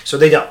 right? So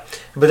they don't.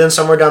 But then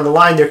somewhere down the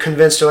line, they're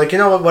convinced, they're like, you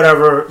know what,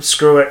 whatever,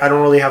 screw it, I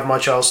don't really have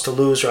much else to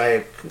lose,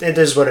 right? It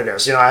is what it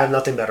is, you know, I have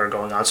nothing better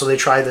going on. So they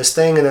try this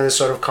thing, and then it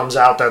sort of comes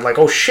out that like,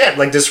 oh shit,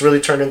 like this really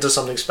turned into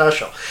something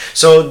special.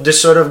 So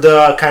this sort of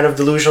the kind of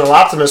delusional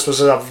optimist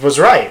was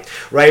right?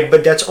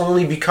 But that's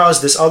only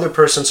because this other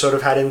person sort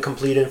of had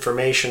incomplete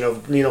information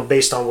of, you know,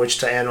 based on which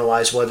to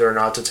analyze whether or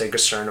not to take a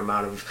certain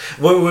amount of,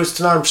 well, it was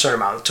not a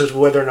certain amount, to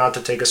whether or not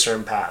to take a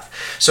certain path.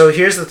 So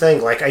here's the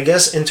thing, like, I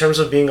guess in terms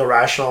of being a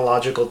rational,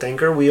 logical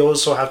thinker, we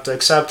also have to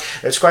accept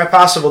it's quite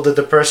possible that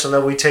the person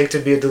that we take to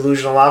be a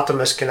delusional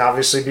optimist can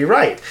obviously be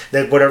right,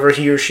 that whatever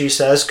he or she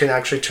says can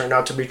actually turn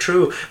out to be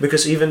true,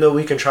 because even though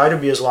we can try to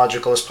be as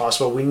logical as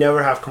possible, we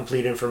never have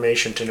complete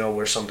information to know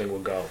where something will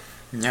go.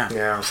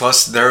 Yeah.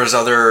 Plus, there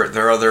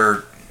are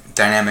other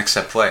dynamics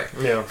at play.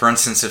 Yeah. For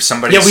instance, if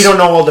somebody we don't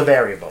know all the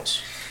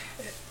variables.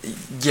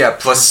 Yeah.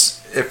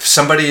 Plus, if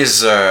somebody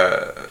is,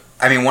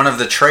 one of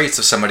the traits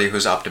of somebody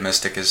who's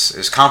optimistic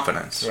is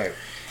confidence. Right.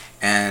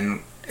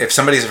 And if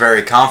somebody's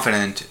very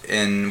confident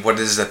in what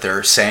it is that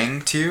they're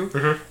saying to you,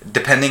 mm-hmm.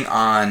 depending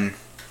on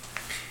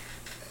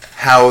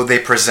how they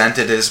present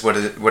it is what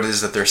it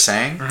is that they're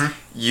saying, mm-hmm.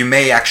 you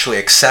may actually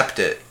accept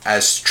it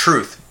as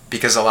truth.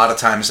 Because a lot of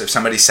times, if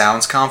somebody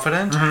sounds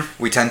confident,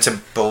 mm-hmm. we tend to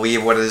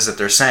believe what it is that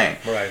they're saying.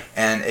 Right.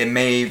 And it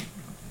may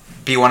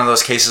be one of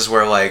those cases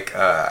where, like,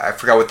 I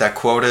forgot what that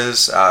quote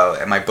is.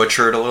 I might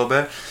butcher it a little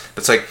bit.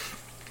 But it's like,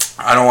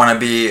 I don't want to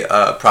be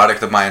a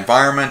product of my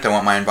environment. I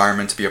want my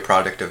environment to be a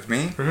product of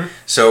me. Mm-hmm.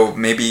 So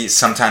maybe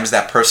sometimes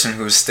that person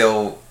who's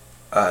still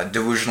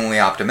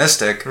delusionally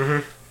optimistic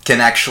mm-hmm. can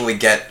actually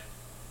get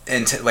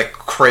into, like,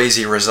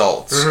 crazy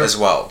results mm-hmm. as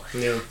well.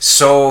 Yeah.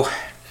 So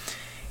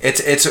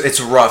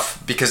it's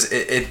rough because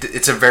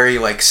it's a very,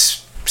 like,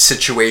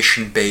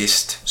 situation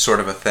based sort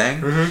of a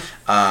thing.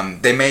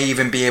 Mm-hmm. They may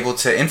even be able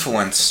to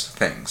influence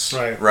things,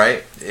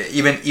 right?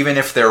 Even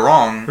if they're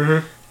wrong,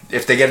 mm-hmm.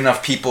 if they get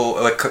enough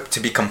people to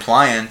be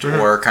compliant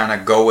mm-hmm. or kind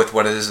of go with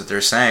what it is that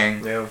they're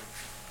saying. Yeah.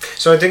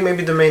 So I think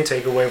maybe the main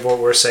takeaway of what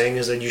we're saying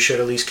is that you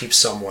should at least keep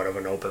somewhat of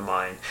an open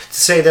mind. To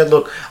say that,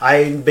 look,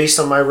 based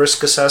on my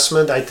risk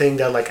assessment, I think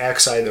that like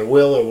X either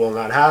will or will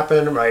not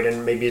happen, right?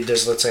 And maybe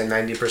there's, let's say, a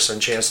 90%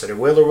 chance that it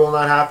will or will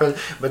not happen.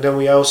 But then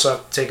we also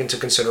have to take into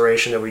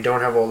consideration that we don't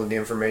have all of the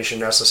information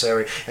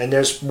necessary. And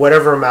there's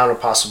whatever amount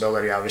of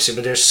possibility, obviously,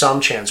 but there's some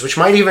chance, which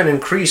might even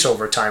increase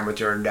over time with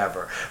your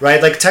endeavor,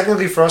 right? Like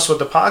technically for us with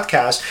the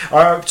podcast,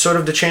 our sort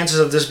of the chances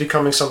of this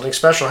becoming something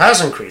special has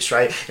increased,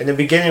 right? In the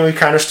beginning, we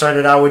kind of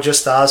started out with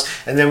just us,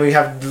 and then we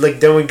have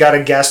then we got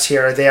a guest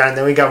here or there, and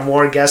then we got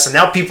more guests, and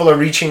now people are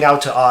reaching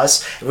out to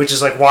us, which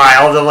is like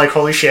wild. I'm like,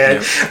 holy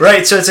shit, yeah.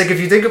 Right? So it's like, if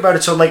you think about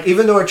it, so like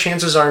even though our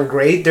chances aren't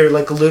great, they're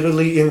like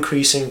literally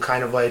increasing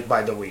kind of like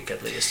by the week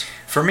at least.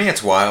 For me,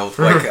 it's wild.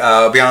 Mm-hmm. Like,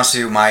 I'll be honest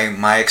with you,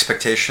 my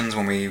expectations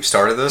when we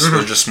started this mm-hmm.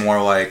 was just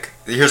more like,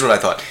 here's what I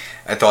thought.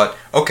 I thought,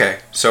 okay,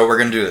 so we're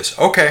gonna do this.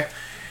 Okay,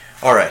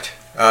 all right.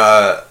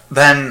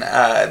 Then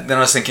I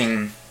was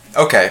thinking,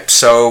 okay,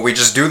 so we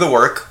just do the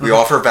work, we mm-hmm.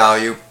 offer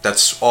value,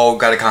 that's all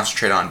got to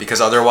concentrate on, because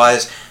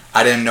otherwise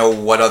I didn't know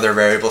what other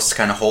variables to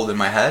kind of hold in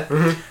my head.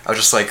 Mm-hmm. I was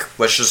just like,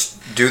 let's just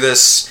do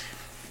this,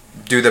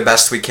 do the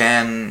best we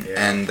can,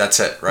 and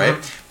that's it, right?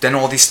 Mm-hmm. Then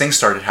all these things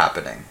started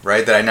happening,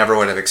 right, that I never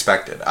would have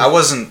expected.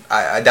 Mm-hmm.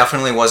 I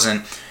definitely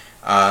wasn't,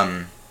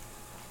 I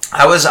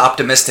was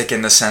optimistic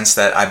in the sense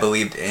that I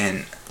believed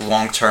in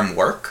long-term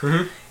work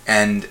mm-hmm.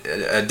 and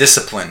a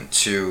discipline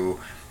to...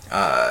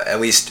 at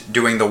least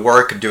doing the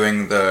work,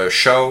 doing the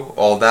show,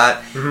 all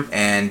that, mm-hmm.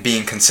 and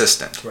being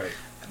consistent. Right.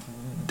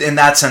 In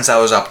that sense, I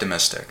was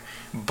optimistic.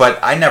 But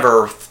I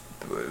never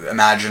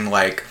imagined,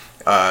 like,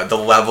 the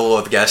level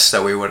of guests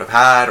that we would have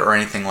had or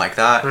anything like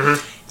that. Mm-hmm.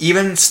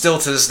 Even still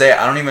to this day,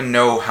 I don't even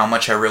know how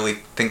much I really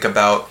think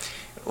about,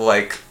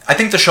 like... I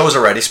think the show's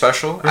already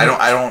special.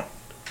 Mm-hmm.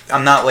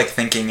 I'm not, like,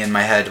 thinking in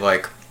my head,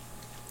 like,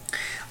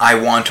 I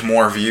want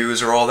more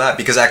views or all that.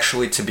 Because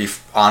actually, to be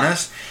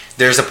honest...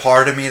 There's a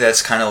part of me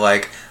that's kind of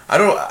like,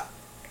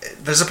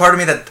 there's a part of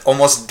me that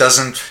almost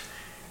doesn't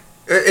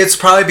It's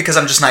probably because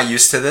I'm just not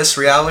used to this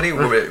reality,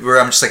 where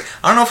I'm just like,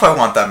 I don't know if I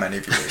want that many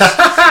views,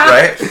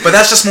 right? But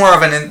that's just more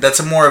of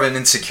an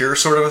insecure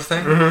sort of a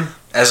thing,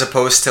 as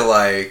opposed to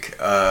like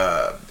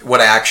what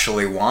I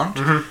actually want.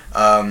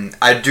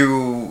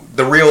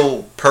 The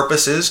real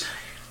purpose is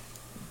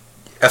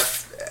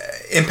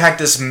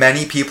impact as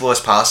many people as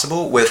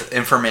possible with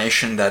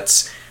information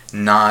that's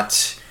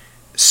not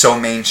so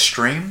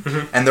mainstream,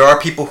 and there are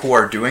people who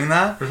are doing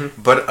that,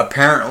 but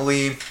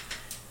apparently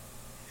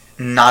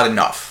not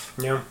enough.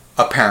 Yeah.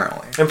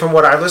 Apparently. And from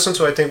what I listen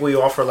to, I think we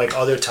offer like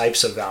other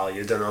types of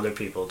value than other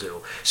people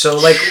do. So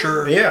like,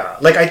 sure. Yeah,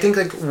 like I think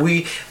like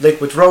we like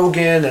with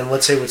Rogan and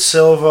let's say with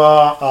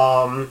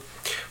Silva,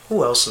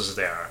 who else is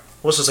there?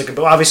 What's this like?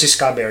 Obviously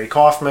Scott Barry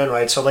Kaufman,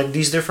 right? So like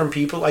these different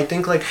people, I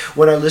think like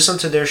when I listen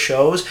to their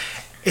shows,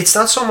 it's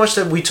not so much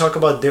that we talk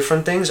about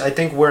different things. I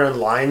think we're in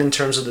line in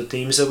terms of the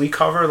themes that we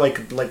cover. Like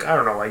I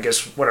don't know. I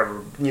guess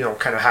whatever,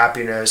 kind of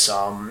happiness,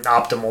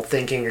 optimal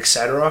thinking,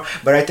 etc.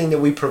 But I think that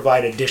we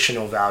provide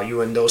additional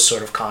value in those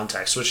sort of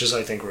contexts, which is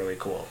I think really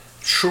cool.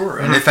 Sure.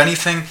 And if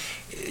anything,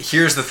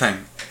 here's the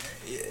thing: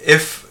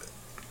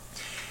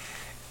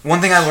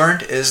 one thing I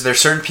learned is there's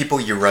certain people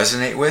you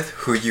resonate with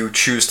who you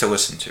choose to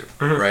listen to,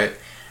 right?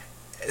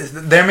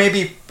 There may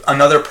be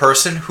another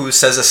person who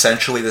says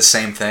essentially the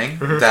same thing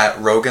that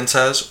Rogan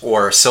says,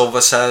 or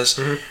Silva says,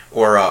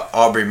 or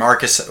Aubrey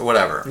Marcus,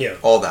 whatever. Yeah.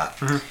 All that.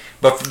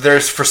 But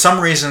there's a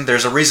reason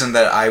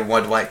that I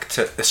would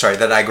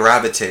that I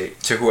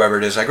gravitate to whoever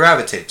it is I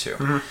gravitate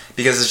to.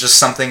 Because it's just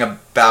something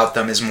about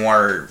them is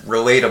more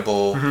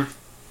relatable,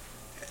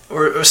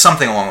 or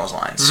something along those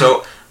lines.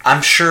 So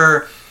I'm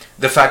sure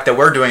the fact that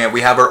we're doing it,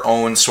 we have our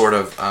own sort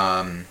of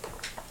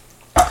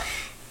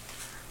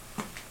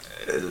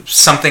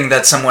something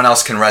that someone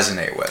else can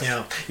resonate with.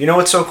 Yeah. You know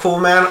what's so cool,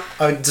 man?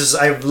 I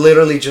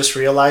literally just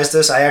realized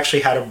this. I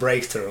actually had a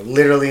breakthrough,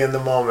 literally in the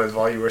moment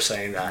while you were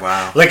saying that.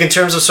 Wow. Like in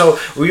terms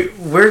of,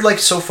 we're like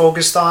so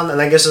focused on,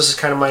 and I guess this is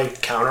kind of my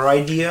counter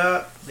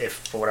idea,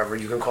 if whatever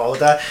you can call it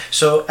that.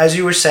 So as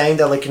you were saying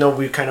that, like,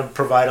 we kind of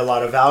provide a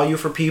lot of value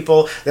for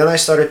people, then I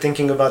started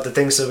thinking about the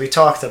things that we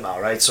talked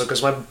about, right? So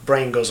because my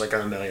brain goes like in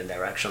a million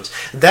directions.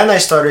 Then I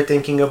started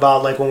thinking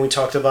about like when we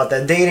talked about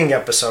that dating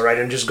episode, right?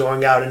 And just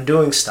going out and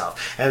doing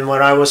stuff. And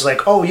when I was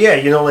like, oh yeah,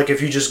 like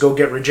if you just go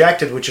get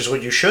rejected, which is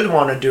what you should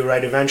want to do,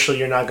 right? Eventually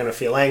you're not going to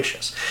feel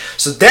anxious.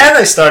 So then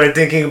I started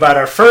thinking about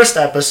our first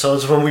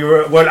episodes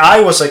when I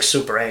was like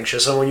super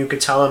anxious, and when you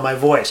could tell in my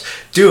voice,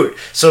 dude,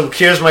 so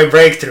here's my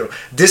breakthrough.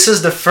 This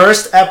is the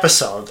first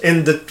episode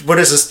in the,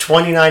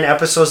 29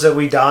 episodes that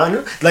we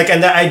done. Like,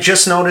 and I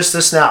just noticed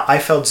this now. I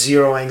felt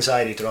zero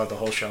anxiety throughout the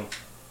whole show.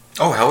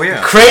 Oh, hell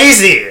yeah.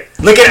 Crazy!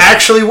 Like, it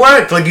actually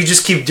worked. Like, you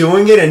just keep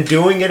doing it and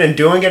doing it and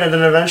doing it, and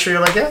then eventually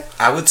you're like, yeah.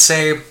 I would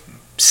say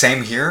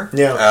same here.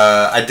 Yeah.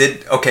 I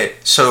did, okay,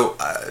 so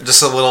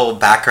just a little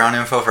background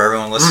info for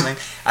everyone listening.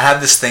 I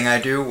have this thing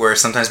I do where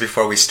sometimes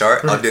before we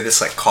start, I'll do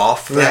this, like,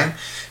 cough thing. Yeah.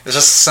 It's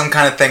just some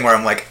kind of thing where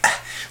I'm like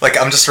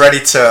I'm just ready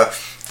to...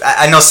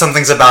 I know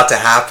something's about to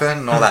happen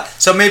and all that.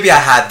 So maybe I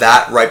had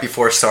that right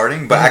before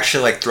starting, but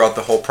actually, like, throughout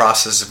the whole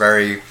process,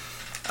 very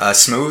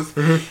smooth.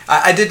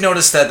 I did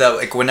notice that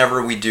like,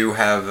 whenever we do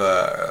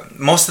have...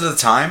 most of the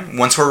time,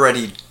 once we're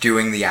already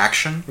doing the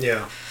action...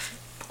 Yeah.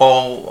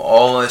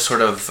 All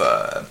sort of...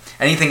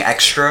 anything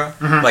extra,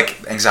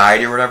 like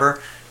anxiety or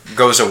whatever,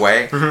 goes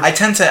away. I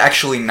tend to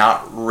actually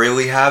not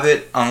really have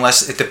it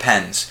unless it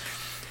depends.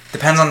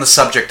 Depends on the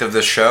subject of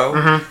the show,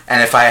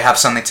 and if I have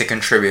something to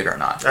contribute or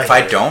not. If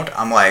I don't,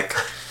 I'm like...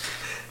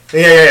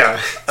 Yeah.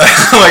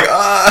 I'm like,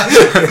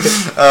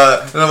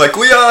 and I'm like,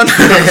 Leon!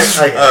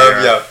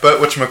 Yeah,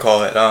 but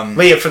whatchamacallit?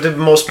 But yeah, for the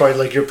most part,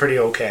 like, you're pretty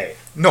okay.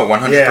 No,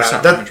 100%. Yeah,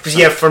 100%.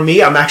 Yeah, for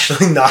me, I'm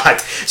actually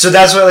not. So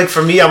that's why, like,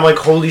 for me, I'm like,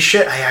 holy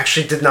shit, I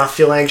actually did not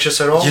feel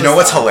anxious at all. You know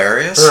what's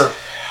hilarious?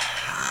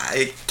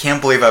 I can't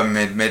believe I'm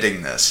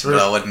admitting this, but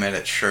I'll admit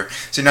it, sure.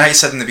 So you know how you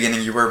said in the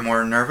beginning you were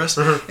more nervous?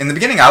 In the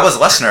beginning, I was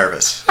less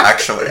nervous,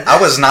 actually.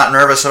 I was not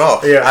nervous at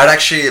all. Yeah. I'd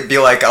actually be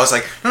like, I was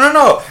like,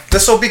 no,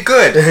 this will be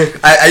good.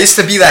 I used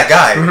to be that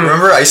guy,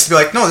 remember? I used to be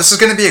like, no, this is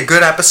going to be a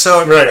good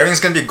episode. Right. Everything's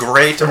going to be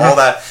great, all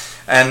that.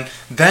 And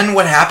then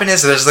what happened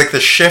is there's like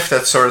the shift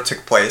that sort of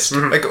took place.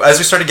 Like as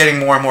we started getting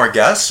more and more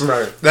guests,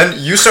 then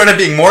you started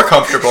being more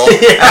comfortable,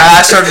 and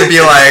I started to be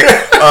like,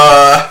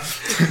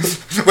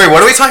 wait,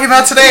 what are we talking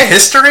about today?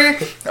 History?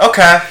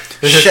 Okay.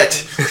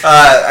 Shit.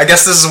 I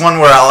guess this is one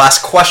where I'll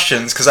ask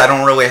questions because I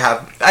don't really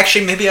have...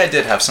 Actually, maybe I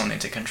did have something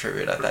to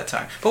contribute at that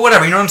time. But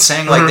whatever, you know what I'm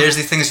saying? Like, there's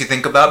these things you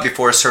think about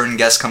before a certain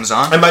guest comes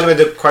on. And by the way,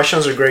 the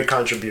questions are great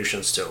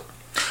contributions too.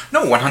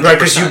 No, 100%. Right,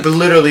 because you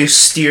literally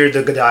steered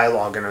the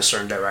dialogue in a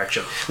certain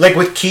direction. Like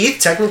with Keith,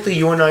 technically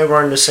you and I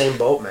were in the same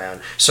boat, man.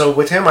 So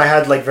with him, I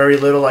had like very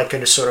little I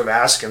could sort of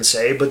ask and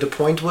say. But the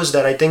point was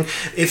that I think,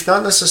 if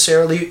not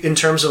necessarily in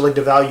terms of like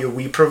the value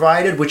we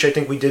provided, which I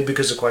think we did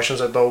because the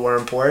questions I thought were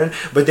important,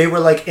 but they were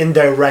like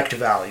indirect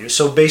value.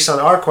 So based on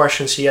our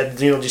questions, he had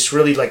these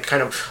really like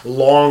kind of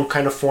long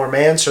kind of form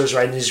answers,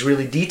 right, and these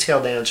really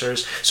detailed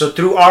answers. So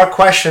through our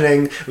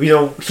questioning,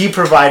 he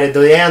provided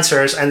the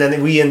answers, and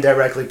then we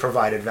indirectly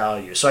provided value.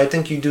 value. So I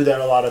think you do that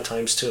a lot of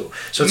times too.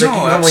 So it's no, like,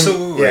 you know,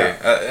 absolutely.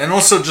 And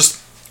also just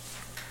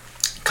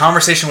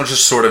conversation will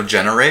just sort of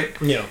generate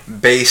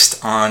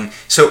based on,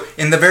 so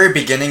in the very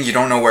beginning you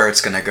don't know where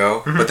it's going to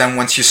go, but then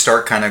once you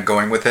start kind of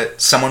going with it,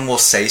 someone will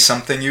say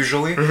something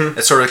usually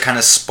that sort of kind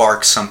of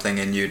sparks something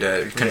in you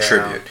to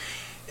contribute.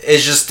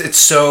 It's just, it's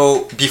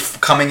so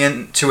coming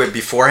into it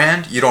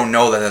beforehand, you don't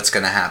know that that's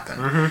going to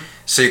happen,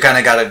 so you kind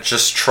of got to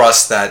just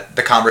trust that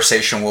the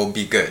conversation will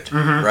be good,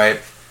 right?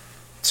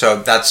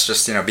 So that's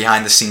just,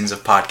 behind the scenes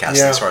of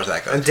podcasting as far as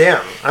that goes. And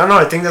damn, I don't know,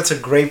 I think that's a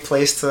great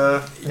place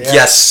to... Yeah.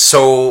 Yes,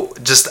 so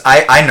just,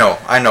 I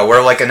know,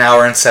 we're like an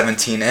hour and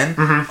 17 in.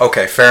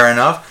 Okay, fair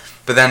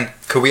enough. But then,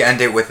 could we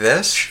end it with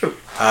this? Shoot.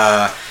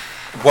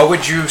 What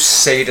would you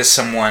say to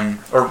someone,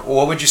 or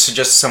what would you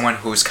suggest to someone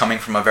who's coming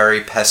from a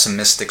very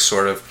pessimistic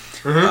sort of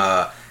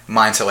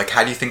mindset? Like,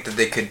 how do you think that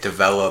they could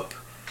develop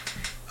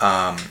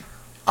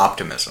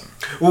optimism?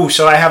 Ooh,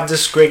 so I have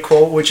this great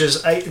quote, which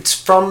is, it's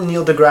from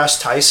Neil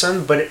deGrasse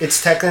Tyson, but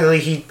it's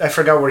technically, I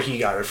forgot where he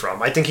got it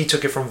from. I think he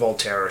took it from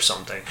Voltaire or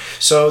something.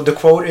 So the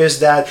quote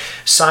is that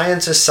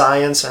science is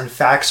science and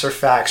facts are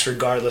facts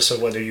regardless of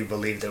whether you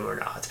believe them or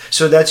not.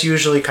 So that's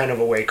usually kind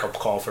of a wake-up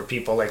call for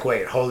people, like,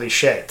 wait, holy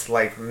shit,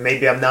 like,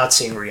 maybe I'm not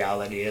seeing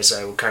reality as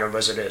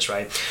it is,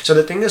 right? So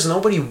the thing is,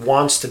 nobody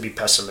wants to be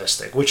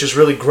pessimistic, which is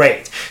really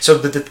great. So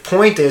the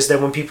point is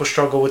that when people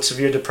struggle with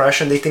severe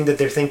depression, they think that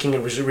they're thinking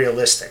it was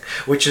realistic,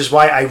 which is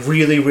why I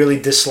really, really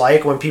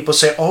dislike when people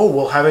say, oh,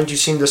 well, haven't you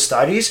seen the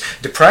studies?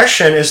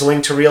 Depression is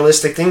linked to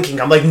realistic thinking.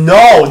 I'm like,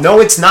 no,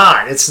 it's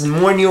not. It's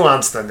more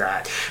nuanced than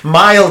that.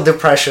 Mild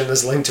depression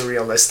is linked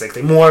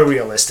to more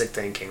realistic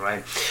thinking,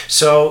 right?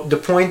 So the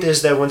point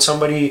is that when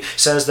somebody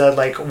says that,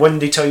 like, when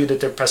they tell you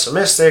that they're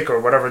pessimistic or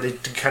whatever, they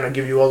kind of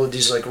give you all of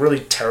these, like, really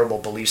terrible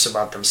beliefs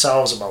about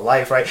themselves, about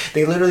life, right?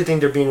 They literally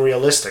think they're being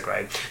realistic,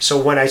 right? So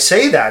when I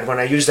say that, when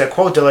I use that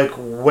quote, they're like,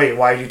 wait,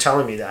 why are you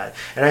telling me that?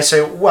 And I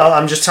say, well,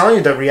 I'm just telling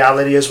you that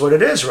reality is what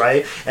it is,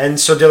 right? And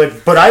so they're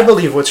like, but I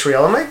believe what's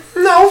real. I'm like,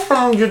 no,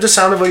 from the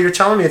sound of what you're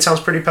telling me, it sounds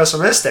pretty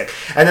pessimistic.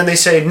 And then they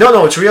say,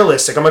 no, it's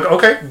realistic. I'm like,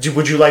 okay,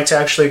 would you like to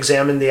actually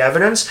examine the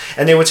evidence?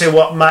 And they would say,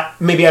 well,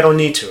 maybe I don't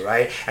need to,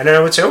 right? And then I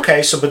would say,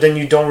 okay, so but then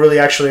you don't really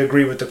actually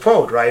agree with the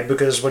quote, right?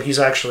 Because what he's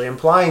actually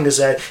implying is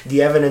that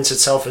the evidence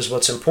itself is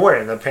what's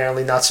important,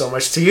 apparently not so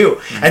much to you.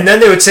 And then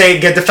they would say,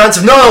 get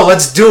defensive, no,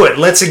 let's do it,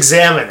 let's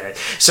examine it.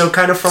 So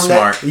kind of from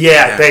Smart.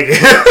 Thank you.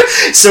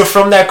 So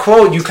from that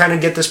quote, you kind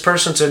of get this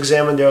person to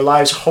examine their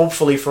lives,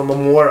 hopefully from a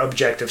more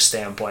objective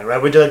standpoint,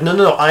 right? Where they're like,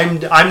 no,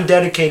 I'm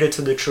dedicated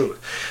to the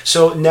truth.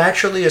 So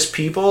naturally, as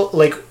people,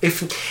 like,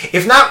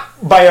 if not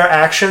by our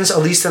actions, at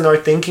least in our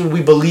thinking,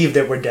 we believe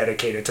that we're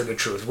dedicated to the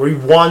truth. We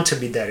want to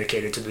be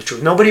dedicated to the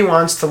truth. Nobody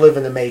wants to live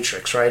in the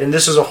matrix, right? And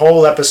this is a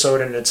whole episode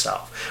in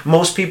itself.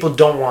 Most people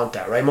don't want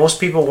that, right? Most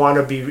people want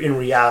to be in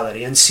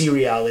reality and see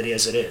reality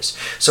as it is.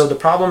 So the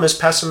problem is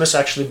pessimists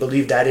actually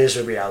believe that is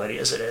a reality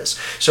as it is.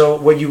 So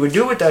what you would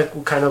do with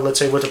that kind of, let's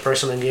say, with a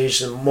person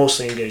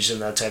mostly engaged in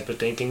that type of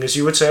thinking, is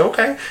you would say,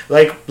 okay,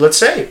 like, let's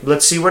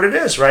see what it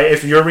is, right?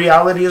 If your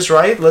reality is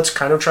right, let's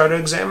kind of try to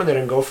examine it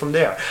and go from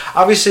there.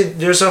 Obviously,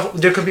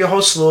 there could be a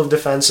whole slew of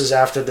defenses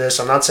after this.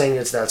 I'm not saying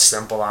it's that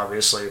simple,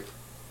 obviously.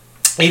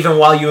 Even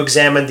while you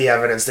examine the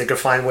evidence, they could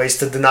find ways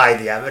to deny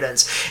the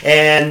evidence.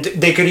 And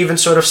they could even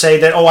sort of say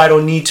that, oh, I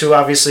don't need to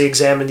obviously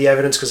examine the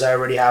evidence because I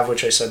already have,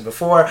 which I said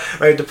before,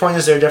 right? The point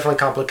is there are definitely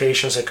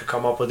complications that could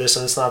come up with this,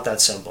 and it's not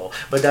that simple.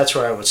 But that's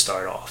where I would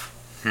start off.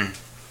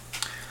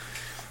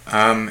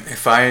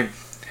 If I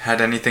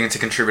had anything to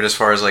contribute as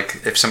far as,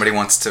 like, if somebody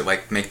wants to,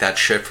 like, make that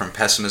shift from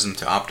pessimism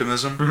to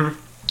optimism,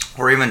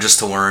 or even just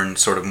to learn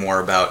sort of more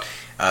about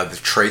the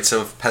traits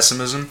of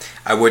pessimism,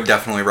 I would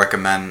definitely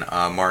recommend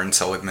Martin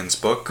Seligman's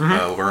book,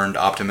 Learned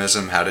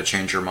Optimism, How to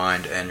Change Your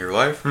Mind and Your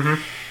Life.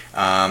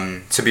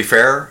 To be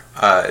fair,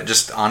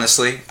 just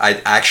honestly,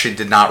 I actually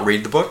did not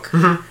read the book.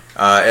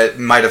 It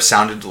might have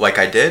sounded like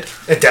I did.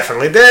 It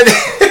definitely did.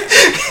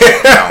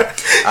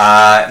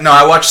 No,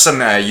 I watched some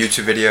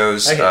YouTube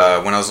videos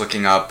when I was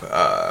looking up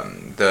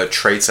the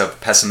traits of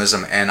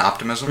pessimism and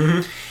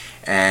optimism.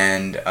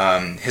 And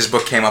his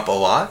book came up a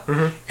lot.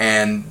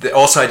 And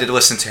also I did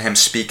listen to him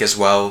speak as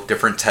well,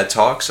 different TED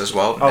Talks as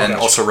well, and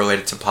also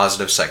related to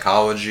positive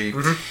psychology.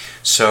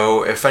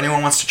 So if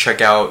anyone wants to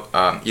check out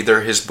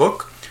either his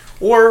book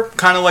or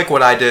kind of like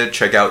what I did,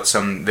 check out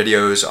some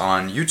videos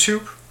on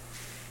YouTube.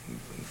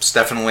 It's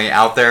definitely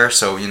out there,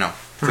 so,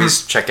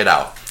 please check it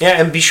out.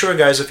 Yeah, and be sure,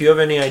 guys, if you have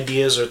any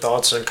ideas or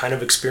thoughts and kind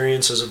of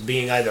experiences of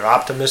being either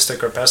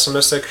optimistic or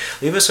pessimistic,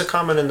 leave us a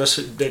comment in this,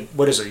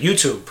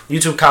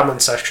 YouTube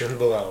comment section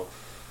below.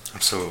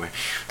 Absolutely.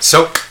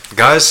 So,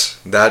 guys,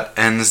 that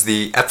ends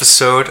the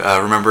episode.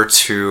 Remember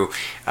to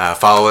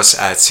follow us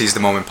at Seize the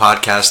Moment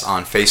Podcast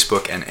on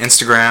Facebook and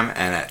Instagram,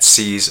 and at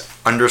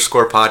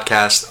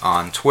Seize_podcast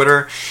on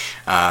Twitter.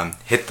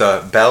 Hit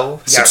the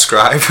bell,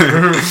 subscribe,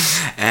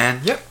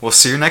 and we'll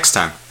see you next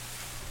time.